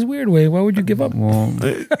one was always weird, way. Why would you give up? Well,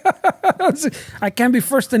 I can't be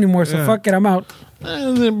first anymore, so fuck it, I'm out.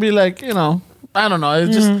 And it'd be like, you know, I don't know.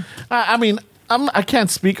 It's just, I mean, I can't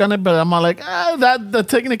speak on it, but I'm all like, that the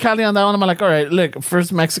technicality on that one, I'm like, all right, look,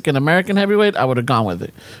 first Mexican American heavyweight, I would have gone with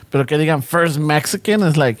it. Pero que digan first Mexican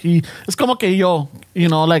is like, it's como que yo, you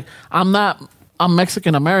know, like, I'm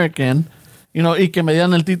Mexican American, you know, y que me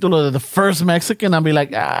dieran el título de the first Mexican, I'd be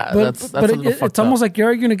like, that's a little fucked it's almost up. like you're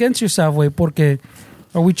arguing against yourself, way, porque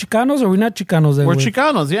are we Chicanos or are we not Chicanos? We're güey?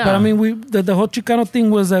 Chicanos, yeah. But I mean, the whole Chicano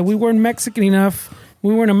thing was that we weren't Mexican enough,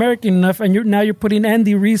 we weren't American enough, and now you're putting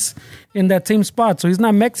Andy Reese in that same spot. So he's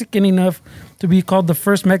not Mexican enough to be called the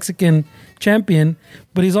first Mexican champion,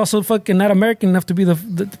 but he's also fucking not American enough to be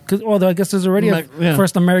although I guess there's already a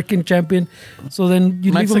first American champion. So then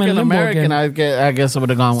you leave him in Mexican limbo American, again. I guess I would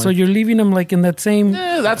have gone with. So you're leaving him like in that same.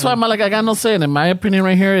 Yeah, that's why I'm like, I got no say. And in my opinion,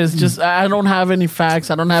 right here is just I don't have any facts.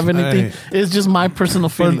 I don't have anything. Hey. It's just my personal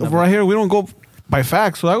feeling. But right here, we don't go by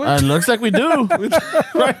facts, so It looks like we do. It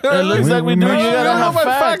looks like we do. we You don't gotta have by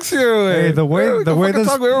facts. here. hey, the way this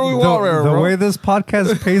talk wherever we want, the way this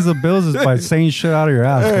podcast pays the bills is by saying shit out of your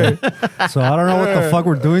ass. man. So I don't know what the fuck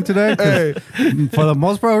we're doing today. 'Cause for the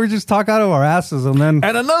most part, we just talk out of our asses and then.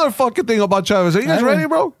 And another fucking thing about Chavez. Are you guys ready,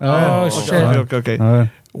 bro? Oh, shit. Okay. Uh,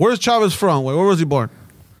 Where's Chavez from? Where was he born?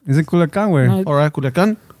 Is it Culiacán, güey? All right,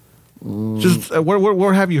 Culiacán. Just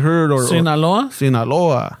where have you heard or Sinaloa?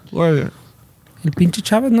 Sinaloa? Where? El pinche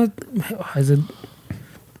Chavez, no. Is it?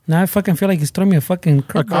 Now I fucking feel like he's throwing me a fucking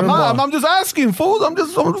curveball. I'm just asking, fools. I'm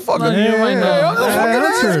just fucking. No, you might know. I'm just fucking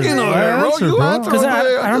Answer. asking, over there, bro. Answer, You bro. answer. Because over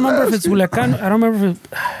there. I don't remember if it's Culiacán. I don't remember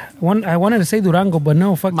if I wanted to say Durango, but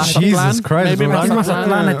no, fuck. Mazatlán? Jesus Christ. Maybe Durango. I think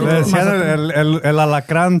Mazatlán. I think Le it's decían Mazatlán. el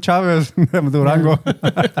alacrán Chávez de Durango.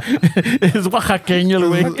 It's oaxaqueño, el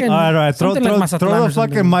güey. Fucking- All right, throw something like Mazatlán the or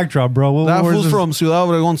fucking something. mic drop, bro. That Where's fool's this- from Ciudad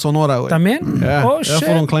Obregón, Sonora, güey. También? Yeah. Oh, That shit.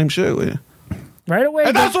 fool don't claim shit, güey. Right away.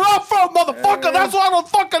 And that's where I'm from, motherfucker. That's why I don't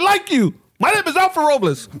fucking like you. My name is Alfred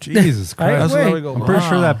Robles. Jesus Right Christ. away. There we go. I'm pretty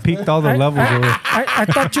sure that peaked all the levels. I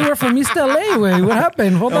thought you were from East LA, way. What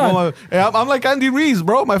happened? Hold on. I'm like Andy Reese,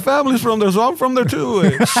 bro. My family's from there, so I'm from there too.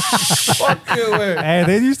 Güey. Fuck you, güey. Hey,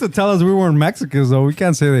 they used to tell us we weren't Mexicans, though. We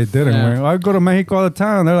can't say they didn't. Yeah. Right? I go to Mexico all the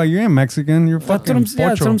time. They're like, you ain't Mexican. You're That's what fucking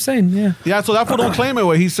that's what I'm saying. Yeah. Yeah, so that fool don't claim it.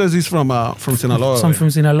 Way he says he's from Sinaloa. So I'm güey. from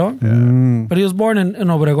Sinaloa. But he was born in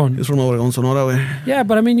Obregón. He's from Obregón, Sonora. Way. Yeah,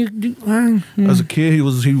 but I mean, you As a kid, he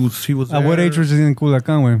was. At what there. age was he in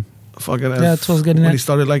Culiacán, güey? Fucking that's what I was getting when at. he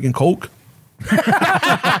started liking coke.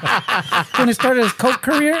 when he started his coke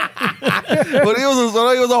career. But he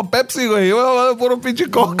was on Pepsi, güey. He was puro pinche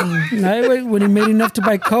coke. Nah, when he made enough to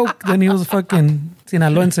buy coke, then he was fucking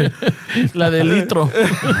Sinaloense. La de litro.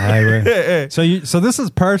 Ay, güey. So this is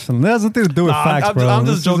personal. It has nothing to do with facts, I'm, bro. I'm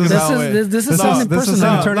just joking This around. is güey. this is This something is- this is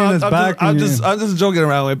personal. him turning his back I'm and just joking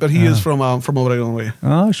around, güey. But he is from Obregón, güey.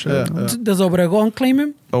 Oh, shit. Does Obregón claim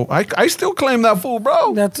him? Oh, I still claim that fool,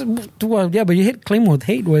 bro. That's well, yeah, but you hit claim with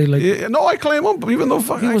hate, way. Like Yeah, no, I claim him, even though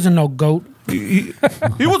fuck, he wasn't no goat. he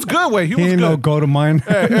was good, way. He He was ain't no good. go to mine.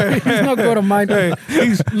 He's no goat of mine.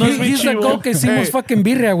 He's He's the goat que hicimos fucking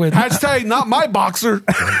birria with. hashtag not my boxer.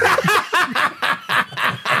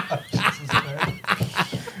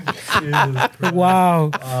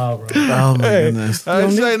 Wow. Oh my goodness.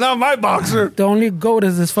 Hashtag not my boxer. The only goat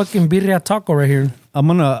is this fucking birria taco right here. I'm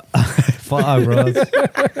gonna fuck, bro.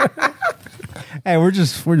 Hey, we're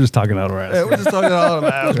just talking out of our ass. Hey, we're just talking all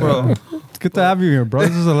the ass, bro. It's good to have you here, bro.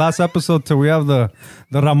 This is the last episode till we have the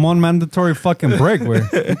Ramon mandatory fucking break.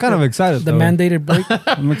 I'm kind of excited. The though. mandated break.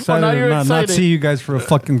 I'm excited now to you're not excited. see you guys for a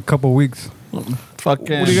fucking couple weeks.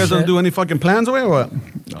 Fucking. What do you guys gonna do? Any fucking plans away or what?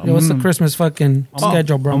 Yo, what's the Christmas fucking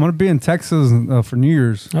schedule, bro? I'm gonna be in Texas for New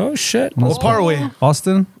Year's. Oh shit. What part away?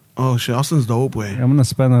 Austin. Oh shit, Austin's dope, way. I'm gonna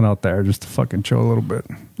spend it out there just to fucking chill a little bit.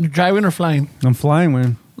 You driving or flying? I'm flying,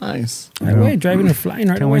 man. Nice. Right away, driving or flying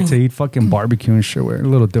right Can't away. wait to eat fucking barbecue and shit. We're a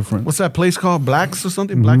little different. What's that place called? Blacks or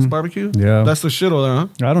something? Blacks Barbecue? Yeah. That's the shit over there, huh?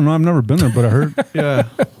 I don't know. I've never been there, but I heard. Yeah.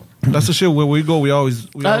 That's the shit where we go. We always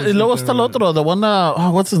Y luego está el otro, the one,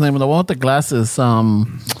 what's his name? The one with the glasses.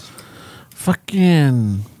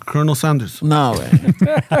 Fucking. Colonel Sanders. No, way.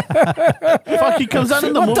 Fuck, he comes out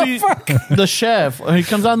in the movie. The Chef. He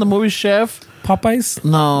comes out in the movie Chef. Popeyes.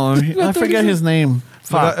 No, I forget his name.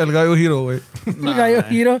 Fuck. El Gallo Hiro, way. Gallo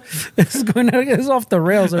Hiro is going. It's off the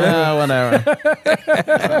rails already. Yeah,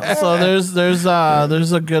 whatever. So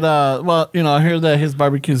there's a good. Well, you know, I hear that his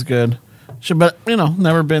barbecue's good. But,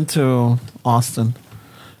 never been to Austin.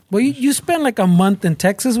 Well, you spent like a month in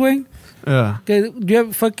Texas, way. Yeah. Do you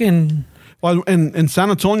have fucking Well, in San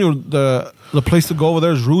Antonio, the place to go over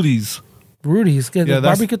there is Rudy's. Rudy's? That's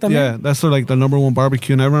Barbecue también? Yeah, that's like the number one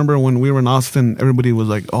barbecue. And I remember when we were in Austin, everybody was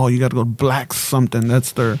like, "Oh, you got to go to Black something."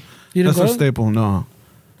 That's their staple. No,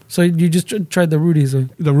 So you just tried the Rudy's? Way.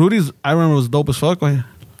 the Rudy's I remember was dope as fuck. Like,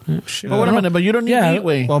 Shit. But wait a minute, but you don't need meat,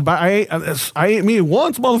 way. well, but I ate meat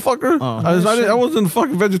once, motherfucker. I wasn't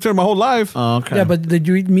fucking vegetarian my whole life. Oh, okay. Yeah, but did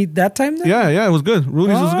you eat meat that time? Then? Yeah, it was good.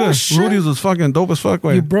 Rudy's was good. Shit. Rudy's was fucking dope as fuck.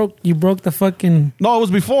 Way. You broke the fucking. No, it was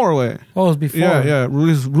before. Way. Oh, it was before. Yeah.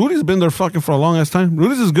 Rudy's been there fucking for a long ass time.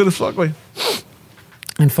 Rudy's is good as fuck. Way.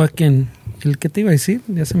 And fucking. ¿El qué te iba a decir?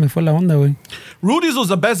 Ya se me fue la onda, güey. Rudy's was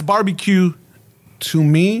the best barbecue to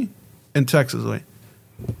me in Texas, way.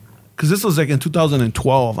 Because this was like in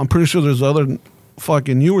 2012. I'm pretty sure there's other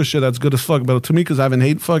fucking newer shit that's good as fuck. But to me, because I haven't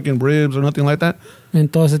ate fucking ribs or nothing like that. En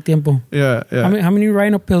todo ese tiempo. Yeah. How many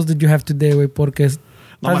rhino pills did you have today, güey? Porque estás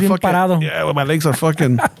bien parado. Yeah, well, my legs are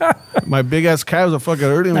fucking... my big ass calves are fucking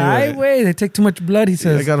hurting me. Ay, güey, they take too much blood, he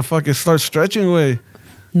says. I gotta fucking start stretching, way.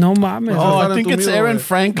 No mames. Oh, I think it's Aaron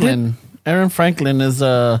Franklin. Aaron Franklin is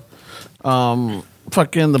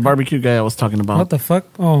fucking the barbecue guy I was talking about. What the fuck?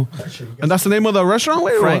 Oh. And that's the name of the restaurant,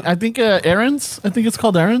 way? Frank, I think Aaron's. I think it's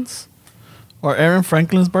called Aaron's. Or Aaron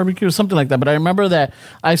Franklin's barbecue or something like that. But I remember that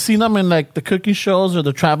I've seen them in like the cooking shows or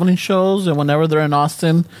the traveling shows, and whenever they're in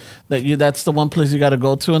Austin, that's the one place you got to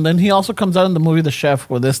go to. And then he also comes out in the movie The Chef,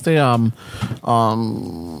 where they stay the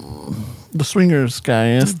swingers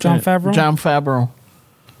guy is Jon Favreau? Jon Favreau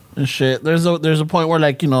and shit. There's a point where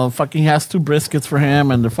like fucking has 2 briskets for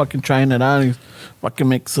him, and they're fucking trying it out. And he fucking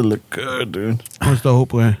makes it look good, dude. What's the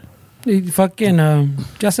hope, way? Fucking,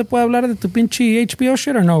 ¿ya se puede hablar de tu pinche HBO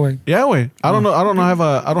shit or no, way? Yeah, way. I don't know. I don't have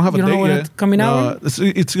a You don't know date when yet. it's coming out,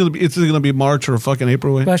 It's gonna be March or fucking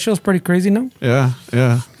April, way. That show's pretty crazy, no? Yeah.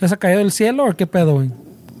 ¿Ya se cayó del cielo or qué pedo, güey?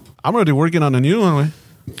 I'm already working on a new one, way.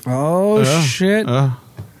 Oh, shit.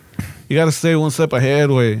 You gotta stay one step ahead,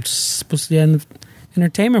 way. Pues ya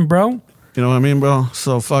entertainment, bro. You know what I mean, bro?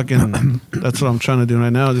 So fucking, that's what I'm trying to do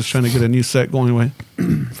right now. Just trying to get a new set going away.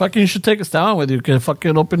 Fucking, you should take us down with you. Can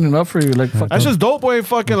fucking open it up for you, like fucking. That's just dope, way.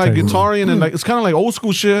 Fucking like guitaring and like it's kind of like old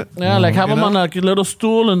school shit. Yeah, like have him on like a little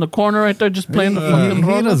stool in the corner right there, just playing the fucking He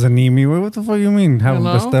roller. doesn't need me. What the fuck you mean? Have him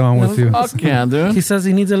Esteban with you? Fuck yeah, dude. He says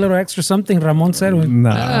he needs a little extra something, Ramon said, güey.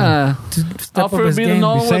 Nah. Yeah. To step up Offer his being game.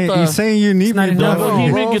 known He's saying you need not me, enough. bro.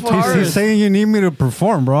 Bohemian He's guitarist. saying you need me to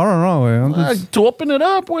perform, bro. I don't know, way. I'm just, To open it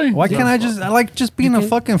up, way. why can't I like just being a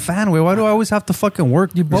fucking fan, way? Why do I always have to fucking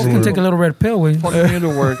work? You both can take a little red pill, güey. Fucking need to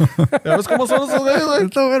work. Yeah, it's como son esos güeyes, like.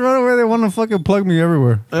 It's so right away. They want to fucking plug me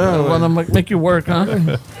everywhere. Want to make you work, huh? I'm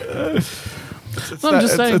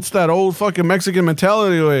just saying. It's that old fucking Mexican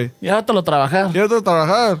mentality, way. Déjatelo trabajar. You have to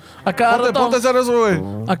trabajar. A cada Ponte a rato, hacer eso, way.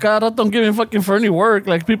 a cada rato I'm giving fucking for any work.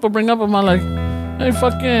 Like, people bring up, I'm like, hey,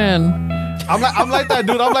 fucking. I'm like that,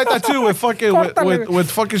 dude. I'm like that too with fucking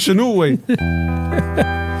with fucking Shanu, way.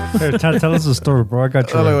 Here, tell us a story, bro. I got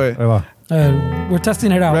you. Dale, güey. Ahí va. We're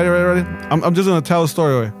testing it out. Ready? I'm just gonna tell a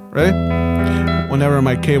story, way. Ready? Whenever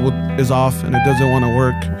my cable is off and it doesn't want to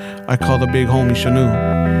work, I call the big homie Shanu.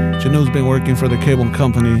 Shanu's been working for the cable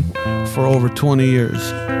company for over 20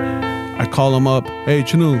 years. I call him up. Hey,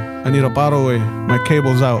 Shanu, I need a bottle, way. My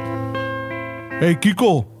cable's out. Hey,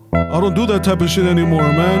 Kiko, I don't do that type of shit anymore,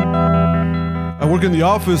 man. I work in the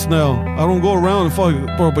office now. I don't go around and fuck,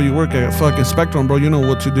 bro, but you work at fucking Spectrum, bro. You know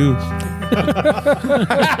what to do.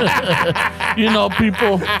 You know,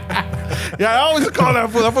 people. Yeah, I always call that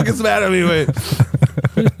fool. That fucking mad at me, wait.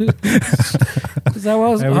 Is that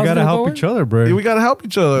what Hey, we gotta help each other, bro. We gotta help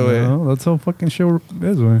each other, way. That's how fucking shit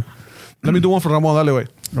is, way. Let me do one for Ramon, dale, way.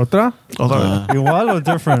 Otra? Otra. Igual or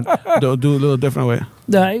different? Do a little different way.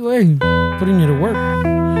 Ay, güey. Putting you to work.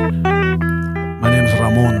 My name is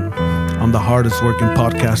Ramon. I'm the hardest working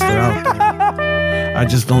podcaster out there. I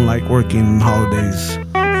just don't like working holidays.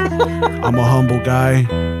 I'm a humble guy.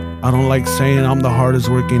 I don't like saying I'm the hardest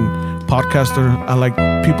working podcaster. I like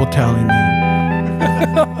people telling me.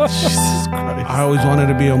 Jesus Christ. I always wanted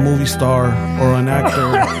to be a movie star or an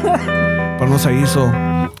actor. But no se hizo.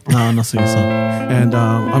 No se hizo. And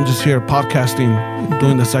I'm just here podcasting,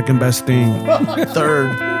 doing the second best thing.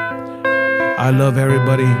 Third. I love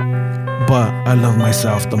everybody, but I love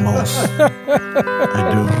myself the most. I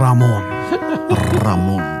do. Ramon.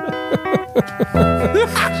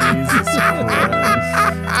 Jesus Christ.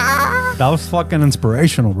 That was fucking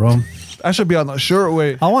inspirational, bro. I should be on the shirt,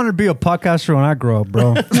 way. I want to be a podcaster when I grow up,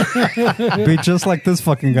 bro. Be just like this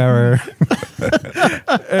fucking guy right here.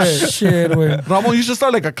 Shit, güey. Ramon, you should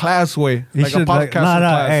start like a class way. You Like a should podcast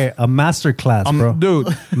class. hey, a master class, bro.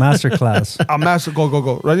 Dude, Master class. a master.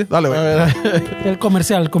 Go. Ready? Dale, güey. El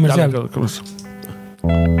comercial. Dale, come on.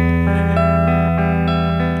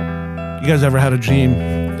 You guys ever had a dream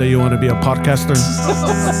that you want to be a podcaster?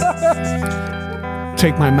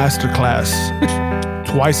 Take my master class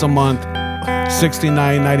twice a month,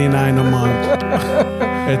 $69.99 a month.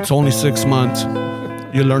 It's only 6 months.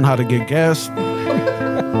 You learn how to get guests.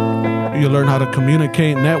 You learn how to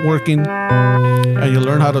communicate, networking, and you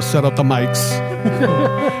learn how to set up the mics.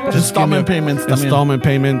 Installment payments. Installment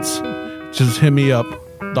payments. Just hit me up.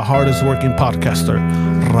 The hardest working podcaster,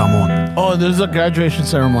 Ramon. Oh, there's a graduation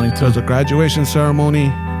ceremony too. There's a graduation ceremony,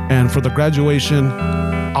 and for the graduation,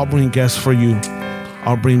 I'll bring guests for you.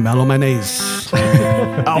 I'll bring Melo Menes.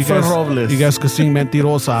 Alfred Robles. You guys could sing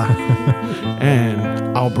Mentirosa.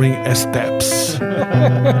 And I'll bring Esteps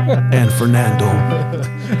and Fernando.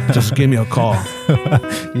 Just give me a call.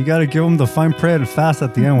 You got to give them the fine print fast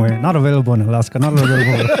at the end, way. Not available in Alaska. Not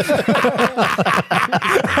available.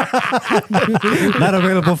 Not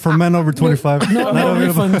available for men over 25. No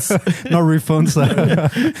refunds. No refunds.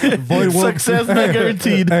 Void work. Success not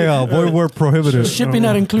guaranteed. Hey, void work prohibited. Shipping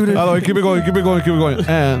not included. By the way, keep it going.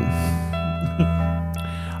 And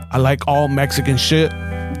I like all Mexican shit.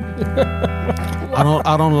 I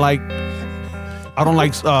don't like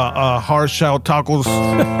hard shell tacos.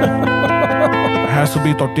 It has to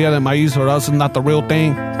be tortilla de maíz, or else it's not the real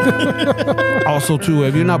thing. Also, too,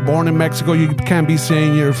 if you're not born in Mexico, you can't be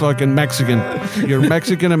saying you're fucking Mexican. You're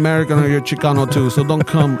Mexican American, or you're Chicano too. So don't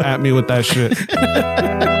come at me with that shit.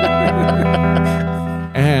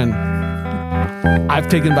 And I've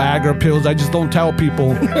taken Viagra pills. I just don't tell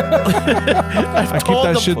people. I keep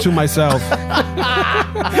that shit to myself.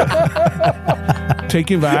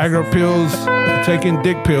 Taking Viagra pills, taking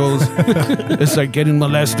dick pills, it's like getting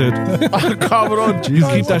molested. You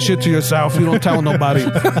keep that shit to yourself. You don't tell nobody.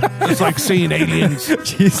 It's like seeing aliens.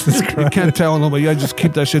 Jesus Christ. You can't tell nobody. I just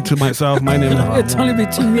keep that shit to myself. My name is Ramon. It's only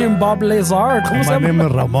between me and Bob Lazar. ¿Cómo se My llama? name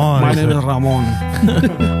is Ramon. My name is Ramon.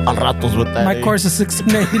 Al ratos with that. My course is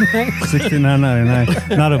 $16.99.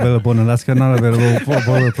 $69.99. Not available in Alaska. Not available for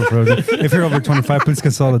border proposal. If you're over 25, please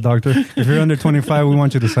consult a doctor. If you're under 25, we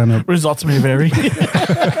want you to sign up. Results may vary.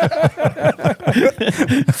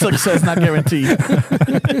 Success not guaranteed.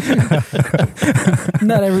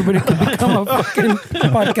 Not everybody can become a fucking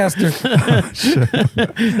podcaster.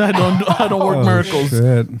 I don't work miracles.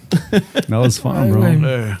 Shit. That was fun, bro.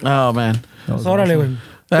 Oh man. Órale, güey.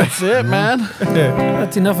 That's it, man.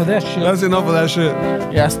 That's enough of that shit. That's enough of that shit.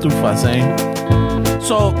 Yeah, estufas, eh?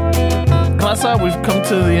 So, Raza, we've come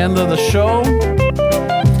to the end of the show.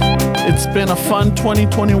 It's been a fun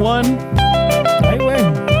 2021. Ay, güey.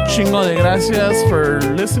 Chingo de gracias for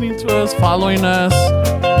listening to us, following us,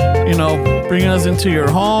 you know, bringing us into your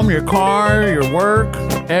home, your car, your work,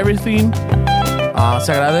 everything.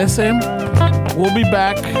 Se agradece. We'll be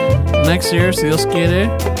back next year, si Dios quiere.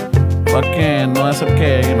 Fucking, no hacer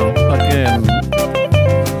que, you know, fucking.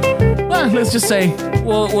 Let's just say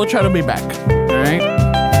we'll try to be back. All right.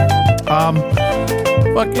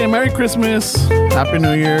 Fucking Merry Christmas, Happy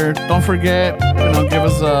New Year. Don't forget, you know, give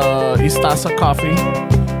us a Istaza coffee.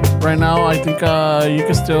 Right now, I think you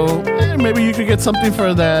can still, maybe you could get something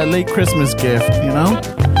for the late Christmas gift, you know?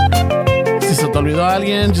 Si se te olvidó a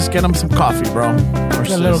alguien, just get them some coffee, bro. Or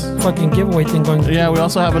Got a little sis. fucking giveaway thing going. Yeah, we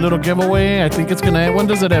also have a little giveaway. I think it's gonna, when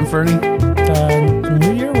does it end, Fernie?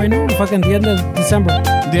 New Year, güey, no? Fucking the end of December.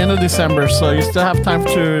 The end of December, so you still have time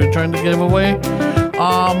to join the giveaway.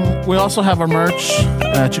 We also have our merch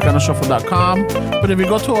at ChicanoShuffle.com. But if you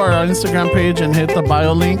go to our Instagram page and hit the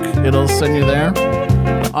bio link, it'll send you there.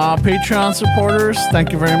 Patreon supporters,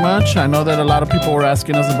 thank you very much. I know that a lot of people were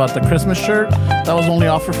asking us about the Christmas shirt. That was only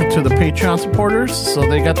offered to the Patreon supporters, so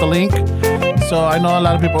they got the link. So I know a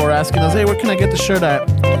lot of people were asking us, hey, where can I get the shirt at?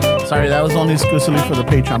 Sorry, that was only exclusively for the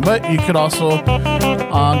Patreon. But you could also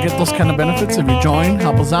get those kind of benefits if you join.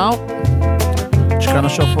 Help us out. Chicano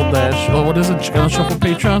Shuffle what is it?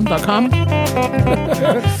 ChicanoShufflePatreon.com.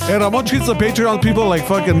 Hey, Ramon treats the Patreon people like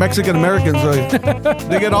fucking Mexican Americans. Right?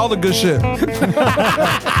 They get all the good shit.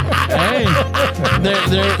 Hey,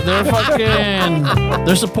 they're fucking,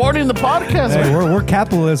 they're supporting the podcast. Hey, we're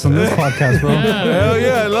capitalists on this podcast, bro. Hell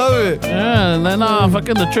yeah, I love it. Yeah, and then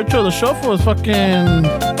fucking the Church of the Shuffle is fucking,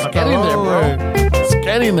 it's getting there, bro. It's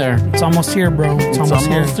getting there. It's almost here, bro. It's almost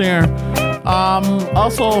here.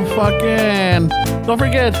 Also, fucking, don't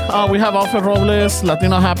forget, we have Alfred Robles,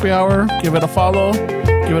 Latino Happy Hour. Give it a follow,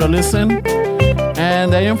 give it a listen.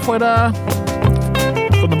 And de ahí en fuera,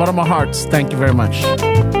 from the bottom of our hearts, thank you very much.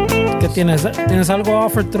 Que tienes? ¿Tienes algo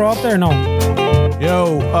offered throw out there? No.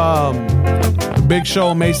 Yo, the big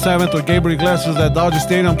show May 7th with Gabriel Iglesias at Dodger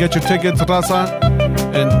Stadium. Get your tickets, Raza.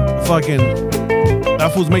 And fucking,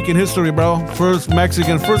 that fool's making history, bro. First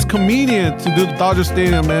Mexican, first comedian to do the Dodger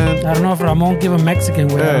Stadium, man. I don't know if Ramon give a Mexican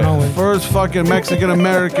way. I don't know. First fucking Mexican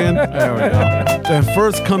American. There we go. The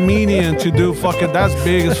first comedian to do fucking, that's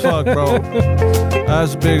big as fuck, bro.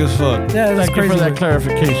 That's big as fuck. Yeah, that's Thank you crazy. for that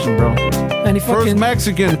clarification, bro. And he First fucking...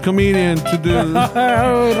 Mexican comedian to do.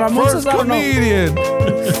 Ramon First says, I don't know. comedian.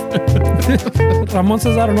 Ramon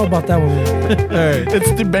says, I don't know about that one. Hey.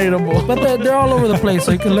 It's debatable. But they're all over the place,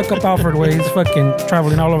 so you can look up Alfred Way. He's fucking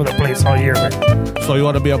traveling all over the place all year, man. So you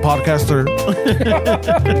want to be a podcaster?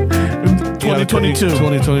 2022.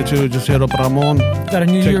 2022. Just hit up Ramon. Got a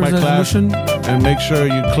New Take Year's my class resolution. and make sure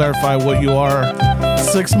you clarify what you are.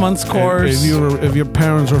 6 months course. If your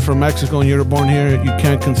parents are from Mexico and you were born here, you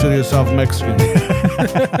can't consider yourself Mexican.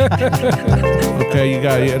 Okay,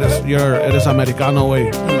 eres Americano, way.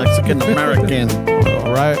 Mexican American.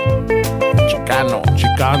 All right, Chicano.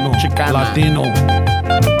 Chicana, Latino,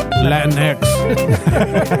 Latinx,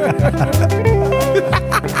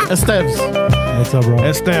 Esteves. What's up,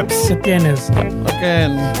 bro? steps. ¿Qué tienes?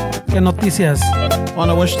 Again, ¿Qué noticias?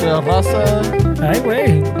 wanna wish the raza? Ay,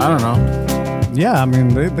 güey. I don't know. Yeah, I mean,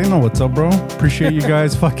 they know what's up, bro. Appreciate you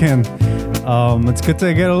guys fucking. It's good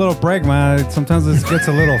to get a little break, man. Sometimes it gets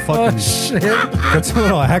a little Oh, fucking. shit. Gets a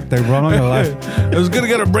little hectic, bro. I'm not gonna lie. It was good to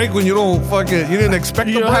get a break when you don't fucking, you didn't expect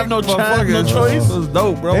You the don't break. have no but chance, fucking- no choice. It was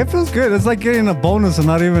dope, bro. It feels good. It's like getting a bonus and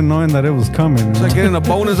not even knowing that it was coming. It's like getting a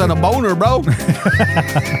bonus and a boner, bro.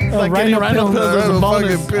 It's like getting rhino pills as a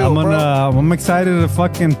bonus. Fucking pill, bro. I'm excited to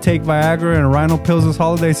fucking take Viagra and Rhino pills this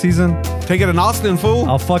holiday season. Take it in Austin, fool.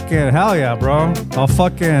 I'll fucking hell yeah, bro. I'll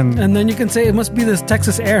fucking And then you can say it must be this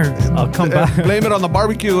Texas air. I'll come back. Blame it on the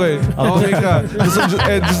barbecue, eh? Just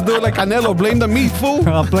do it like Canelo. Blame the meat, fool.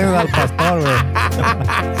 I'll play with Al Pastor.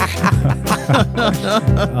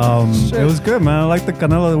 It was good, man. I like the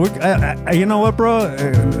Canelo. You know what, bro?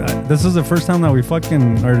 This is the first time that we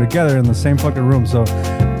fucking are together in the same fucking room. So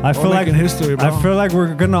I feel like making history, bro. I feel like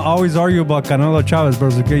we're gonna always argue about Canelo Chavez, bro.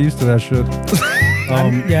 So get used to that shit.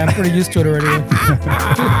 Yeah, I'm pretty used to it already.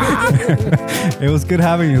 It was good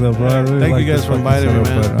having you, though, bro. I really Thank like you guys this for fucking inviting me,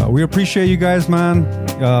 setup, man. But, we appreciate you guys, man.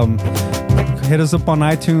 Hit us up on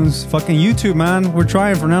iTunes, fucking YouTube, man. We're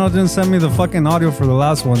trying. Fernando didn't send me the fucking audio for the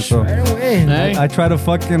last one, so Right away. Hey. I try to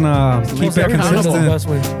fucking keep it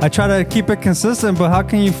consistent. I try to keep it consistent, but how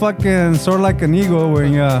can you fucking sort of like an ego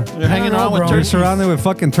when You're hanging around with bro. you're turkeys. surrounded with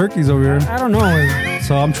fucking turkeys over here? I don't know.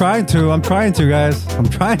 So I'm trying to, guys. I'm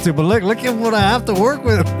trying to, but look at what I have to work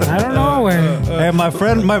with. I don't know. Hey, my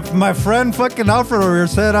friend fucking Alfred over here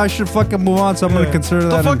said I should fucking move on, so I'm gonna consider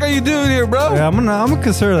What that. the fuck are you doing here, bro? Yeah, I'm gonna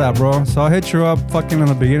consider that, bro. So I'll hit you up fucking in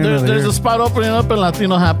the beginning of the There's year. a spot opening up in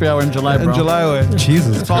Latino Happy Hour in July, bro. In July, way.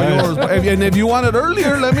 Jesus, It's all Christ. yours. And if you want it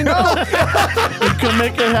earlier, let me know. You can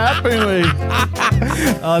make it happen, wait.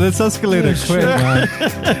 This escalated quick, man.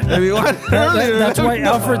 If you want it earlier. That's why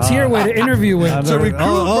Alfred's here with to interview with. It's a recruit,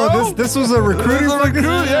 oh, bro. this was a recruiting This is a fucking-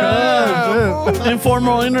 recruit, yeah. Oh, shit.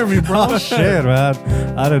 Informal interview, bro. Oh shit, man!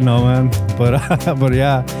 I didn't know, man. But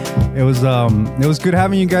yeah, it was good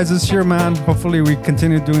having you guys this year, man. Hopefully we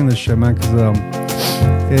continue doing this shit, man.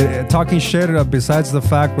 Because talking shit, besides the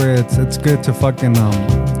fact where it's good to fucking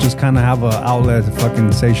just kind of have an outlet to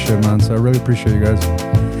fucking say shit, man. So I really appreciate you guys.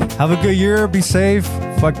 Have a good year. Be safe.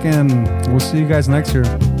 Fucking. We'll see you guys next year.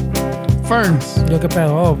 Ferns. Look at that.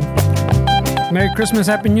 Oh, Merry Christmas,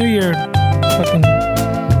 Happy New Year. Fucking.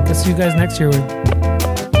 I'll see you guys next year in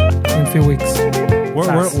a few weeks.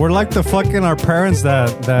 We're like the fucking our parents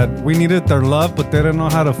that we needed their love, but they didn't know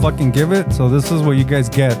how to fucking give it. So this is what you guys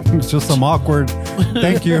get. It's just some awkward.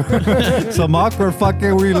 Thank you. Some awkward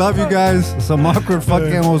fucking. We love you guys. Some awkward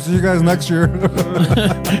fucking. We'll see you guys next year. I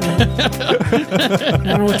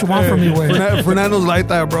don't know what you want from me, Wade. Fernando's like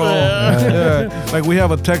that, bro. Yeah. Like we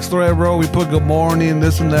have a text thread, bro. We put good morning,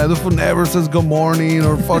 this and that. This one never says good morning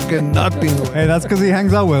or fucking nothing. Hey, that's because he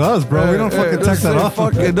hangs out with us, bro. We don't fucking It text doesn't at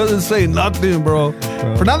all. say it doesn't say nothing, bro.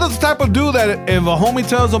 Fernando's the type of dude that if a homie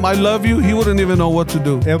tells him I love you, he wouldn't even know what to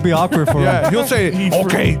do. It'll be awkward for Yeah, him. he'll say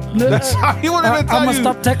okay. That's how he wouldn't even tell I'm gonna you.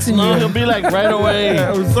 stop texting No, you. he'll be like right away.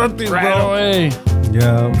 Yeah, or something, Right bro. away.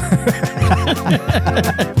 Yeah.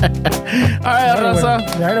 All right,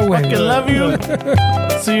 Raza. Right away. Fucking love you.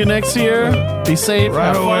 See you next year. Be safe.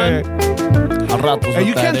 Right have away. fun. Al ratos Hey,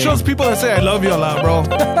 you with can't Daddy. trust people that say I love you a lot, bro.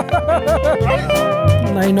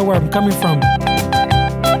 Now you know where I'm coming from.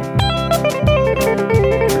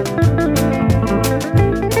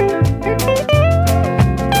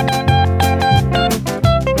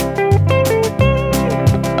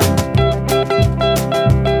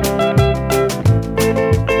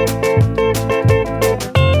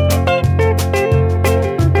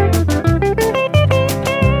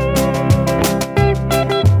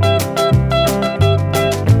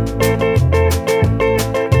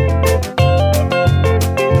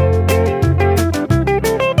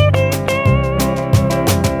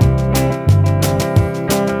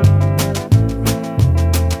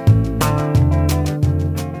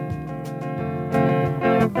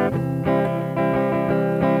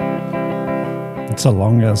 That's a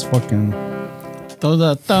long ass fucking. Throw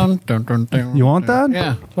that down. Dun, dun, dun, You want that?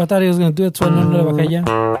 Yeah. I thought he was going to do it, so no le bajé ya.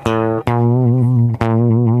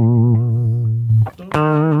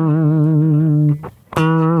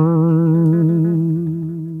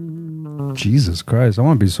 Jesus Christ, I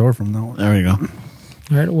want to be sore from that one. There we go.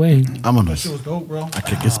 Right away. Vámonos. It was dope, bro. A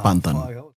que espantan.